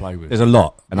 much So to play with. there's a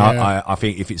lot, and Yeah. I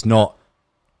think if it's not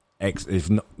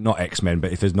not X-Men,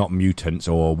 but if there's not mutants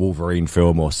or a Wolverine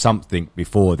film or something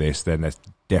before this, then there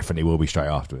definitely will be straight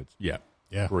afterwards. Yeah.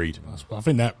 Yeah. Agreed. I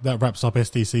think that wraps up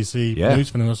SDCC Yeah.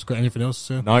 news. Anyone else got anything else?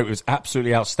 No, it was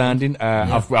absolutely outstanding.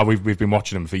 We've been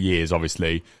watching them for years,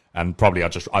 obviously, and probably I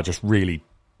just really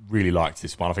liked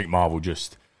this one. I think Marvel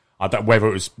just, I don't whether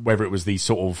it was the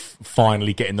sort of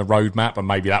finally getting the roadmap, and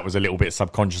maybe that was a little bit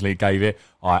subconsciously it gave it.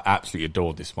 I absolutely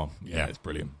adored this one. Yeah, it's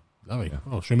brilliant. Lovely.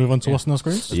 Oh, should we move on to what's on our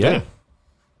screens? Yeah.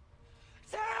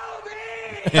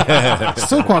 It's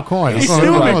still quite quiet. It's I've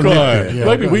still a got bit to quiet. lift it. Yeah,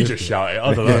 Maybe I've got we to just lift it. shout it.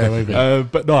 I don't know. Yeah, maybe.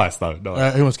 But nice though.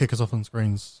 Nice. Who wants to kick us off on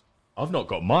screens? I've not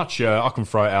got much. I can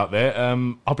throw it out there.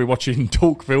 I'll be watching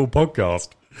Talkville podcast.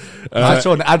 I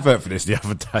saw an advert for this the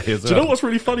other day as well. Do you know what's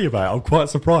really funny about it? I'm quite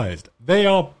surprised. They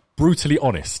are brutally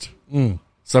honest.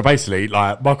 So basically,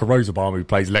 like Michael Rosenbaum, who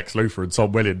plays Lex Luthor, and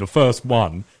Tom Welling, the first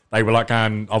one, they were like,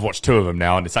 I've watched 2 of them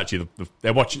now, and it's actually,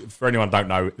 they're watching, for anyone who don't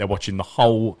know, they're watching the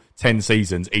whole 10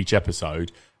 seasons, each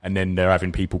episode, and then they're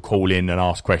having people call in and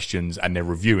ask questions, and they're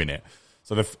reviewing it.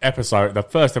 So the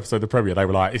first episode of the premiere, they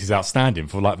were like, this is outstanding.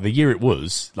 For like the year it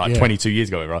was, like 22 years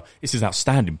ago, whatever, this is an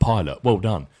outstanding pilot. Well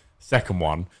done. Second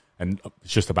one, and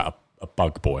it's just about a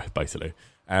bug boy, basically.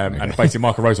 And basically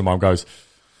Michael Rosenbaum goes,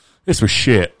 this was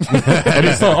shit. And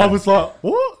it's like, I was like,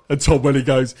 what? And Tom Welling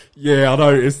goes, yeah, I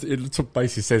know. It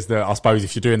basically says that, I suppose,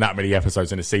 if you're doing that many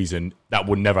episodes in a season, that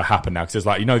would never happen now. Because there's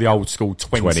like, you know, the old school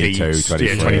 22,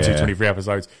 23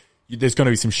 episodes. There's going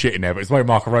to be some shit in there. But it's where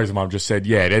Michael Rosenbaum just said,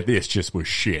 yeah, this just was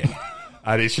shit.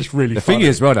 And it's just really The funny. thing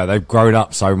is, well, now they've grown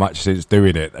up so much since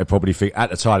doing it. They probably think at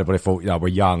the time they probably thought, you know, we're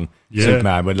young,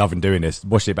 Superman, we're loving doing this.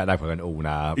 Watching it back now, we're going, oh,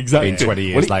 nah, Exactly. in 20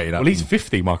 years later. Well, he's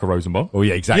 50, Michael Rosenbaum. Oh,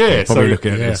 yeah, exactly. Yeah, Probably so-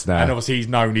 looking at this now. And obviously he's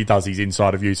known, he does his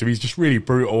inside of you, so he's just really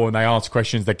brutal, and they ask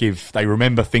questions, they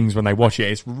remember things when they watch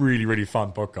it. It's really, really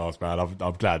fun podcast, man.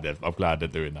 I'm glad they're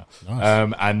doing that.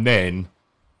 Nice. And then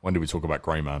when did we talk about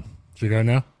Grey Man? Should we go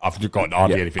now? I've got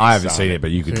hardly anything. I to haven't say. seen it,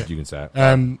 but you can say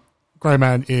it. Grey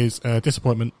Man is a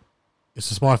disappointment.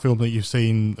 It's a spy film that you've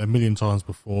seen a million times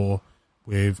before,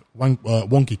 with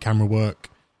wonky camera work,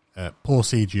 poor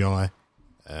CGI.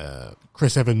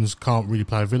 Chris Evans can't really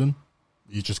play a villain.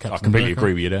 He's just Captain I completely America.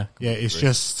 agree with you there. Yeah, it's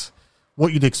just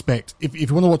what you'd expect. If you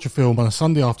want to watch a film on a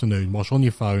Sunday afternoon, watch on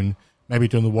your phone, maybe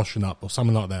doing the washing up or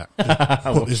something like that. Just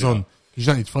put this on, because you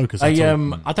don't need to focus. I That's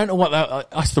all. I don't know what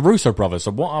that. That's the Russo brothers.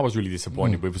 So what I was really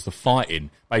disappointed with was the fighting.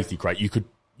 Basically, great.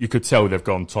 You could tell they've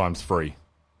gone times 3.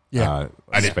 Yeah,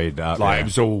 And speed that up, like yeah. it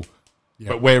was all.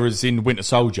 But whereas in Winter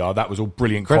Soldier, that was all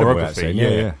brilliant Incredible, choreography. that scene,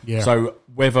 yeah. Yeah. So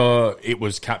whether it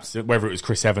was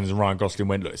Chris Evans and Ryan Gosling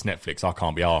went, look, it's Netflix. I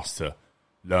can't be asked to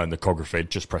learn the choreography.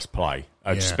 Just press play.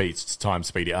 Just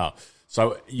speed it up.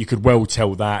 So you could well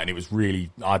tell that, and it was really.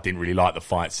 I didn't really like the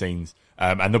fight scenes.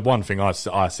 And the one thing I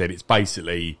said, it's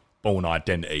basically Bourne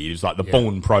Identity. It was like the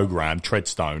Bourne program,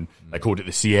 Treadstone. They called it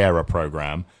the Sierra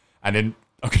program, and then.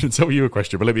 I'm going to tell you a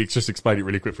question, but let me just explain it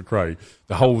really quick for Craig.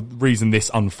 The whole reason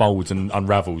this unfolds and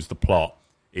unravels the plot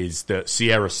is that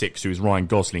Sierra 6, who is Ryan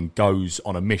Gosling, goes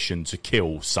on a mission to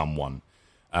kill someone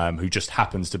who just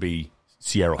happens to be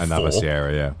Sierra 4. Another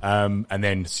Sierra, yeah. And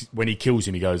then when he kills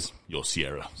him, he goes, you're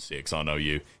Sierra 6, I know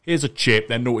you. Here's a chip,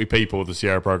 they're naughty people of the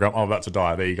Sierra program. I'm about to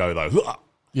die. There you go, though.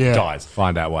 Yeah. Dies.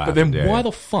 Find out what But happened. then why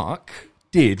the fuck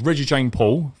did Reggie Jane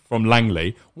Paul from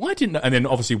Langley, and then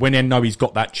obviously when they know he's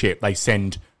got that chip, they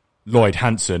send Lloyd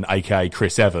Hansen, aka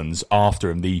Chris Evans,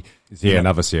 after him. Is he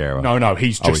another Sierra? No,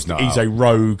 he's just, not. he's a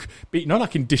rogue. But not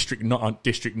like in District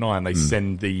 9, they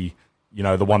send the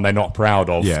one they're not proud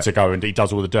of to go, and he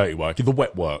does all the dirty work, the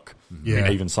wet work. You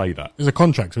can even say that. he's a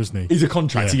contractor, isn't he? He's a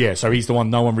contractor, yeah. So he's the one,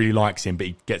 no one really likes him, but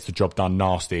he gets the job done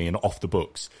nasty and off the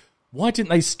books. Why didn't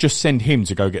they just send him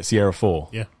to go get Sierra 4?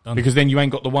 Yeah, done. Because then you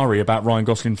ain't got to worry about Ryan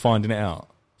Gosling finding it out.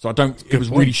 So it was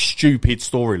really stupid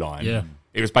storyline. Yeah.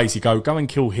 It was basically go and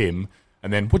kill him,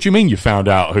 and then, what do you mean you found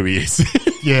out who he is?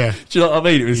 Yeah. Do you know what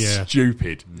I mean? It was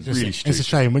stupid. Really stupid. It's a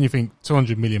shame when you think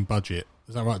 200 million budget.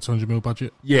 Is that right? 200 mil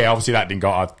budget? Yeah, obviously that didn't go.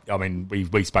 I mean,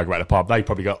 we spoke about the pub. They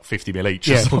probably got 50 mil each.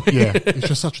 Yeah, yeah. It's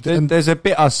just such a. There's a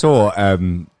bit I saw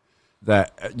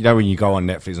that, you know, when you go on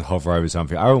Netflix and hover over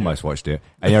something, I almost watched it,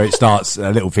 and, you know, it starts,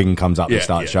 a little thing comes up and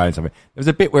starts showing something. There's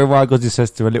a bit where Ryan Gosling says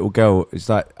to a little girl, it's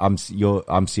like, I'm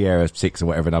Sierra 6 or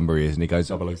whatever number he is, and he goes,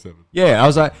 007. Yeah, I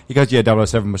was like, he goes, yeah,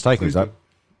 007 mistaken. He's like,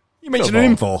 you mentioned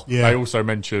him for? Yeah. They also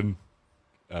mention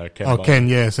Ken. Oh, Bond. Ken,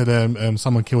 yeah. Said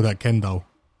someone killed that Ken doll.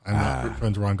 And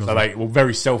referring to Ryan So Gosling. they were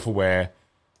very self-aware.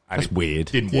 And That's weird.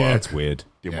 Didn't Yeah. work. That's weird.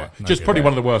 Didn't work. no Just good. probably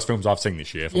one of the worst films I've seen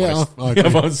this year. If Yeah, I'm honest. I agree.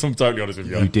 I'm totally honest with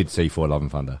you. You did see Thor: Love and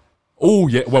Thunder. Oh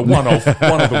yeah, well one of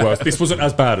the worst. This wasn't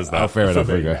as bad as that. Oh, fair enough.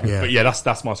 Me. Okay. Yeah. But yeah,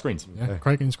 that's my screens. Yeah.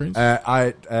 Craig, any screens? No.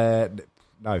 I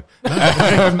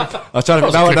was trying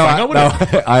to. That was a cliffhanger,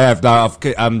 wasn't I have. No,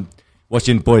 I'm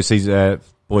watching Boys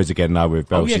again now with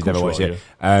Belle. Oh, yeah, She's of course never you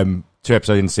watched are, it. 2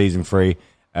 episodes in season 3.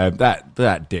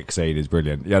 That dick scene is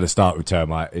brilliant. You had to start with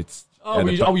Termite. It's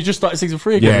you just started season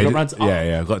 3 again?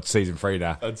 Yeah. I've got to season 3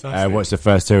 now. Fantastic. Watched the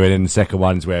first 2, and then the second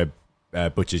one's where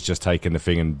Butcher's just taken the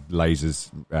thing and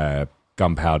lasers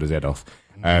Gunpowder's head off.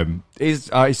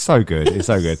 It's so good. It's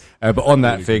so good. But on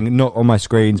that thing, not on my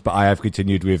screens, but I have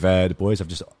continued with the Boys. I've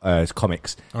just it's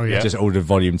comics. Oh, yeah. Just ordered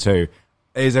volume 2.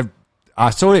 I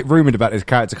saw it rumoured about this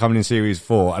character coming in series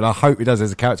 4, and I hope it does.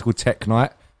 There's a character called Tech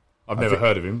Knight. I've never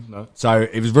heard of him. No. So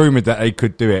it was rumoured that they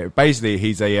could do it. Basically,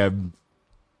 he's a.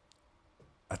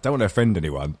 I don't want to offend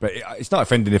anyone, but it's not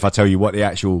offending if I tell you what the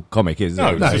actual comic is.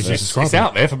 No, it's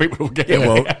out there for people to get it.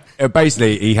 Well,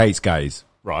 basically, he hates gays.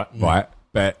 Right. Right.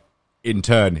 But in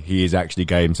turn, he is actually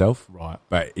gay himself. Right.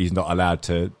 But he's not allowed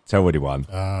to tell anyone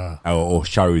or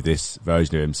show this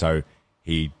version of him. So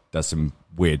he does some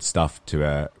weird stuff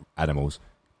to animals.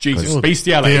 Jesus,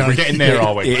 bestiality. Yeah. We're getting there,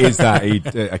 are we? It is that.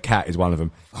 A cat is one of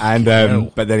them.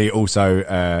 And but then he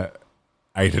also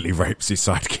anally rapes his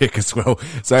sidekick as well.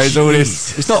 So it's all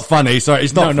this. It's not funny. Sorry,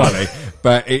 it's not funny.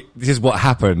 But this is what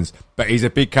happens. But he's a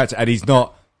big character, and he's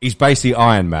not. He's basically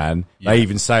Iron Man. Yeah. They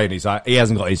even say it. He's like, he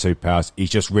hasn't got any superpowers. He's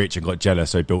just rich and got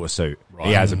jealous, so he built a suit. Right.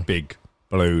 He has a big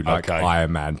blue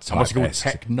Iron Man type. What's it called?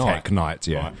 Tech Knight. Tech Knight,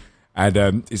 yeah. Right.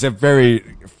 And it's a very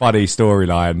funny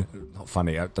storyline. Not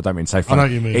funny. I don't mean to say funny. I know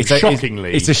what you mean.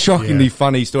 It's a shockingly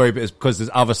funny story, but it's because there's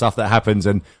other stuff that happens,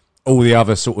 and all the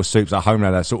other sort of soups at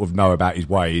Homelander sort of know about his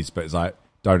ways, but it's like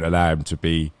don't allow him to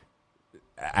be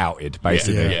outed,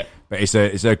 basically. Yeah. But it's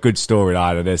a good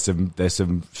storyline, and there's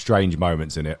some strange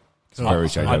moments in it. I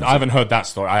haven't heard that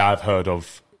story. I have heard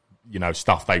of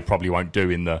stuff they probably won't do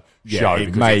in the show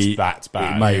because it's that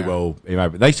bad. It may well.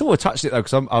 They sort of touched it though,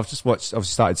 because I've just watched.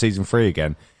 Obviously, started season 3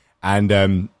 again, and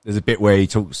there's a bit where he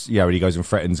talks. When he goes and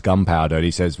threatens Gunpowder, and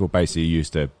he says, "Well, basically, you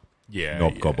used to."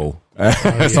 Gobble.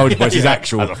 Soldier Boy's his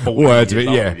actual words of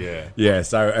it. Yeah.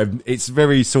 So it's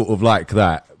very sort of like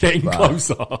that. Getting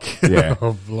closer. Yeah.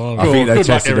 I think they're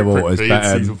testing the waters.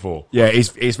 But, season 4. Yeah,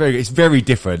 it's very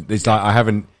different. It's like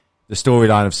the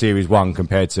storyline of series 1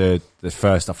 compared to the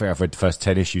first. I think I've read the first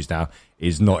 10 issues now.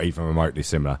 Is not even remotely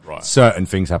similar. Right. Certain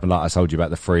things happen, like I told you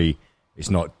about the 3. It's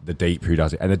not the Deep who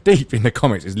does it. And the Deep in the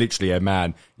comics is literally a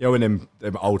man, in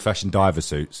them old-fashioned diver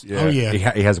suits. Yeah. Oh,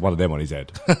 yeah. He has one of them on his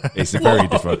head. It's very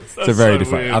different. It's very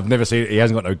different. Weird. I've never seen it. He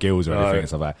hasn't got no gills or anything and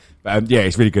stuff like that. But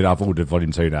it's really good. I've ordered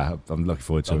volume 2 now. I'm looking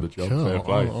forward to it.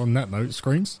 On that note,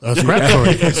 screens? Scraps,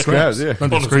 sorry. Scraps, yeah.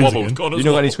 You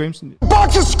know any screams?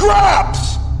 Bunch of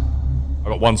scraps! I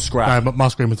got one scrap. But my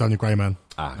screen was Daniel Grey Man.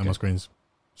 And my screen's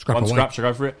scrap one away. Scrap, should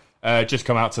I go for it? Just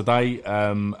come out today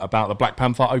about the Black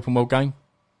Panther open world game.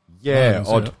 Yeah,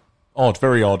 odd,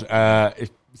 very odd. It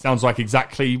sounds like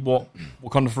exactly what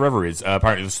Wakanda Forever is.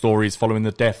 Apparently, the story is following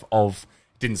the death of.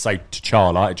 It didn't say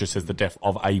T'Challa; it just says the death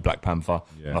of a Black Panther.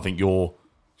 Yeah. And I think your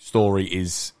story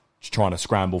is trying to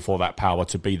scramble for that power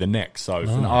to be the next. So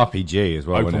it's an RPG as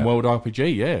well. Open world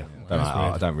RPG, yeah.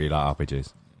 I don't really like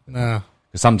RPGs. Nah.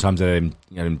 Because sometimes they're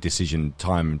decision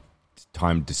time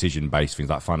decision based things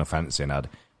like Final Fantasy and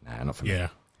not for me. Yeah.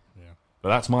 But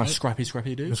that's my scrappy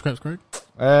dude. The scraps, Craig?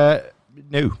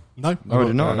 No. No, I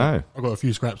did not know. I've got a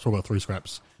few scraps. I've got 3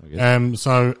 scraps.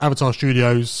 So Avatar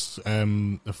Studios,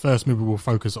 the first movie will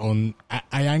focus on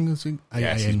Aang.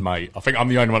 Yes, his mate. I think I'm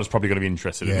the only one that's probably going to be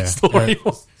interested in this story.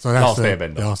 So that's Last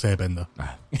Airbender. The Last Airbender.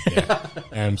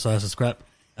 So that's a scrap.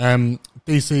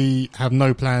 DC have no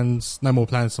more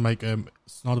plans to make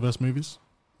Snyderverse movies.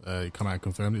 Come out and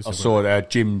confirm this. I saw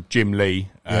Jim Lee.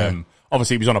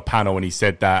 Obviously, he was on a panel and he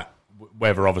said that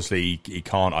whether obviously he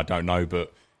can't, I don't know,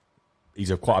 but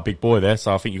he's quite a big boy there,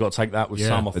 so I think you've got to take that with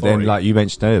some authority. But then, like you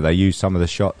mentioned earlier, they use some of the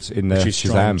shots in the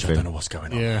Shazam thing. I don't know what's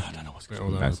going on. Yeah, I don't know what's going on.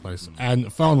 All over the place.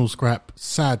 And final scrap,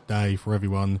 sad day for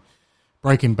everyone.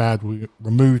 Breaking Bad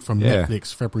removed from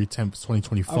Netflix February 10th,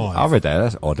 2025. I read that.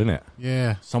 That's odd, isn't it?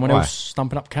 Yeah. Someone else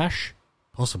stumping up cash?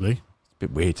 Possibly. It's a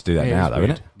bit weird to do that now, though,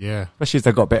 isn't it? Yeah. Especially if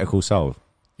they've got Better Call Saul.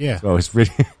 Yeah. Well, it's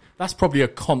really... That's probably a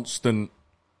constant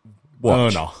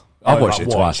watch. earner. I've watched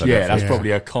it twice. Yeah, that's probably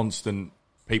a constant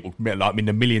people. I mean,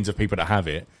 the millions of people that have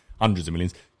it, hundreds of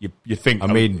millions. You think? I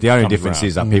mean, the only difference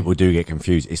is that people do get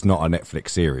confused. It's not a Netflix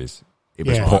series. It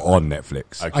was put on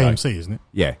Netflix. Okay. AMC, isn't it?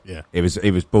 Yeah. It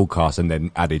was broadcast and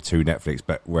then added to Netflix.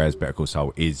 But whereas Better Call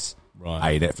Saul is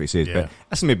a Netflix series, but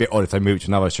that's gonna be a bit odd if they move it to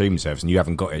another streaming service and you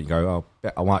haven't got it. You go,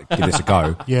 I might give this a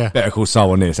go. Yeah. Better Call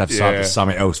Saul on this. I've decided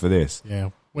something else for this. Yeah.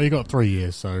 Well, you got 3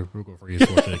 years, so we've got 3 years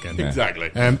to watch it again.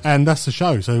 Exactly. And that's the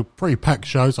show. So pretty packed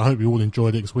show. So I hope you all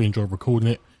enjoyed it because we enjoyed recording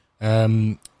it.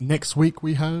 Next week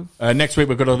we have next week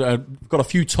we've got a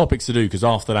few topics to do because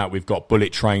after that we've got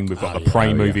Bullet Train, we've got the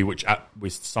Prey movie, which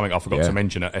was something I forgot to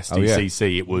mention at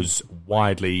Sdcc. It was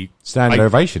widely standing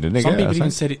ovation, didn't it? Some people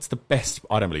even said it's the best.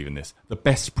 I don't believe in this. The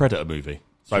best Predator movie.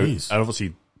 So and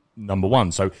obviously number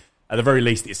one. So at the very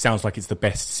least, it sounds like it's the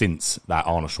best since that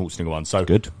Arnold Schwarzenegger one. So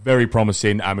good, very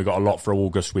promising, and we've got a lot for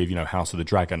August with House of the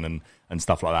Dragon and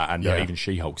stuff like that, and even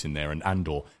She-Hulk's in there and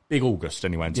Andor. Big August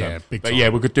anyway. Big but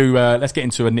time. we could do. Let's get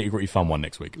into a nitty gritty fun one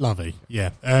next week. Lovely, yeah.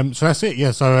 So that's it,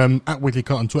 yeah. So at Weekly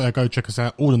Cut on Twitter, go check us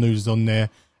out. All the news is on there.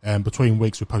 Between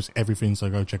weeks, we post everything, so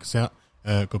go check us out.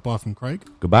 Goodbye from Craig.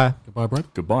 Goodbye. Goodbye,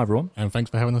 Brad. Goodbye, everyone. And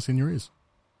thanks for having us in your ears.